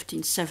Rule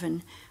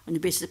 15.7 on the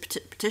basis that the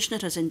petitioner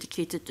has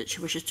indicated that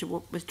she wishes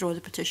to withdraw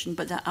the petition,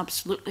 but that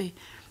absolutely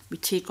we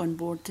take on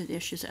board the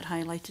issues that are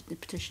highlighted in the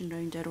petition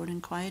around our own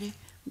inquiry?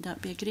 Would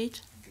that be agreed?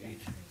 Agreed.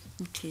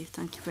 Okay,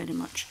 thank you very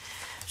much.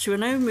 So we're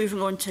now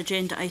moving on to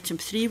agenda item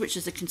 3, which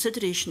is the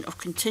consideration of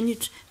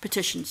continued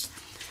petitions.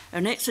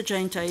 Our next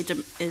agenda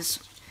item is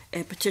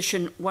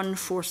petition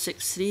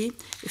 1463,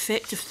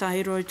 effective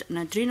thyroid and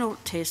adrenal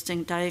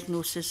testing,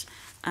 diagnosis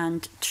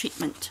and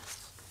treatment,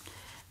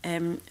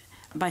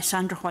 by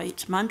Sandra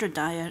White, Mandra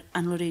Dyer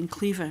and Lorraine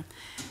Cleaver.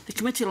 The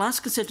committee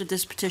last considered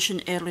this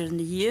petition earlier in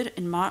the year,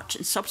 in March,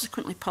 and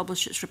subsequently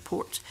published its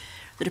report.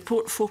 The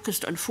report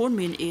focused on 4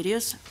 main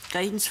areas: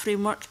 guidance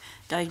framework,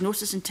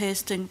 diagnosis and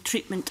testing,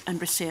 treatment and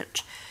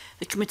research.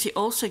 The committee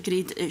also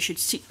agreed that it should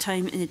seek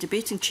time in the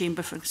debating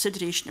chamber for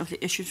consideration of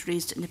the issues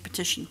raised in the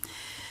petition.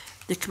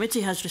 The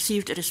committee has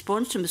received a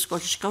response from the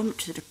Scottish Government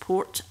to the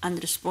report, and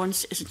the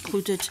response is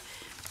included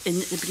in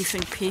the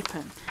briefing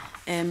paper.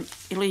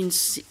 Elaine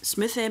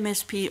Smith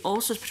MSP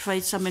also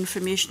provides some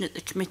information that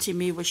the committee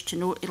may wish to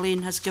know.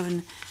 Elaine has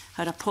given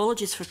her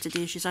apologies for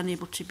today. She's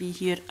unable to be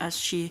here as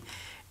she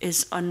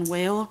is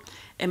unwell.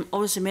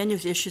 Obviously, many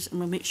of the issues, and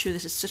we'll make sure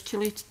this is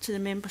circulated to the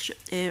membership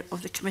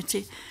of the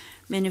committee,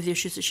 many of the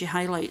issues that she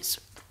highlights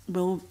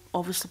will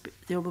obviously,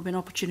 there will be an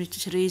opportunity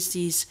to raise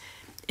these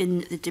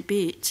in the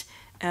debate,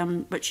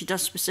 but she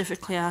does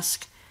specifically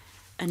ask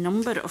a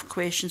number of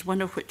questions,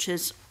 one of which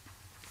is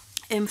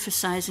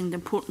emphasising the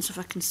importance of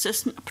a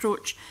consistent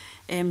approach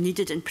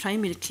needed in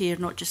primary care,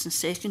 not just in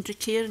secondary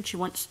care, and she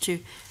wants to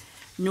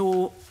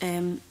know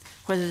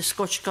whether the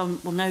Scottish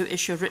Government will now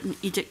issue a written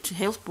edict to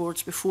health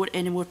boards before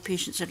any more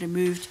patients are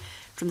removed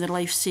from the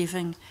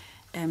life-saving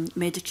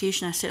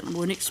medication. I certainly have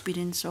one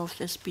experience of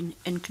this being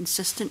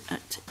inconsistent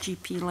at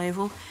GP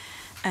level.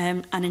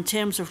 And in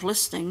terms of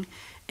listening,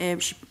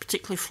 she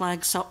particularly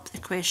flags up the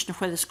question of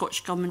whether the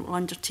Scottish Government will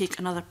undertake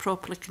another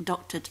properly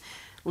conducted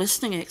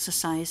listening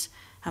exercise,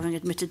 having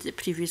admitted that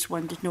the previous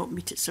one did not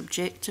meet its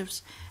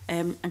objectives.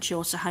 And she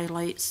also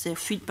highlights the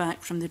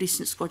feedback from the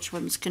recent Scottish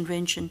Women's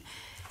Convention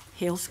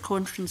Health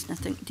Conference, and I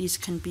think these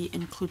can be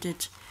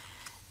included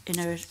in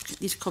our,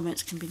 these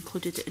comments can be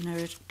included in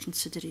our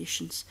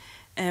considerations.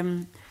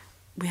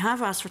 We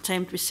have asked for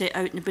time to be set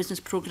out in the business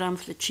programme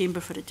for the Chamber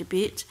for a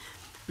debate,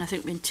 and I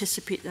think we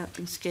anticipate that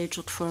being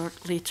scheduled for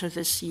later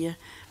this year.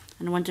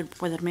 And I wondered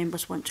whether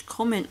members want to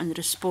comment on the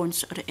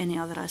response or any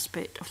other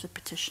aspect of the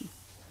petition.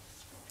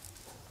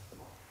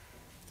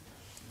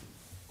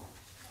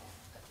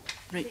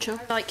 Rachel?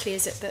 How likely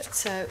is it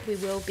that we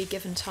will be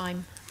given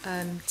time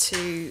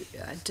to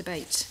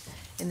debate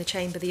in the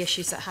Chamber the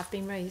issues that have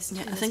been raised?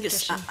 Yeah, I think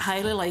it's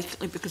highly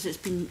likely, because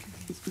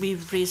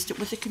we've raised it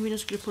with the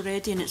Conveners Group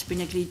already, and it's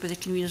been agreed with the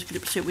Conveners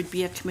Group, so it would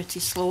be a committee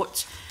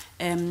slot,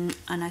 and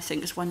I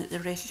think it's one that they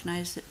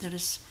recognise that there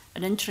is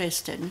an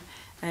interest in.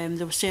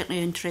 There was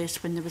certainly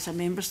interest when there was a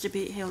members'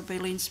 debate held by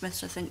Lane Smith,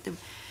 so I think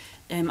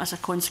as a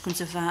consequence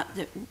of that,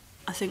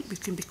 I think we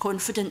can be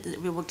confident that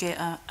we will get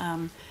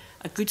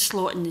a good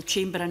slot in the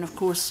Chamber, and of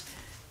course,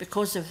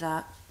 because of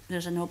that,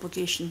 there's an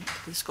obligation.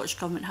 The Scottish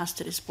Government has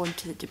to respond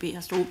to the debate,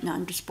 has to open it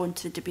and respond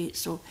to the debate,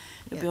 so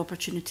there'll be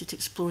opportunity to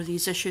explore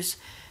these issues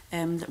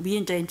that we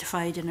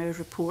identified in our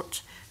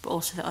report, but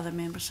also that other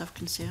members have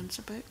concerns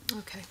about.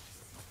 Okay.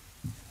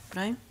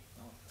 Brian?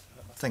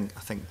 I think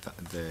that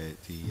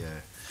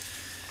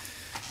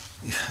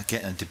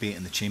getting a debate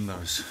in the Chamber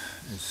is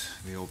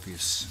the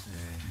obvious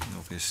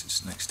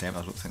next step.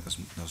 I don't think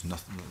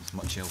there's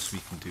much else we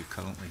can do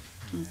currently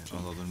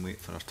other than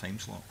wait for our time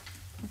slot.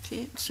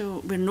 Okay,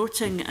 so we're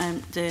noting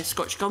the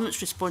Scottish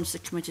Government's response to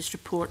the committee's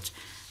report,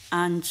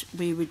 and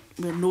we're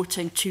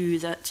noting too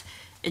that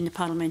in the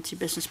Parliamentary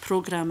Business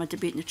Programme, a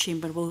debate in the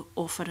Chamber will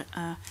offer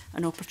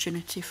an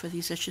opportunity for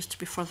these issues to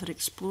be further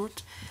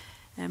explored.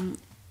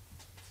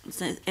 Is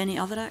there any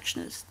other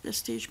action at this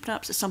stage?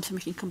 Perhaps it's something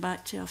we can come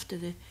back to after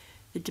the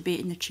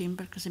debate in the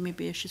Chamber, because there may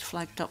be issues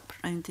flagged up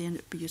around there and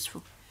it would be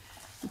useful.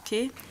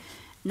 Okay.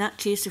 In that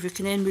case, if we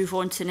can then move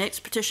on to the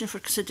next petition for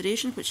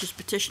consideration, which is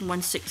Petition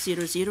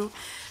 1600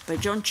 by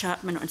John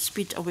Chapman on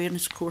speed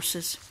awareness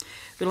courses.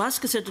 We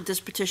last considered this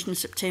petition in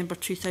September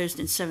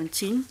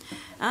 2017.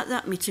 At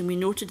that meeting, we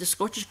noted the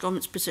Scottish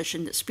Government's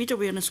position that speed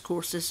awareness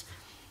courses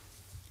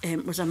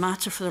was a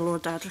matter for the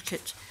Lord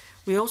Advocate.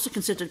 We also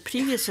considered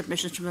previous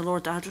submissions from the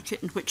Lord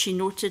Advocate in which he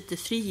noted the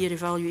 3-year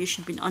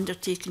evaluation being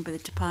undertaken by the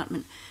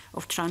Department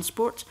of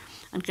Transport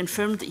and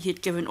confirmed that he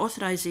had given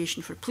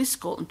authorisation for Police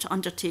Scotland to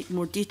undertake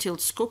more detailed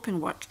scoping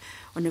work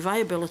on the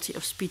viability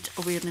of speed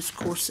awareness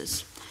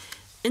courses.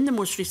 In the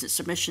most recent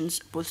submissions,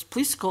 both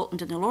Police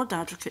Scotland and the Lord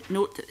Advocate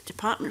note that the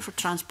Department for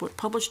Transport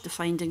published the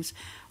findings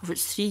of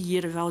its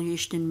 3-year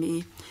evaluation in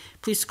May.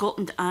 Police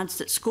Scotland adds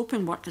that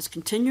scoping work is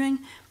continuing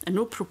and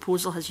no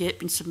proposal has yet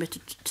been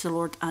submitted to the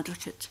Lord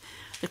Advocate.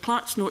 The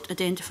Clerk's note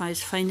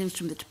identifies findings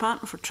from the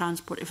Department for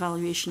Transport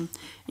evaluation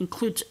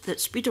include that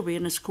speed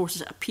awareness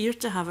courses appear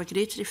to have a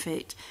greater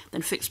effect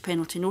than fixed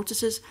penalty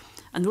notices,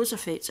 and those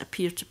effects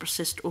appear to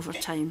persist over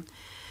time.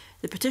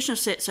 The petitioner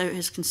sets out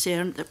his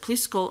concern that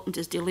Police Scotland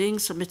is delaying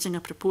submitting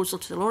a proposal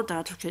to the Lord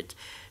Advocate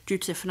due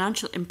to the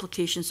financial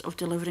implications of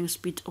delivering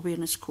speed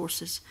awareness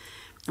courses.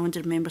 I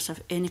wonder if members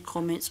have any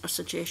comments or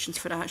suggestions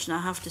for action.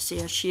 I have to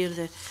say I share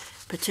the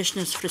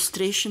petitioner's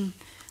frustration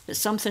that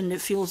something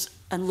that feels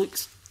and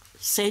looks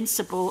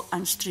sensible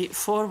and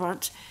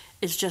straightforward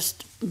is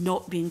just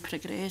not being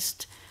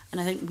progressed. And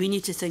I think we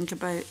need to think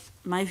about,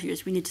 my view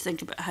is we need to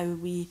think about how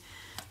we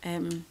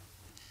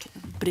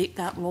break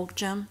that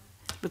logjam.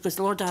 Because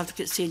the Lord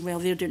Advocate's saying, well,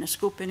 they're doing a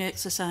scoping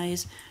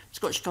exercise. The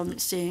Scottish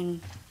Government's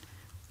saying,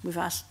 we've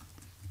asked,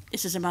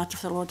 this is a matter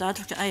for the Lord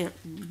Advocate. I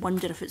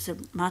wonder if it's a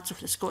matter for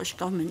the Scottish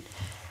Government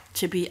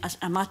to be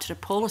a matter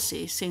of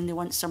policy, saying they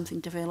want something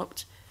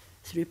developed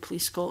through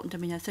Police Scotland. I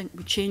mean, I think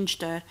we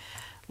changed our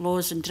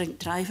laws on drink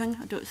driving.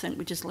 I don't think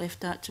we just left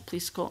that to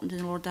Police Scotland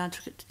and the Lord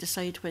Advocate to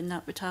decide when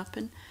that would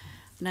happen.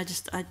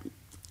 And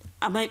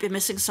I might be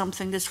missing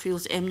something. This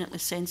feels eminently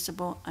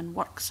sensible and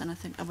works, and I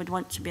think I would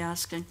want to be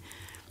asking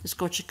the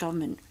Scottish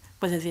Government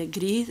whether they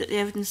agree that the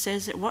evidence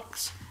says it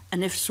works,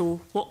 and if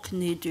so, what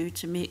can they do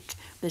to make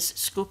this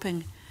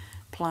scoping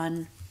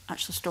plan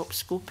actually stop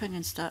scoping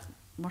and start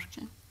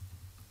working?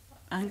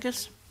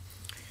 Angus?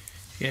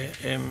 Yeah,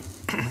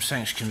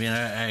 thanks,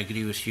 Convener. I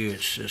agree with you.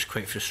 It's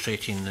quite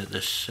frustrating that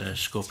this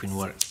scoping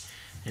work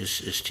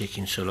is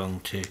taking so long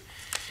to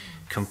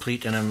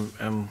complete, and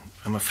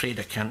I'm afraid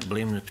I can't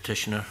blame the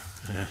petitioner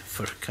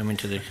for coming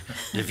to the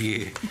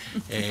view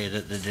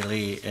that the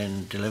delay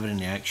in delivering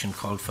the action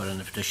called for in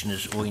the petition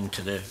is owing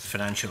to the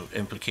financial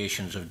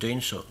implications of doing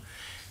so.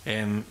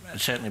 I'd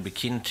certainly be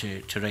keen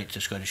to write to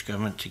the Scottish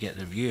Government to get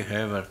their view.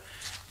 However,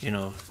 you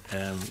know,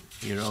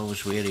 you're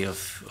always wary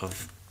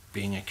of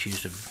being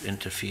accused of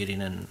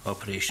interfering in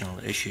operational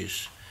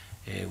issues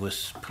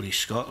with Police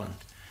Scotland.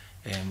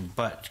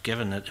 But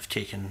given that they've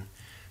taken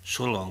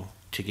so long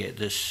to get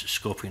this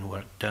scoping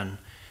work done,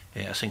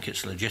 I think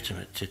it's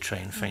legitimate to try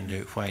and find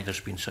out why there's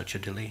been such a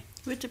delay.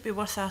 Would it be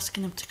worth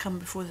asking them to come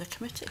before the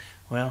committee?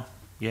 Well,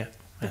 yeah.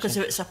 Because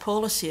if it's a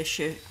policy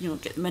issue, you know,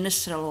 get the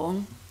Minister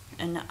along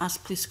and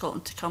ask Police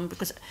Scotland to come,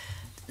 because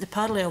the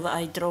parallel that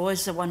I draw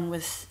is the one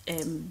with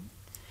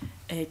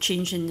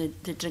changing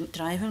the drink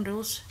driving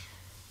rules,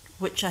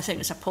 which I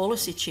think is a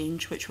policy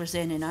change which was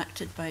then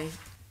enacted by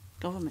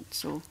government.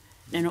 So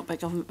not by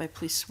government, by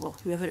police, well,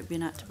 whoever it be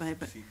enacted by,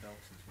 but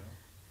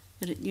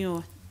you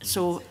know,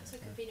 so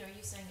Convener, are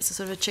you saying it's a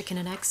sort of a chicken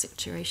and egg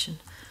situation?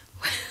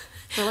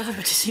 well,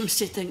 everybody seems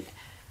to think.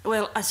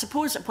 Well, I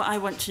suppose what I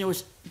want to know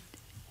is,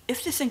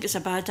 if they think it's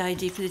a bad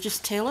idea, could they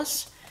just tell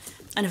us?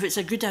 And if it's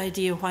a good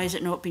idea, why has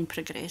it not been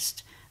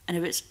progressed? And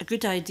if it's a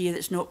good idea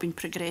that's not been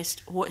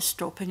progressed, what is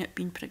stopping it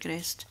being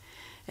progressed?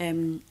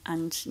 And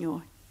you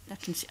know,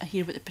 I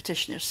hear what the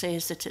petitioner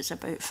says, that it's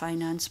about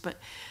finance, but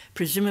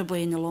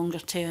presumably in the longer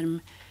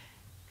term,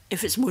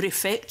 if it's more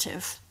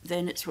effective,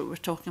 then it's what we were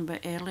talking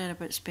about earlier,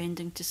 about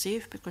spending to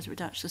save, because it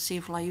would actually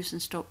save lives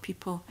and stop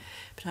people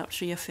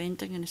perhaps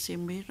re-offending in the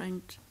same way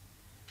around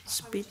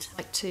speed. I'd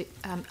like to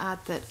add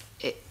that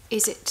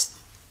is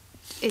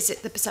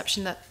it the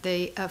perception that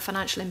the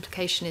financial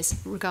implication is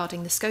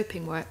regarding the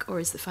scoping work, or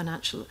is the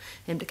financial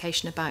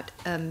implication about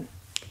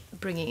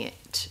bringing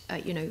it,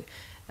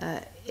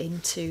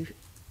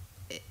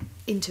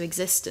 into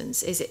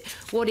existence?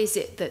 What is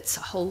it that's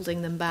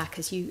holding them back,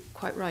 as you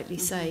quite rightly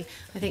say?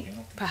 I think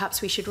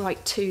perhaps we should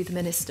write to the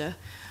Minister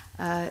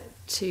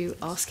to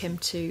ask him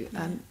to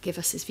give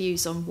us his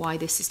views on why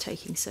this is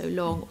taking so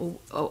long,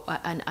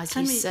 and as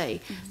you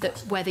say, that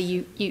whether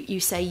you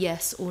say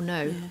yes or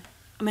no. Yeah.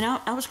 I mean,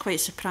 I was quite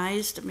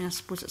surprised. I mean, I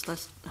suppose it's a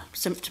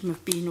symptom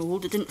of being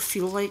old. It didn't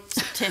feel like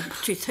September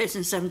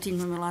 2017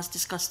 when we last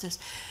discussed this.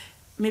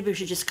 Maybe we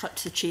should just cut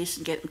to the chase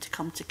and get them to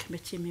come to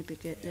committee, maybe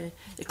get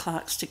the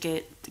clerks to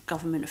get the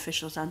government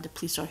officials and the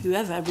police, or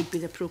whoever would be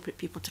the appropriate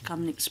people to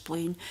come and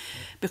explain.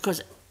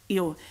 Because, you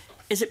know,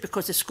 is it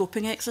because the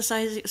scoping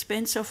exercise is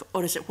expensive,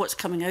 or is it what's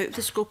coming out of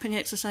the scoping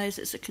exercise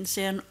that's a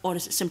concern, or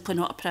is it simply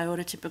not a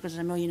priority because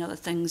there's a million other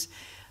things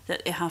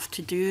that they have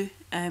to do?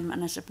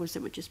 And I suppose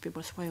it would just be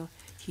worthwhile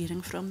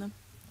hearing from them.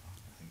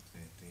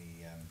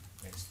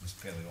 It's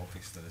fairly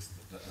obvious that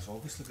there's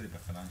obviously going to be a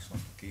financial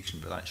implication,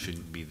 but that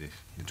shouldn't be the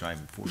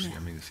driving force. Yeah. I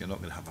mean, if you're not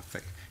going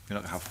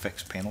to have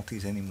fixed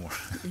penalties anymore,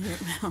 yeah,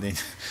 well, then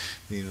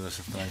you know there's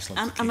a financial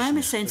implication.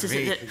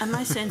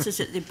 My sense is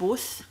that they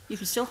both. You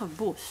can still have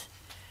both.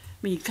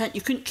 I mean,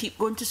 you couldn't keep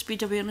going to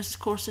speed awareness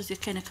courses. There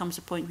kind of comes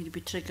a point where you'd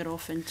be trigger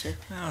off into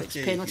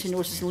penalty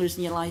notice and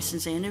losing your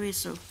licence anyway.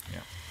 So.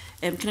 Yeah.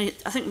 I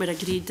think we're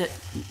agreed that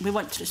we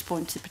want to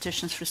respond to the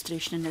petitioner's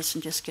frustration in this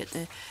and just get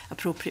the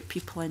appropriate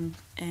people in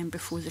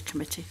before the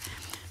committee.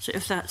 So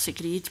if that's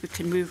agreed, we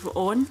can move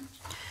on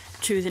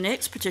to the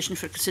next petition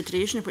for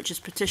consideration, which is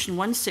petition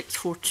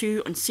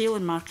 1642 on sale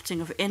and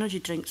marketing of energy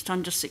drinks to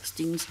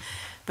under-16s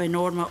by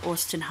Norma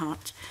Austin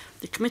Hart.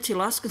 The committee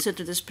last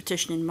considered this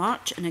petition in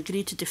March and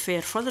agreed to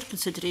defer further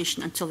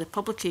consideration until the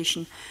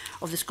publication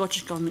of the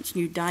Scottish Government's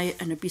new diet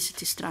and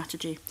obesity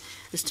strategy.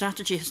 The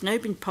strategy has now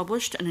been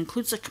published and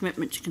includes a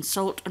commitment to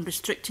consult on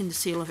restricting the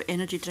sale of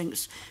energy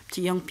drinks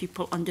to young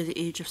people under the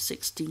age of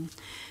 16.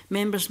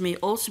 Members may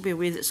also be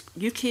aware that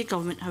the UK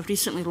Government have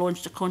recently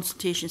launched a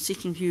consultation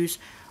seeking views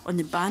on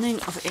the banning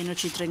of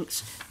energy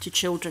drinks to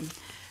children.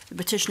 The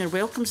petitioner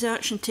welcomes the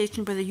action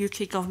taken by the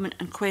UK Government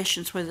and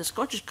questions whether the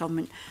Scottish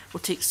Government will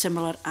take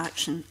similar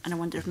action. And I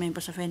wonder if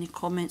members have any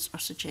comments or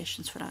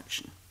suggestions for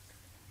action.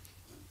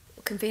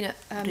 Convener,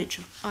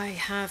 Rachel. I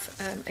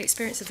have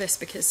experience of this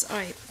because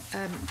I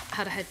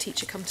had a head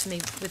teacher come to me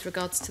with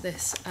regards to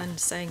this and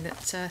saying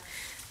that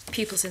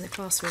pupils in the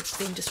class were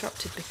being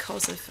disrupted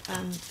because of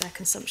their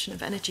consumption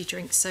of energy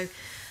drinks. So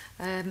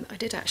I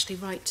did actually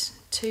write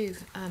to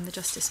the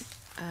Justice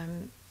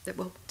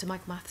to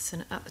Michael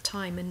Matheson at the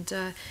time, and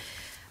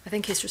I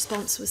think his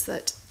response was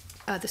that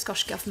the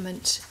Scottish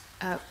Government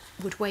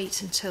would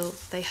wait until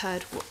they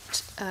heard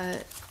what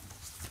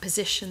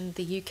position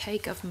the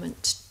UK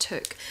Government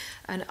took,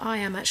 and I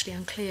am actually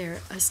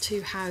unclear as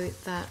to how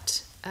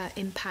that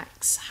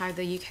impacts, how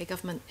the UK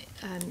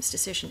Government's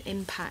decision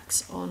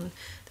impacts on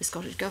the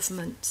Scottish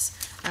Government's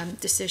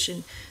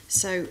decision.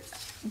 So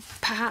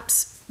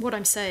perhaps what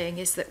I'm saying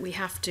is that we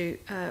have to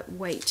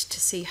wait to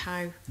see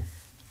how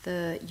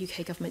the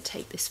UK Government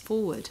take this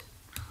forward.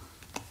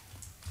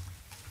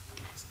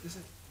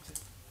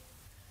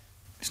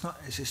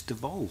 It's just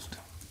devolved.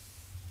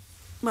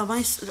 Well,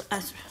 we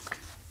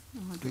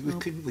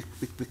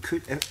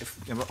could.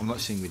 I'm not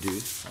saying we do.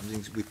 I'm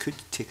saying we could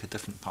take a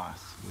different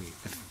path.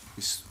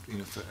 If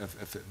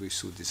we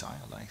so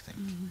desired, I think.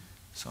 Mm-hmm.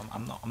 So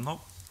I'm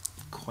not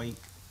quite.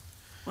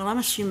 Well, I'm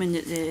assuming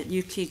that the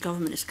UK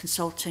Government is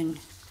consulting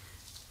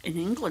in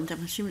England.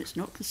 I'm assuming it's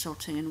not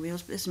consulting in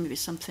Wales, but this may be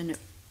something that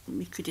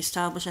we could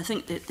establish. I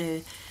think that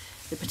the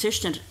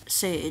petitioner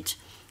said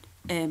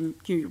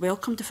you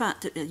welcomed the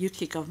fact that the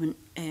UK Government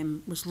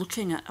was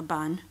looking at a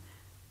ban.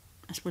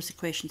 I suppose the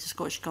question to the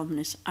Scottish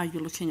Government is, are you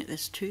looking at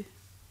this too?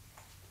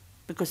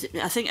 Because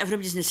I think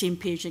everybody's on the same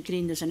page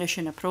agreeing there's an issue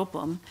and a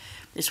problem.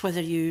 It's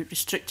whether you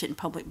restrict it in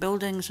public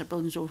buildings or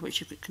buildings over which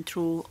you could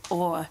control,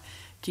 or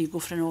do you go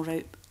for an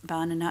all-out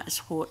ban, and that is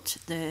what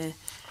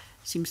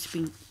seems to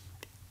be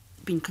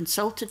being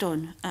consulted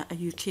on at a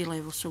UK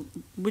level. So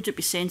would it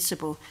be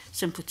sensible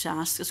simply to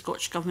ask the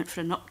Scottish Government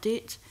for an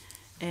update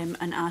and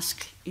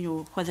ask,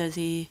 whether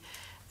they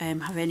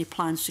have any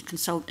plans to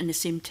consult in the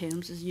same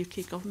terms as the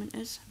UK Government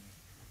is?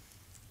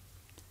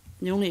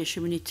 The only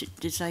issue we need to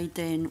decide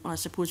then, well, I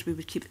suppose we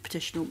would keep the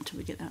petition open until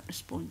we get that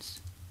response.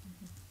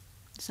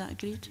 Is that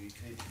agreed?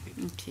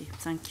 Okay,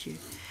 thank you.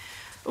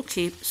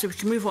 Okay, so we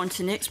can move on to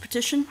the next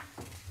petition,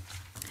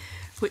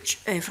 which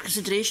for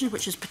consideration,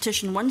 which is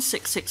petition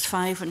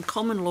 1665 on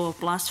common law of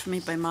blasphemy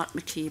by Mark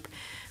McCabe.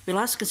 We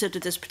last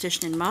considered this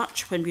petition in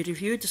March when we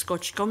reviewed the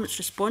Scottish Government's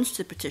response to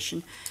the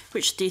petition,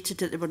 which stated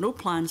that there were no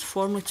plans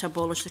formally to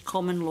abolish the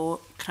common law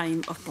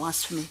crime of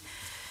blasphemy.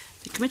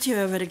 The committee,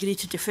 however, agreed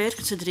to defer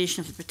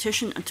consideration of the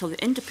petition until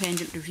the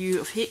independent review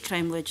of hate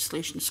crime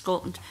legislation in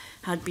Scotland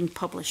had been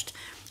published,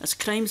 as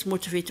crimes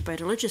motivated by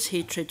religious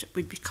hatred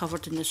would be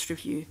covered in this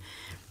review.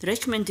 The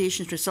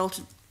recommendations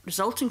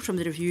resulting from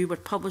the review were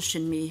published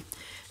in May.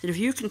 The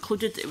review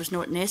concluded that it was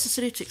not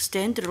necessary to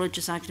extend the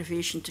religious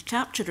aggravation to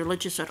capture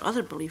religious or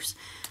other beliefs,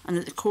 and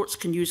that the courts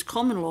can use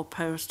common law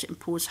powers to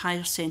impose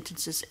higher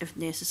sentences if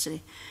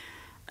necessary.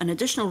 An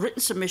additional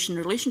written submission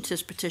in relation to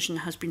this petition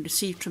has been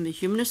received from the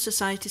Humanist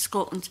Society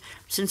Scotland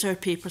since our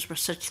papers were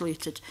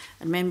circulated,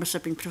 and members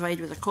have been provided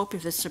with a copy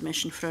of this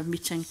submission for our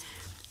meeting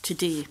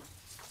today.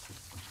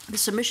 The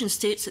submission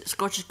states that the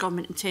Scottish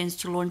Government intends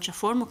to launch a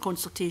formal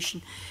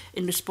consultation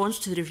in response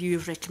to the review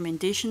of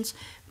recommendations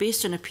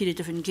based on a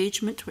period of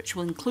engagement which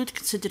will include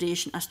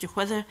consideration as to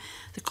whether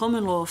the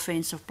common law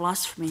offence of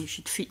blasphemy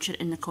should feature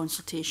in the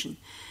consultation.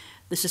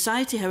 The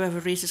Society, however,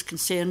 raises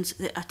concerns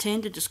that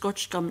attended the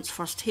Scottish Government's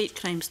first hate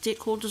crime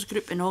stakeholders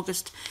group in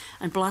August,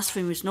 and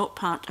blasphemy was not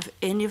part of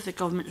any of the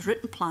Government's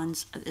written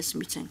plans at this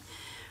meeting.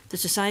 The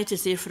Society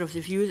is therefore of the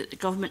view that the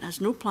Government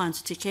has no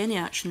plans to take any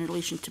action in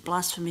relation to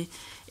blasphemy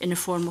in a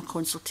formal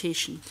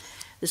consultation.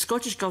 The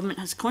Scottish Government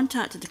has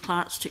contacted the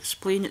clerks to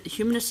explain that the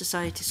Humanist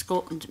Society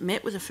Scotland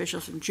met with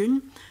officials in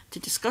June to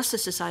discuss the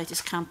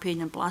Society's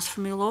campaign on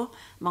blasphemy law,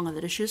 among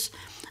other issues,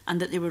 and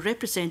that they were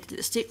represented at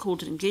the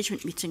stakeholder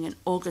engagement meeting in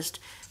August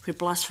where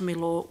blasphemy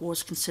law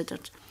was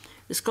considered.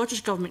 The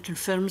Scottish Government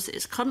confirms that it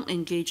is currently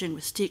engaging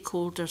with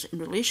stakeholders in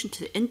relation to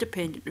the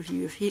independent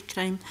review of hate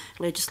crime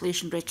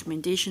legislation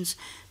recommendations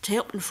to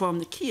help inform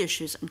the key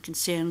issues and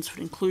concerns for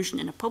inclusion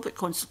in a public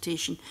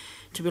consultation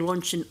to be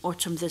launched in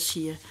autumn this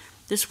year.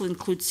 This will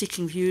include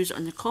seeking views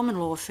on the common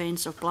law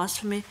offence of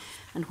blasphemy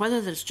and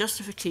whether there is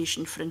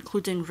justification for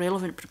including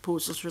relevant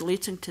proposals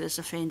relating to this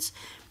offence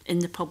in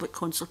the public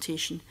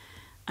consultation.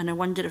 And I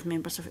wonder if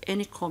members have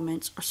any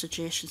comments or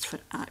suggestions for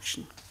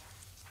action.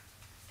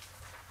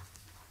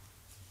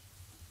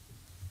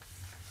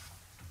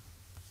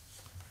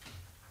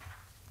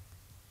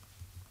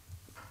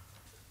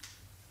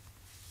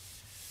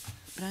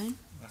 Brian?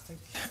 I think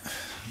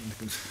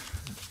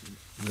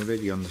we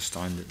already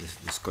understand that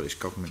the Scottish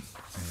Government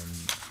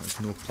has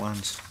no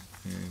plans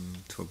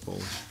to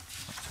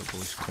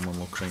abolish common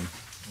law crime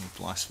or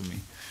blasphemy.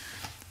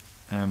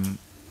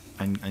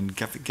 And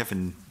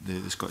given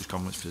the Scottish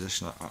Government's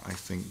position, I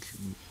think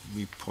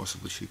we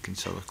possibly should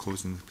consider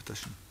closing the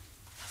petition.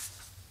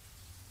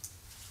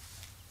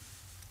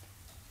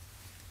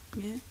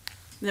 Yeah.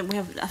 Then we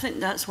have. I think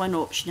that's one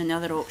option, and the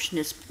other option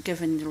is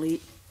given the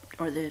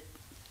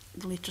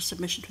later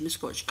submission from the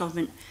Scottish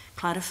Government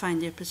clarifying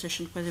their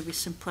position, whether we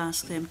simply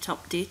ask them to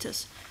update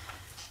us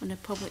on a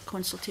public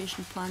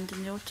consultation planned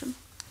in the autumn,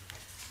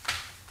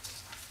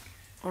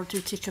 or do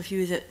we take a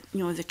view that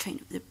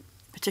the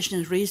petition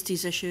has raised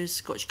these issues,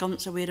 Scottish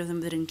Government's aware of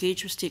them, they're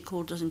engaged with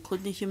stakeholders,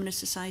 including the Humanist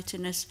Society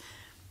in this,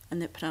 and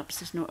that perhaps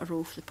there's not a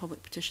role for the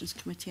Public Petitions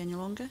Committee any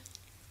longer?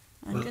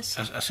 Angus?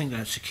 Well, I think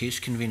that's the case,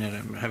 Convener.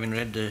 Having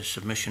read the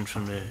submission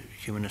from the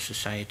Humanist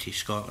Society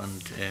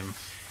Scotland,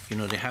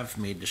 they have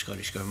made the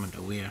Scottish Government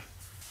aware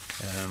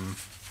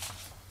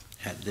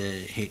at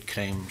the hate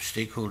crime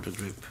stakeholder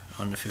group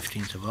on the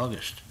 15th of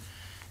August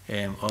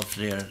of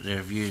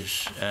their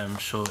views.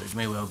 So it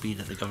may well be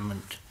that the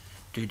Government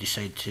do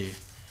decide to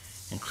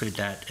include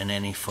that in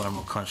any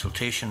formal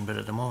consultation, but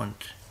at the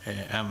moment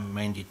I'm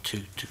minded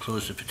to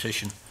close the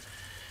petition,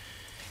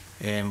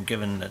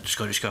 given that the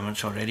Scottish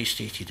Government's already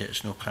stated that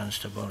it's no plans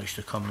to abolish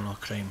the common law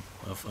crime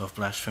of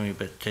blasphemy.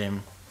 But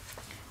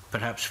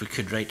perhaps we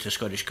could write to the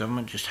Scottish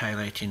Government just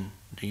highlighting,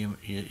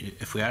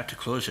 if we are to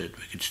close it,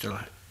 we could still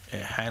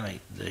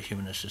highlight the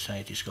Humanist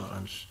Society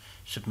Scotland's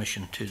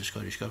submission to the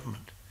Scottish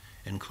Government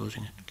in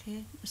closing it.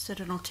 Okay, is there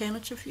an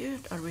alternative view?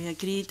 Are we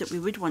agreed that we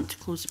would want to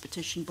close the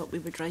petition, but we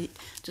would write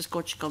to the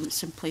Scottish Government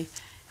simply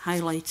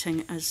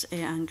highlighting, as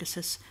Angus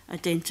has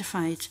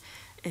identified,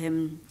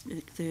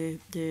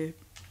 the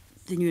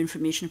new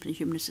information from the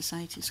Humanist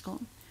Society of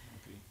Scotland?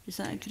 Is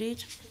that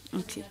agreed?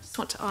 Okay. I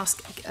want to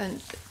ask,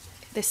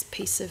 this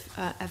piece of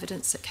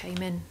evidence that came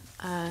in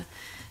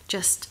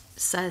just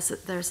says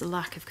that there's a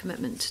lack of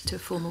commitment to a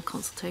formal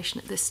consultation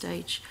at this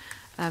stage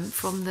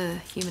from the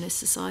Humanist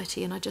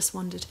Society, and I just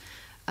wondered,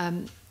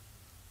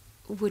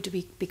 would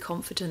we be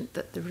confident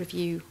that the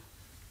review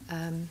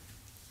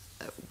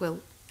will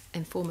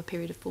inform a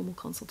period of formal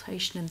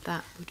consultation, and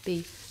that would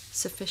be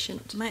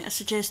sufficient? Might I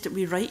suggest that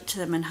we write to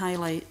them and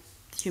highlight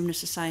the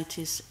Humanist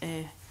Society's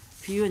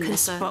view in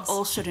this, but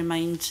also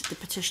remind the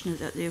petitioner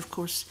that they, of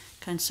course,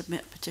 can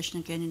submit a petition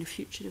again in the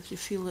future if they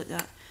feel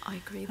that I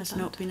agree with has that.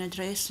 not been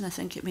addressed. And I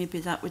think it maybe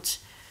that would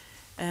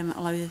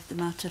allow the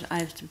matter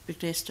either to be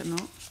progressed or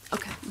not.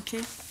 Okay.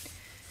 Okay.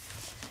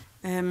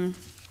 And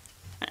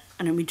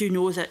we do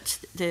know that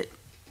the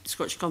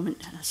Scottish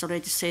Government has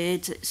already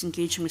said that it's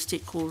engaging with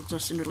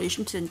stakeholders in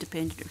relation to the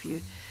independent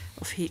review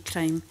of hate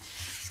crime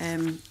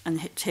and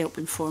to help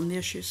inform the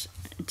issues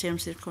in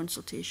terms of their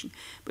consultation.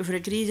 But if we're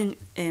agreeing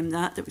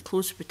that we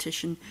close the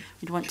petition,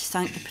 we'd want to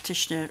thank the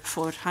petitioner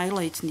for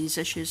highlighting these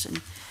issues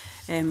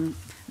and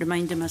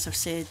remind them, as I've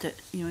said, that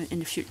in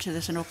the future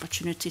there's an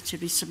opportunity to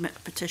resubmit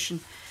a petition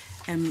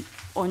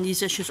on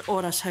these issues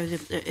or as how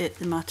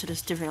the matter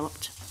is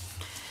developed.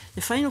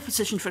 The final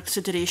petition for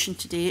consideration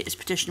today is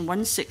petition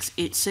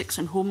 1686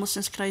 on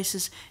homelessness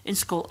crisis in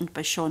Scotland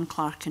by Sean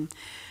Clarkin.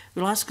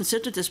 We last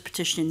considered this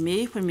petition in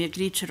May when we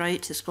agreed to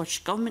write to the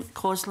Scottish Government,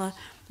 COSLA,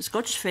 the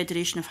Scottish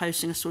Federation of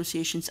Housing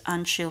Associations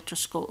and Shelter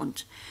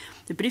Scotland.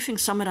 The briefing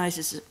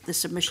summarises the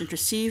submissions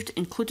received,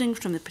 including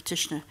from the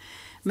petitioner.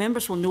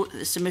 Members will note that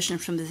the submission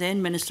from the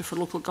then Minister for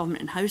Local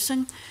Government and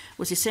Housing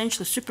was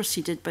essentially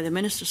superseded by the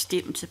Minister's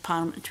statement to the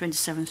Parliament on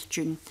 27th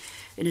June.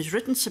 In his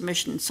written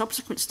submission and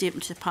subsequent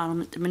statement to the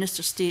Parliament, the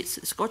Minister states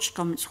that the Scottish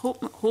Government's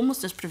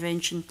homelessness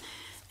prevention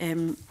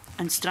and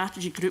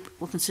strategy group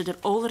will consider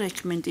all the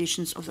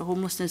recommendations of the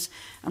Homelessness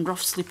and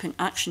Rough Sleeping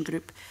Action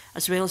Group,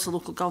 as well as the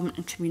Local Government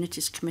and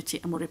Communities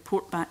Committee, and will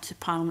report back to the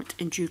Parliament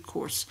in due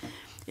course.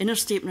 In her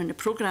statement on the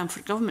programme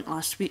for government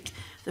last week,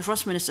 the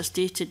First Minister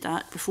stated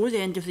that before the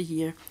end of the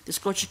year, the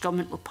Scottish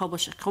Government will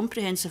publish a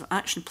comprehensive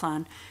action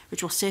plan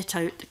which will set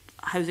out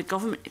how the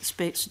Government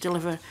expects to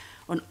deliver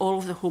on all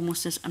of the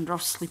Homelessness and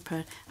Rough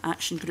Sleeper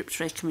Action Group's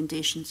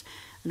recommendations.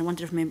 And I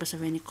wonder if members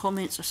have any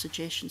comments or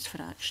suggestions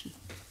for action.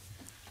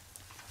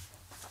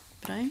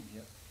 Brian?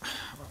 Yep.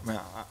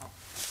 Well,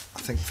 I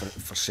think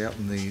for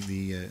certain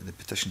the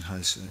petition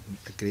has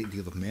a great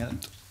deal of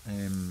merit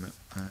and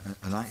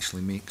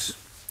actually makes,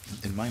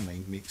 in my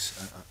mind,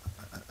 makes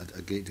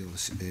a great deal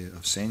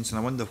of sense. And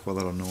I wonder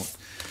whether or not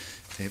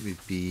it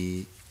would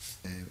be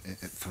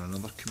for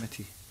another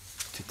committee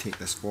to take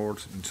this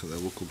forward into the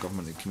Local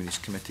Government and Communities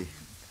Committee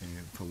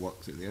for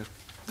work that they're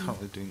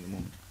currently doing at the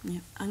moment. Yeah.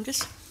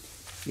 Angus?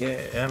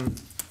 Yeah,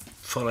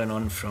 following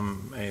on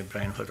from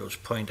Brian Whittle's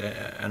point,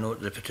 I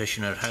note the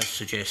petitioner has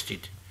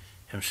suggested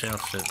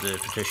himself that the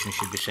petition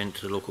should be sent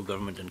to the Local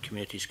Government and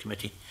Communities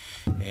Committee,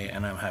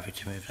 and I'm happy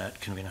to move that,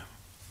 Convener.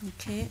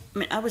 Okay. I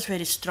mean, I was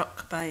very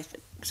struck by,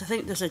 because I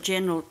think there's a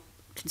general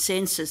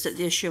consensus that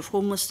the issue of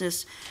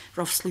homelessness,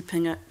 rough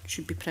sleeping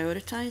should be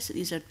prioritised, that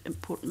these are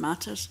important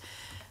matters.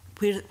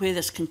 Where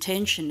there's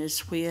contention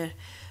is where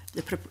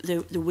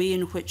the way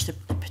in which the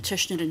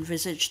petitioner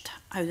envisaged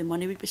how the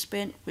money would be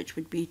spent, which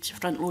would be to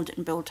front load it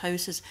and build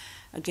houses,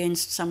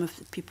 against some of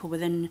the people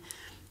within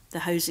the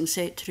housing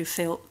sector who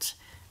felt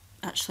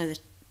actually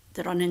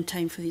the run-in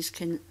time for these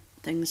kind of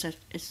things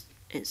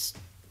is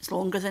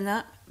longer than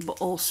that, but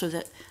also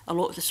that a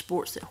lot of the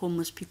supports that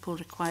homeless people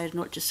require,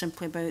 not just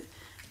simply about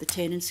the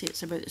tenancy,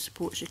 it's about the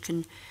supports you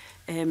can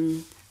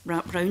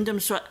wrap around them.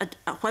 So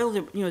while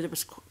there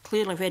was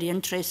clearly a very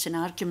interesting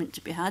argument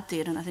to be had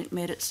there, and I think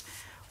merits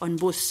on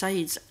both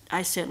sides,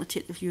 I certainly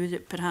take the view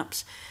that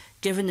perhaps,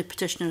 given the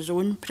petitioner's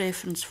own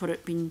preference for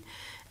it being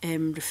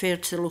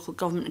referred to the Local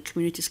Government and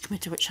Communities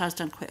Committee, which has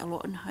done quite a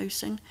lot on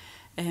housing,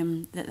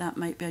 that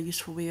might be a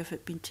useful way of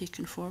it being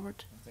taken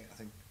forward. I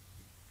think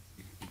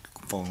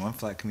following on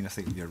for that, I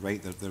think you're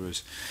right. There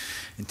was,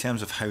 in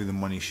terms of how the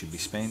money should be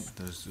spent,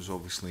 there's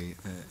obviously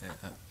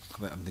a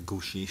bit of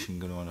negotiation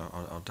going on,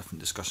 or different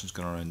discussions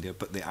going on around there.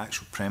 But the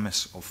actual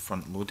premise of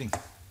front loading,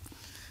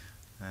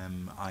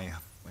 I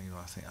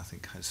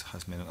think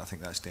has meant. I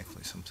think that's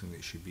definitely something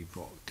that should be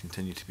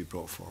continue to be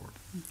brought forward.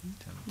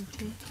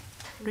 Okay.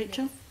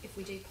 Rachel? If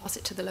we do pass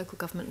it to the Local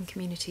Government and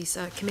Communities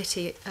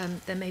Committee,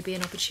 there may be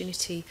an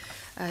opportunity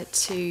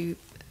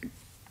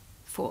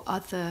for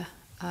other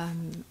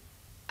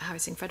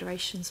housing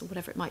federations or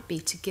whatever it might be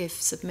to give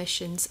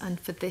submissions, and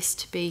for this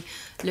to be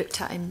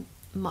looked at in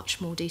much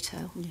more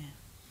detail.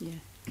 Yeah.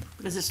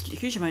 Because there's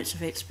huge amounts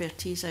of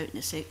expertise out in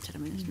the sector. I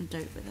mean, there's no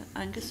doubt about that.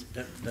 Angus?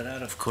 There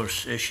are, of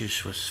course,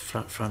 issues with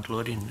front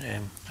loading.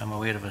 I'm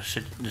aware of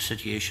the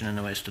situation in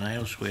the Western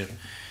Isles where,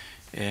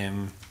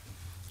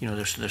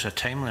 there's a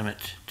time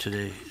limit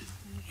to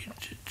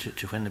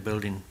when the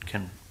building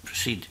can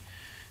proceed,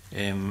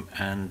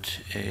 and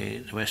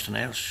the Western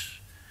Isles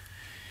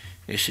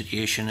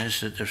situation is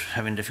that they're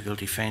having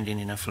difficulty finding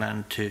enough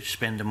land to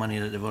spend the money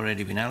that they've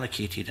already been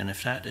allocated, and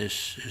if that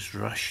is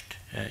rushed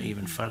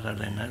even further,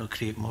 then that will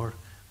create more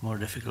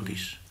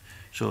difficulties.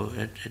 So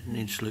it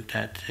needs looked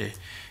at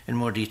in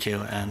more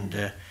detail,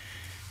 and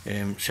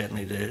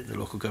certainly the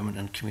Local Government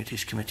and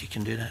Communities Committee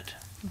can do that.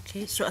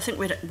 Okay, so I think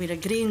we're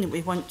agreeing that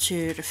we want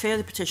to refer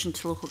the petition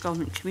to the Local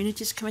Government and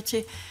Communities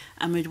Committee,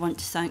 and we'd want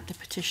to thank the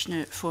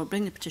petitioner for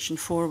bringing the petition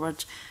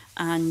forward,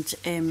 and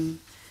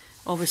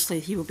obviously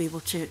he will be able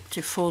to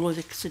follow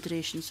the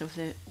considerations of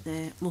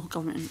the Local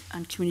Government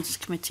and Communities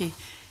Committee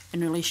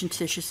in relation to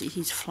the issues that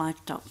he's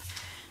flagged up.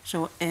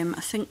 So I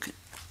think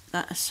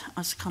that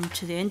has come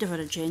to the end of our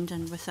agenda,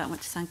 and with that I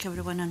want to thank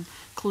everyone and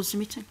close the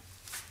meeting.